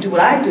people who do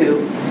what I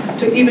do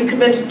to even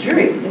convince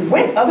jury.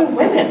 Other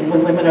women,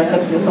 when women are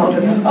sexually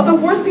assaulted, are the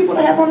worst people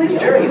to have on these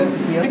juries,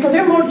 because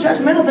they're more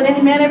judgmental than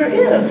any man ever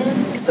is.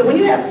 So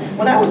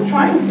when I was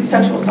trying these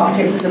sexual assault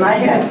cases, and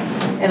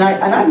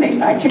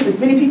I kicked as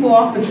many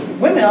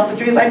women off the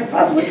jury as I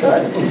possibly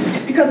could,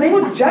 because they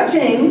were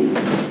judging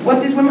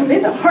what these women,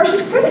 they're the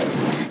harshest critics.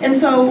 And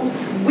so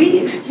we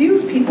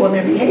excuse people and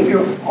their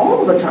behavior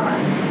all the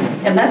time.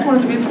 And that's one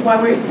of the reasons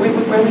why we are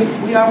where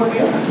we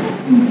are.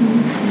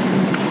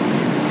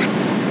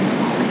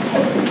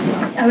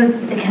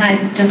 Can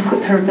I just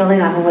sort of building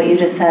off of what you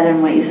just said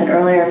and what you said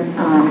earlier,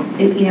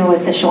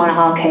 with the Shawana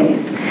Hall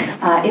case,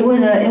 it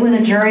was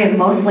a jury of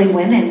mostly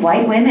women,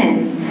 white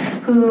women,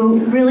 who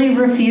really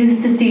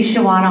refused to see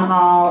Shawana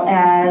Hall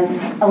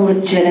as a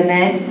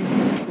legitimate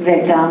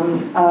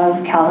victim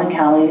of Calvin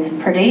Kelly's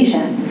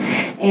predation.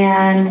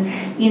 And,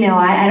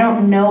 I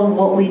don't know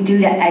what we do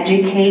to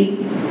educate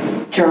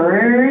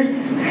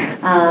jurors,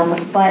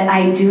 but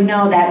I do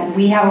know that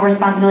we have a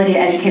responsibility to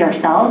educate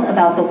ourselves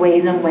about the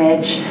ways in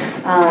which,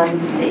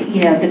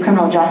 the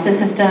criminal justice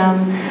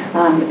system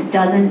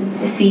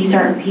doesn't see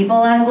certain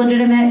people as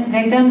legitimate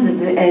victims,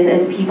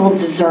 as people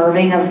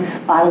deserving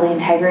of bodily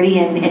integrity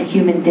and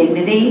human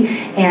dignity,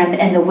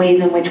 and the ways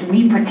in which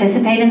we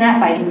participate in that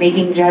by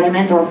making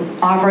judgments or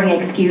offering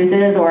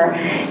excuses or,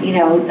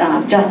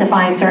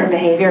 justifying certain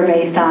behavior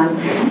based on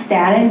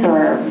status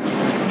or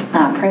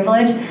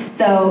privilege.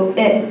 So,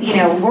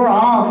 we're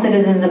all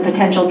citizens and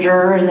potential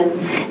jurors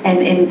and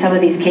in some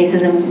of these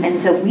cases, and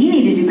so we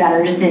need to do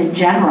better just in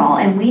general,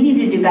 and we need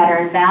to do better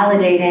in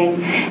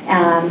validating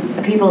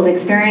people's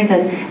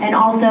experiences, and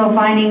also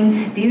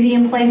finding beauty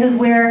in places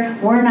where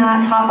we're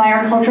not taught by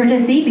our culture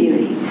to see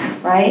beauty,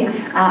 right?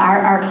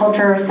 Our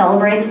culture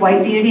celebrates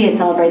white beauty, it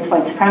celebrates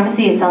white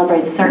supremacy, it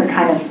celebrates a certain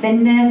kind of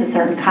thinness, a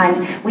certain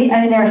kind,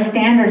 there are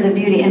standards of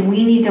beauty, and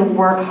we need to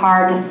work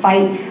hard to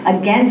fight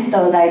against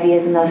those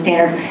ideas and those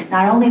standards,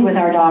 not only with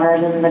our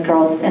daughters and the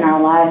girls in our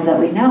lives that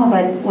we know,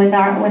 but with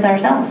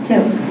ourselves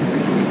too.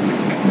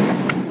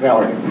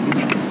 Valerie.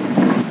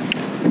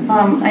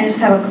 I just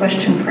have a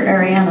question for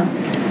Arianna.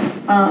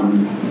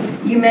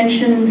 You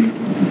mentioned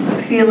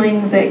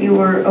feeling that you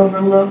were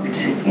overlooked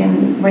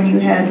when you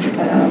had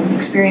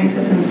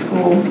experiences in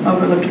school,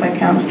 overlooked by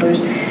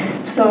counselors.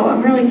 So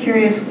I'm really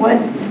curious, what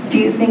do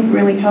you think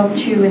really helped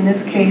you in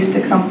this case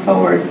to come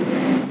forward?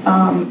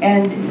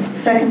 And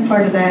second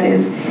part of that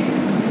is,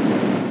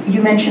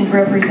 you mentioned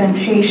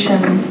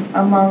representation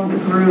among the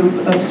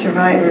group of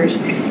survivors.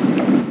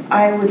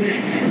 I would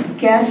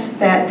guess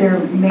that there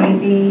may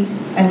be,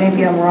 and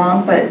maybe I'm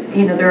wrong, but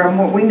there are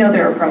more. We know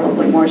there are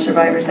probably more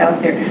survivors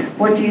out there.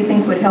 What do you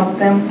think would help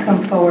them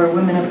come forward,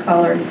 women of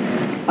color,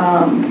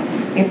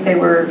 if they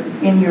were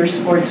in your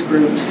sports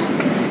groups?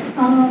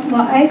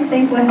 Well, I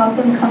think what helped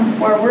them come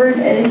forward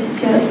is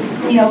just,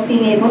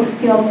 being able to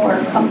feel more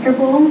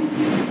comfortable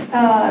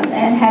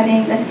and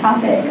having this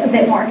topic a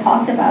bit more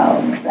talked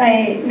about. 'Cause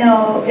I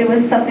know it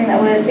was something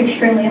that was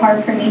extremely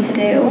hard for me to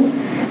do.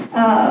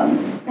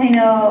 I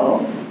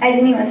know I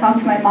didn't even talk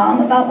to my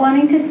mom about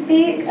wanting to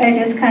speak. I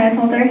just kind of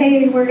told her,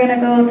 hey, we're going to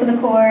go to the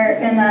court,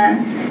 and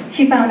then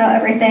she found out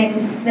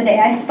everything the day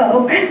I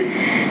spoke.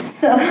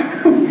 So,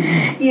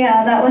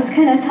 yeah, that was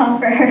kind of tough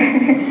for her.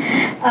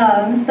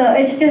 So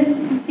it's just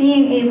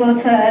being able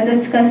to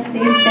discuss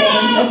these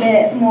things a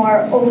bit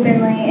more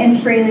openly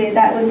and freely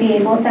that would be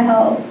able to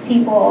help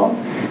people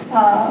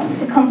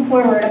come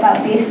forward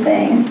about these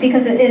things,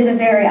 because it is a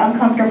very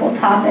uncomfortable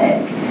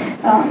topic.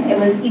 It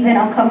was even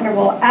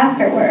uncomfortable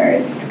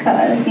afterwards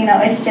because,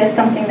 it's just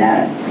something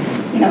that,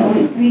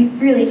 we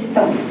really just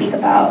don't speak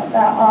about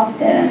that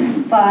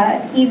often.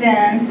 But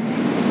even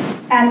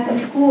at the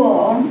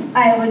school,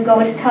 I would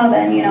go to tell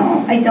them,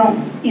 I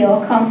don't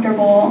feel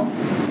comfortable.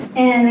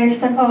 And they're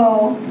just like,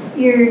 oh,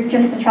 you're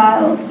just a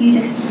child. You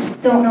just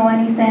don't know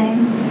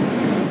anything.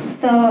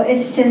 So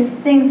it's just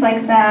things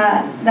like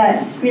that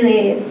that just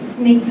really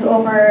make you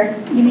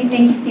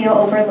feel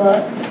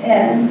overlooked.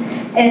 And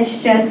it's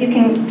just, you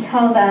can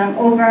tell them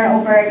over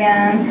and over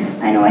again.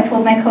 I know I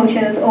told my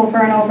coaches over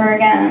and over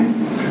again.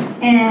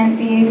 And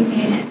you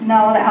just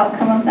know the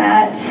outcome of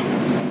that.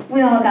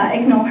 We all got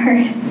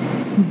ignored.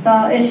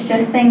 So it's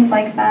just things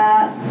like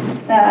that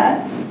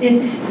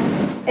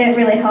it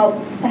really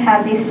helps to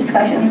have these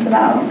discussions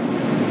about.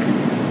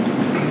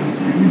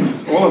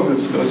 So all of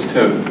this goes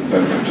to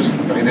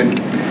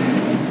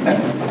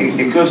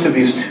it goes to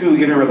these two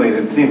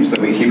interrelated themes that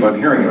we keep on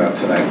hearing about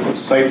tonight, with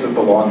sites of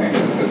belonging,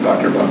 as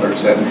Dr. Butler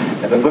said,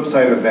 and the flip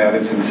side of that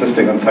is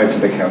insisting on sites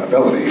of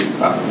accountability,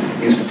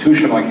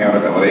 institutional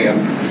accountability, and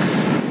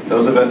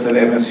those of us at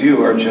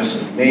MSU are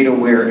just made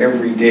aware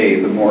every day,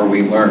 the more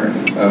we learn,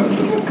 of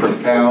the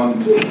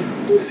profound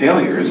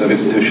failures of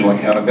institutional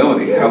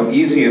accountability, how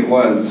easy it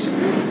was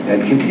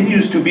and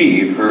continues to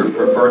be for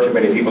far too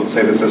many people to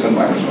say this isn't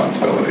my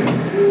responsibility.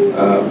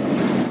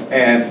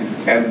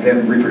 And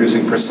then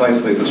reproducing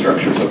precisely the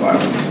structures of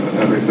violence. In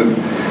other words,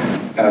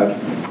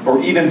 or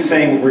even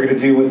saying what we're going to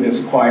do with this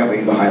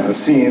quietly behind the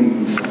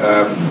scenes,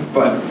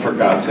 but for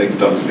God's sakes,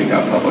 don't speak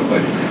out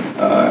publicly,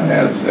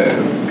 and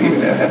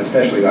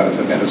especially not as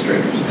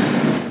administrators.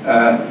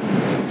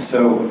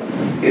 So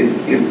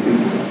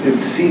it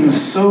seems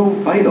so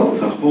vital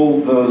to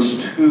hold those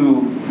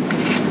two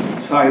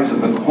sides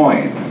of the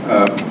coin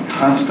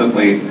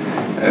constantly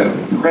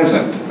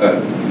present.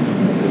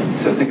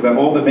 To think about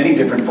all the many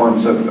different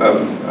forms of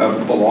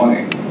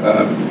belonging.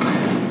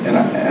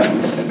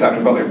 And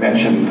Dr. Butler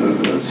mentioned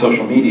the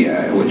social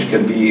media, which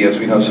can be, as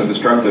we know, so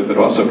destructive, but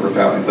also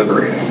profoundly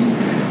liberating.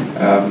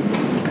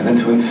 And then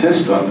to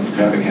insist on this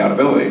kind of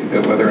accountability,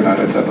 whether or not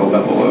it's at the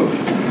level of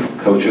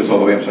coaches all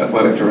the way up to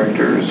athletic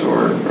directors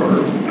or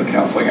the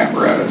counseling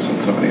apparatus and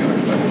so many other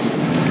things.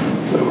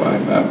 So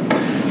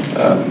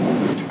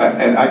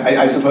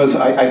I suppose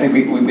I think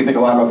we think a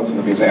lot about this in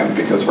the museum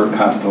because we're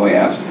constantly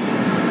asked,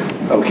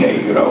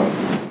 okay,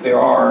 there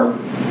are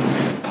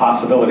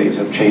possibilities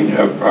of change,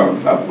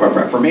 of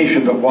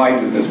reformation, but why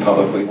do this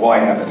publicly? Why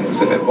have an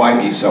incident? Why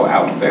be so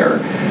out there?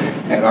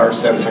 And our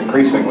sense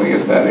increasingly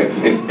is that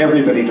if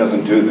everybody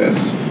doesn't do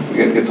this,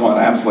 it's on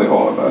absolutely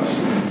all of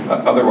us.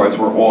 Otherwise,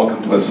 we're all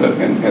complicit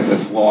in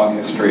this long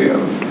history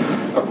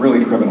of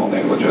really criminal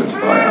negligence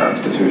by our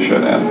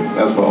institution and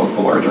as well as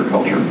the larger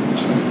culture.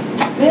 So.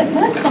 May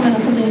I comment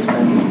on something you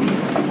said?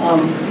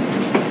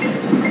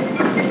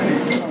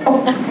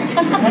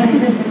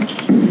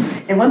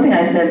 And one thing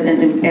I said,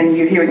 and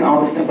you're hearing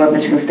all this stuff about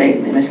Michigan State,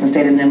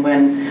 and then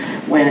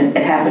when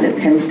it happened at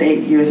Penn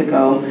State years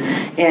ago,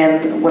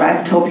 and what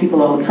I've told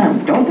people all the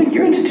time, don't think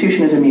your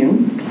institution is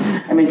immune.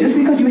 I mean, just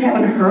because you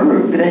haven't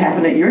heard that it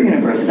happened at your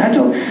university, and I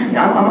told,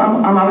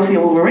 I'm obviously a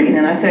Wolverine,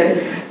 and I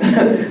said,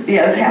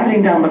 yeah, it's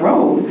happening down the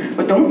road,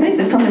 but don't think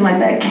that something like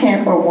that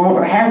can't or won't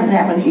or hasn't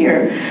happened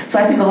here. So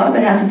I think a lot of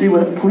that has to do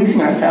with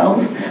policing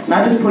ourselves,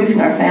 not just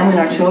policing our family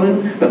and our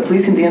children, but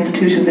policing the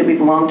institutions that we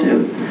belong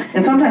to.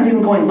 And sometimes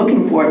even going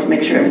looking for it to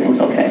make sure everything's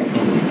okay.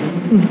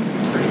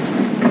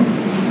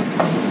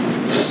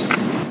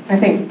 I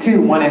think,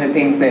 too, one of the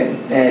things that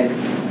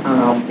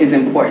is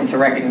important to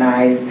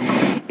recognize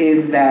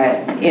is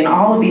that in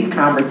all of these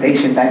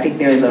conversations, I think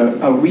there's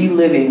a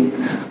reliving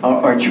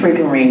or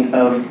triggering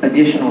of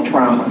additional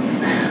traumas.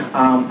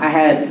 I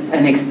had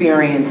an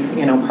experience,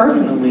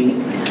 personally,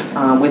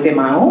 within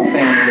my own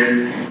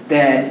family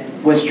that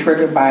was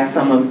triggered by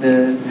some of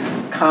the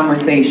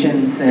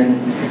conversations and,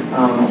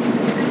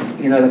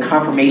 the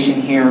confirmation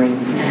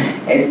hearings.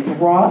 It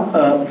brought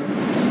up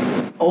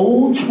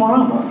old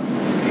trauma.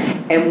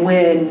 And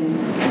when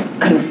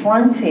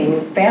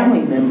confronting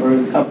family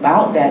members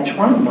about that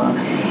trauma,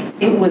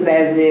 it was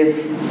as if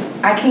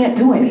I can't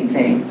do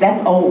anything.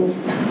 That's old.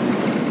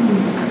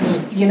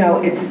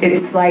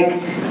 It's like,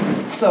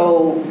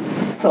 so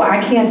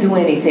I can't do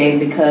anything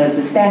because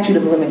the statute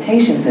of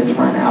limitations has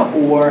run out,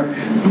 or,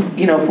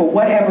 for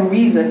whatever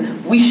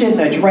reason, we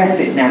shouldn't address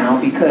it now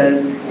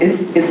because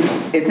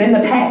it's in the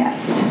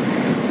past.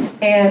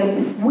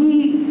 And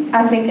we,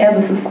 I think, as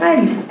a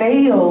society,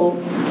 fail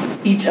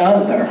each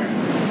other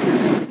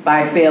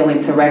by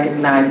failing to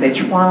recognize that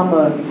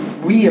trauma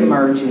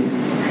reemerges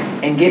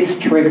and gets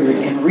triggered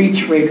and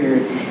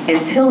re-triggered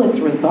until it's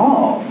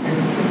resolved.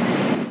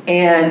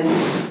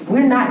 And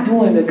we're not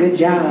doing a good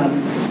job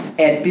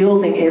at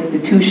building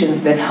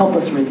institutions that help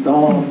us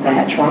resolve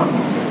that trauma.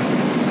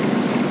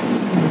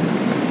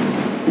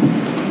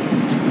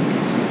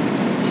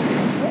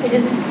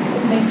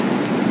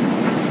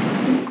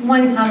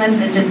 One comment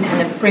that just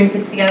kind of brings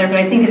it together, but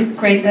I think it's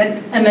great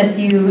that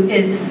MSU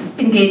is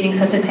engaging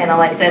such a panel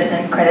like this,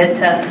 and credit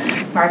to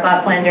Mark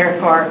Auslander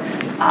for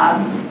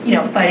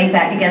fighting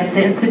back against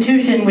the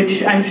institution,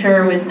 which I'm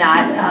sure was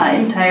not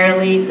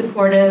entirely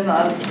supportive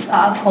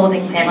of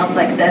holding panels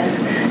like this.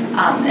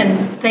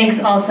 And thanks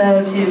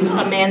also to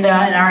Amanda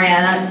and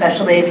Arianna,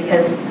 especially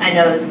because I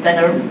know it's been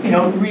a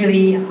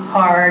really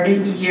hard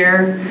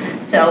year.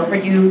 So for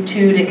you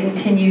two to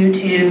continue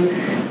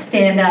to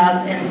stand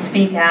up and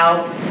speak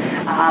out.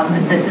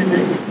 This is,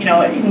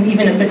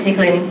 even a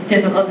particularly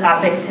difficult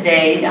topic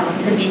today.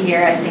 To be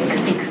here, I think,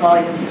 speaks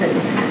volumes to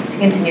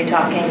continue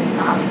talking.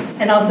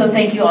 And also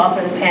thank you all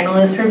for the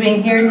panelists for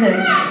being here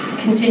to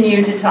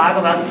continue to talk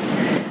about.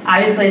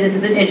 Obviously, this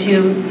is an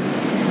issue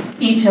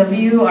each of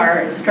you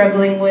are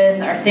struggling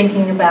with, are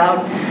thinking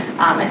about.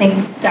 I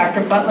think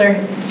Dr.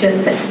 Butler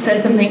just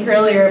said something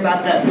earlier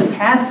about the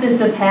past is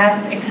the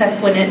past, except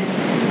when it.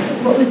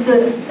 What was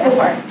the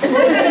part? What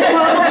was the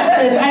quote?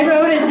 I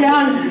wrote it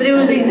down, but it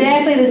was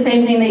exactly the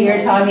same thing that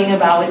you're talking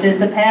about, which is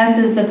the past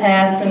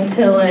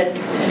until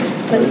it's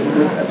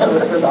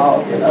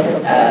resolved.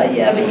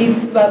 Yeah, but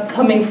about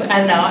coming. I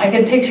don't know. I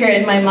could picture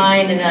it in my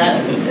mind in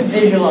a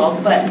visual,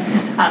 but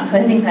so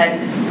I think that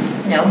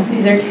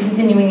these are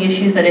continuing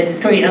issues that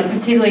it's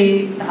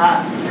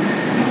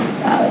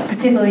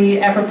particularly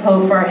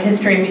apropos for our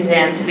history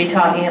museum to be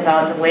talking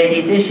about the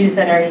way these issues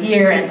that are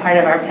here and part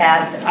of our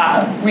past,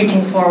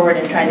 reaching forward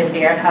and trying to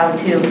figure out how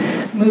to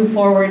move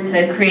forward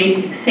to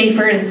create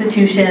safer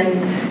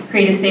institutions,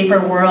 create a safer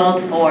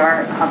world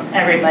for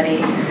everybody.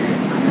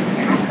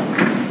 So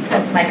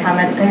that's my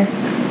comment there.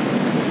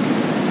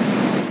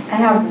 I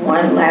have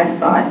one last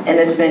thought, and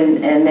it's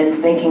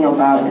thinking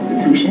about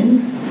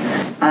institutions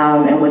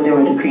and what they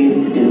were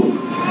created to do.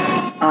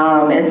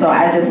 And so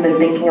I've just been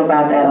thinking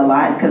about that a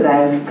lot because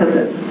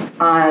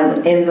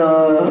in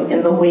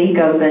the wake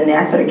of the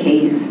Nassar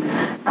case,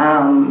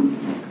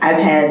 I've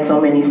had so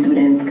many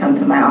students come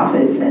to my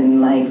office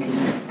and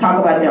talk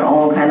about their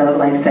own kind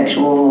of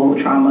sexual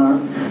trauma,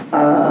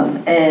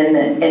 and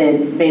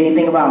it made me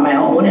think about my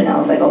own, and I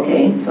was like,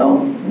 okay,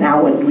 so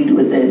now what do we do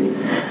with this?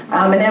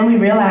 And then we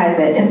realized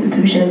that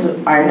institutions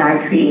are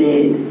not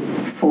created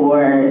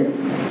for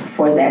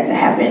that to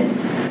happen.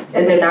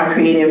 And they're not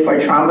created for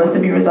traumas to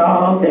be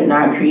resolved. They're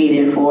not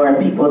created for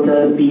people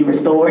to be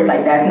restored.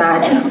 That's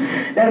not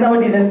what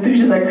these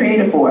institutions are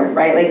created for,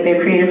 right?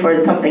 They're created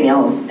for something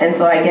else. And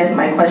so I guess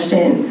my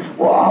question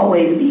will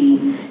always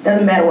be,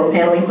 doesn't matter what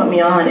panel you put me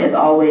on, is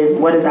always,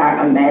 what is our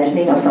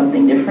imagining of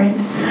something different?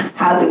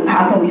 How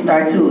can we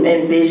start to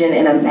envision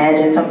and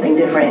imagine something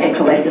different and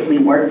collectively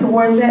work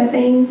towards that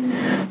thing?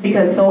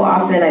 Because so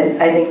often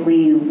I think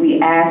we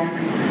ask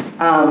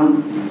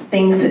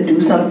things to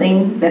do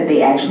something that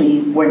they actually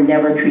were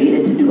never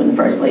created to do in the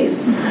first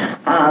place.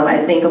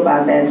 I think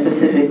about that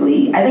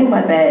specifically. I think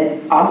about that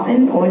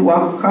often when we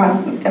walk across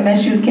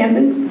MSU's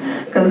campus,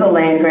 because it's a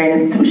land-grant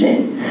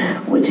institution,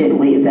 which it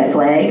waves that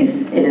flag.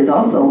 It is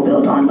also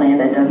built on land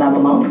that does not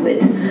belong to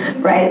it,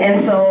 right? And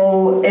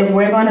so if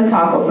we're going to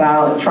talk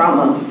about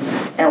trauma,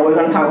 and we're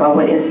going to talk about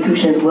what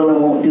institutions will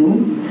and won't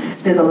do,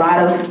 there's a lot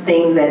of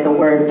things that the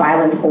word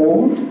violence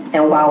holds.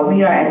 And while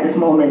we are at this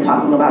moment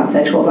talking about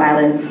sexual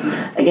violence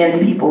against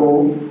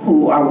people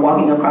who are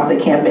walking across a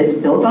campus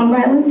built on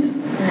violence,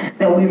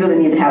 then we really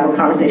need to have a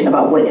conversation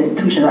about what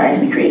institutions are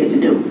actually created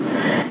to do.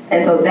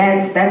 And so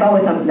that's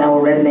always something that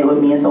will resonate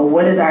with me. And so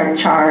what is our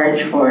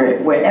charge for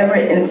wherever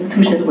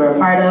institutions we're a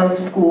part of,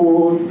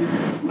 schools,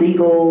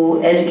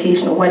 legal,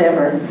 educational,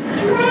 whatever,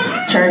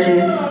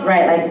 churches,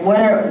 right? Like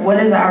what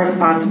is our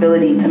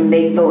responsibility to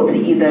make those,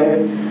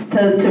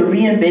 to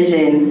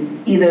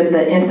re-envision either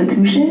the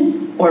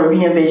institution or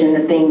re-envision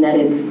the thing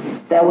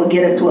that will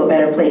get us to a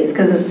better place.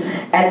 Because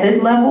at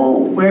this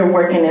level, we're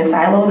working in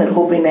silos and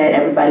hoping that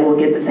everybody will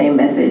get the same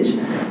message.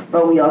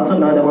 But we also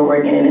know that we're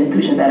working in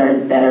institutions that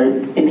are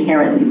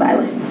inherently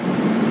violent.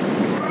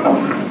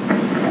 So.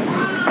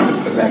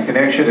 That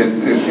connection,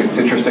 it's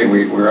interesting.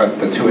 We're at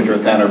the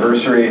 200th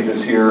anniversary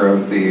this year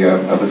of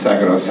the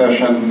Saginaw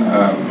session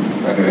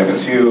at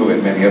MSU,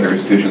 and many other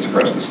institutions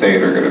across the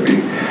state are going to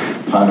be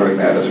pondering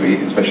that as we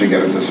especially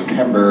get into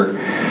September.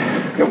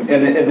 And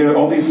there are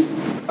all these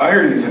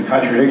ironies and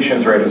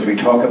contradictions, right, as we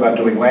talk about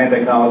doing land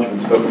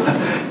acknowledgements, but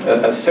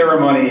a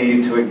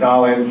ceremony to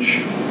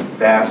acknowledge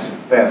vast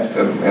theft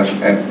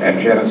and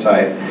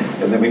genocide,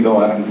 and then we go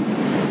on and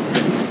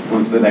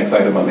move to the next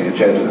item on the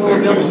agenda.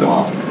 We'll build a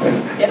wall.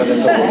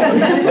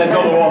 Then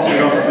build a wall so we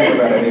don't have to think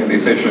about any of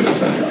these issues,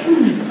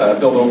 and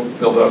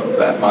build up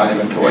that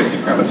monument to white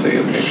supremacy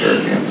and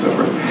patriarchy and so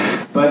forth.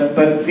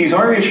 But these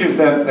are issues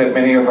that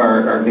many of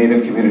our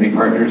Native community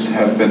partners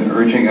have been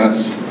urging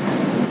us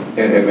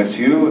at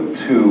MSU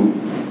to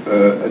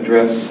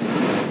address,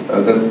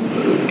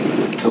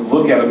 to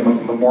look at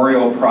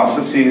memorial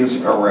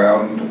processes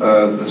around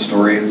the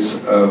stories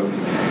of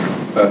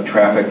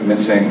trafficked,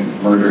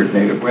 missing, murdered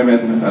Native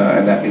women,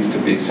 and that needs to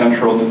be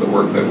central to the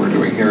work that we're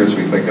doing here as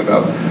we think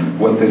about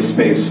what this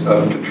space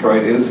of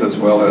Detroit is, as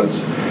well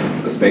as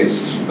the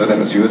space that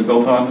MSU is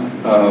built on.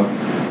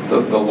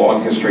 The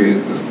long history,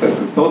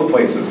 both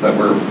places that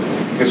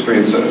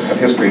have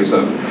histories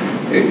of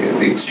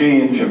the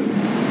exchange of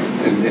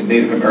in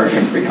Native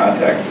American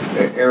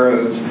pre-contact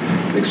eras,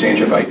 the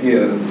exchange of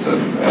ideas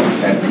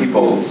and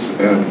peoples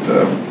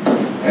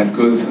and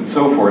goods and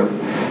so forth.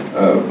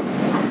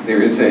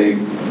 There is a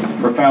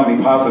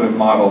profoundly positive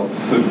model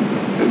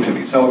to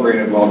be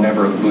celebrated while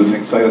never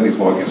losing sight of these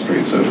long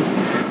histories of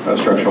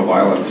structural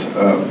violence.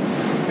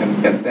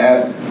 And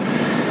that,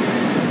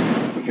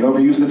 we can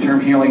overuse the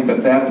term healing,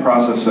 but that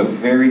process of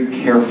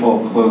very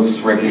careful,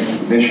 close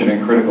recognition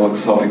and critical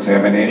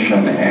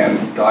self-examination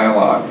and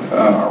dialogue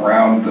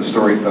around the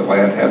stories that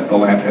the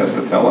land has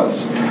to tell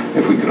us,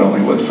 if we could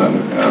only listen,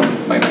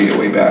 might be a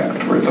way back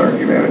towards our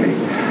humanity.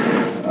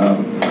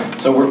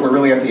 So we're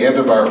really at the end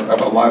of our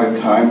allotted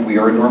time. We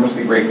are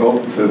enormously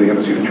grateful to the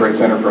MSU Detroit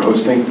Center for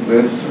hosting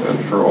this,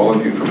 and for all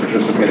of you for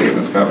participating in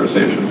this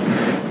conversation,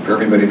 for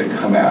everybody to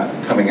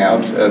coming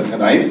out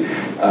tonight.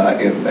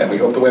 And we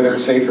hope the weather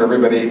is safe for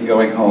everybody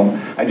going home.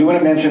 I do want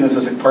to mention this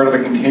as a part of a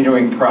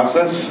continuing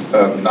process,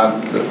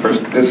 not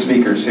this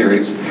speaker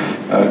series.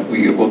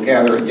 We will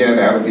gather again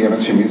out at the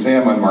MSU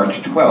Museum on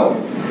March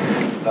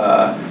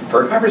 12th.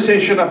 For a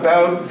conversation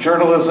about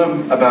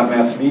journalism, about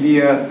mass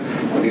media.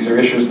 These are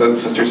issues that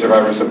Sister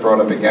Survivors have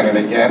brought up again and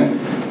again.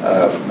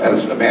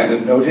 As Amanda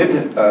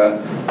noted,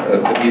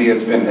 the media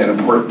has been an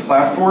important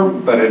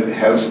platform, but it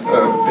has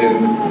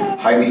been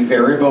highly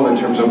variable in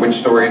terms of which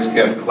stories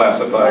get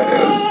classified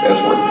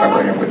as worth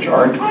covering and which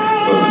aren't,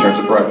 both in terms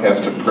of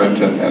broadcast and print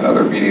and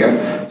other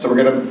media. So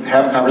we're going to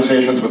have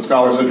conversations with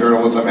scholars of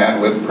journalism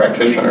and with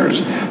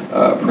practitioners,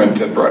 print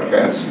and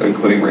broadcast,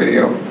 including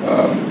radio,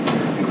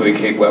 including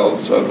Kate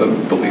Wells of the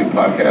Believe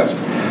podcast.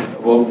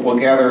 We'll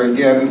gather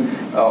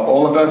again,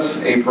 all of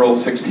us, April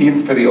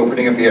 16th for the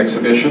opening of the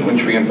exhibition,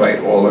 which we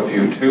invite all of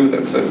you to.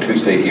 That's a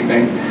Tuesday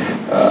evening.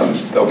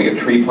 There'll be a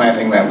tree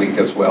planting that week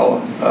as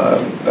well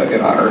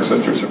in honor of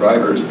Sister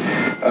Survivors.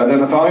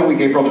 Then the following week,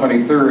 April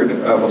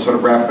 23rd, we'll sort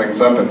of wrap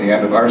things up at the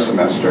end of our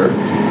semester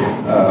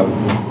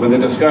with a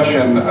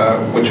discussion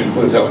which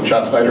includes Ellen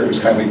Schatzmeider,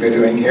 who's kindly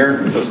videoing here,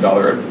 who's a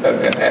scholar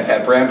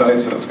at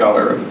Brandeis and a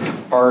scholar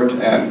of art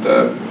and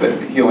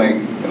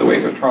healing in the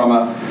wake of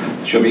trauma.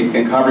 She'll be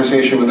in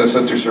conversation with the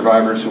Sister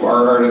Survivors who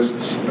are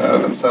artists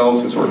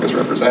themselves, whose work is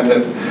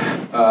represented,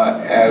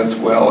 as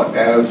well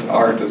as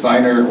our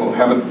designer. We'll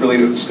have a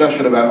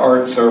discussion about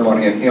art,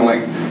 ceremony, and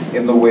healing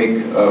in the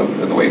wake of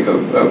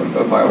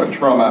violent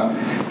trauma.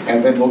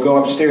 And then we'll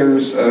go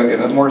upstairs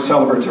in a more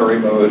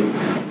celebratory mode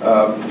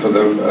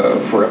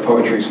for a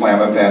poetry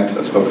slam event,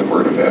 a spoken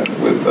word event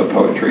with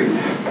poetry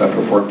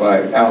performed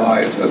by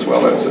allies as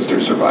well as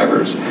Sister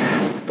Survivors.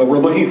 But we're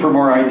looking for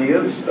more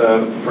ideas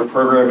for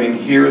programming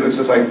here. This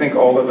is, I think,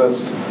 all of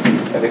us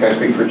I think I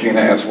speak for Gina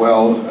as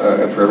well,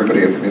 and for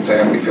everybody at the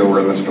museum. We feel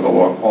we're in this for the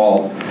long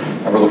haul.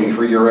 And we're looking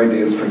for your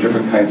ideas for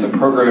different kinds of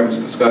programs,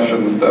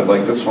 discussions that,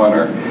 like this one,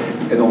 are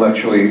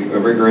intellectually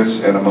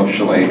rigorous and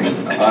emotionally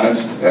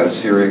honest, as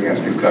searing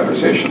as these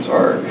conversations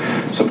are.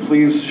 So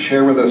please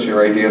share with us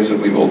your ideas,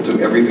 and we will do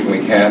everything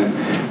we can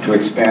to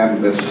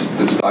expand this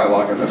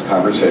dialogue and this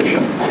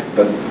conversation.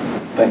 But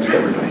thanks to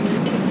everybody.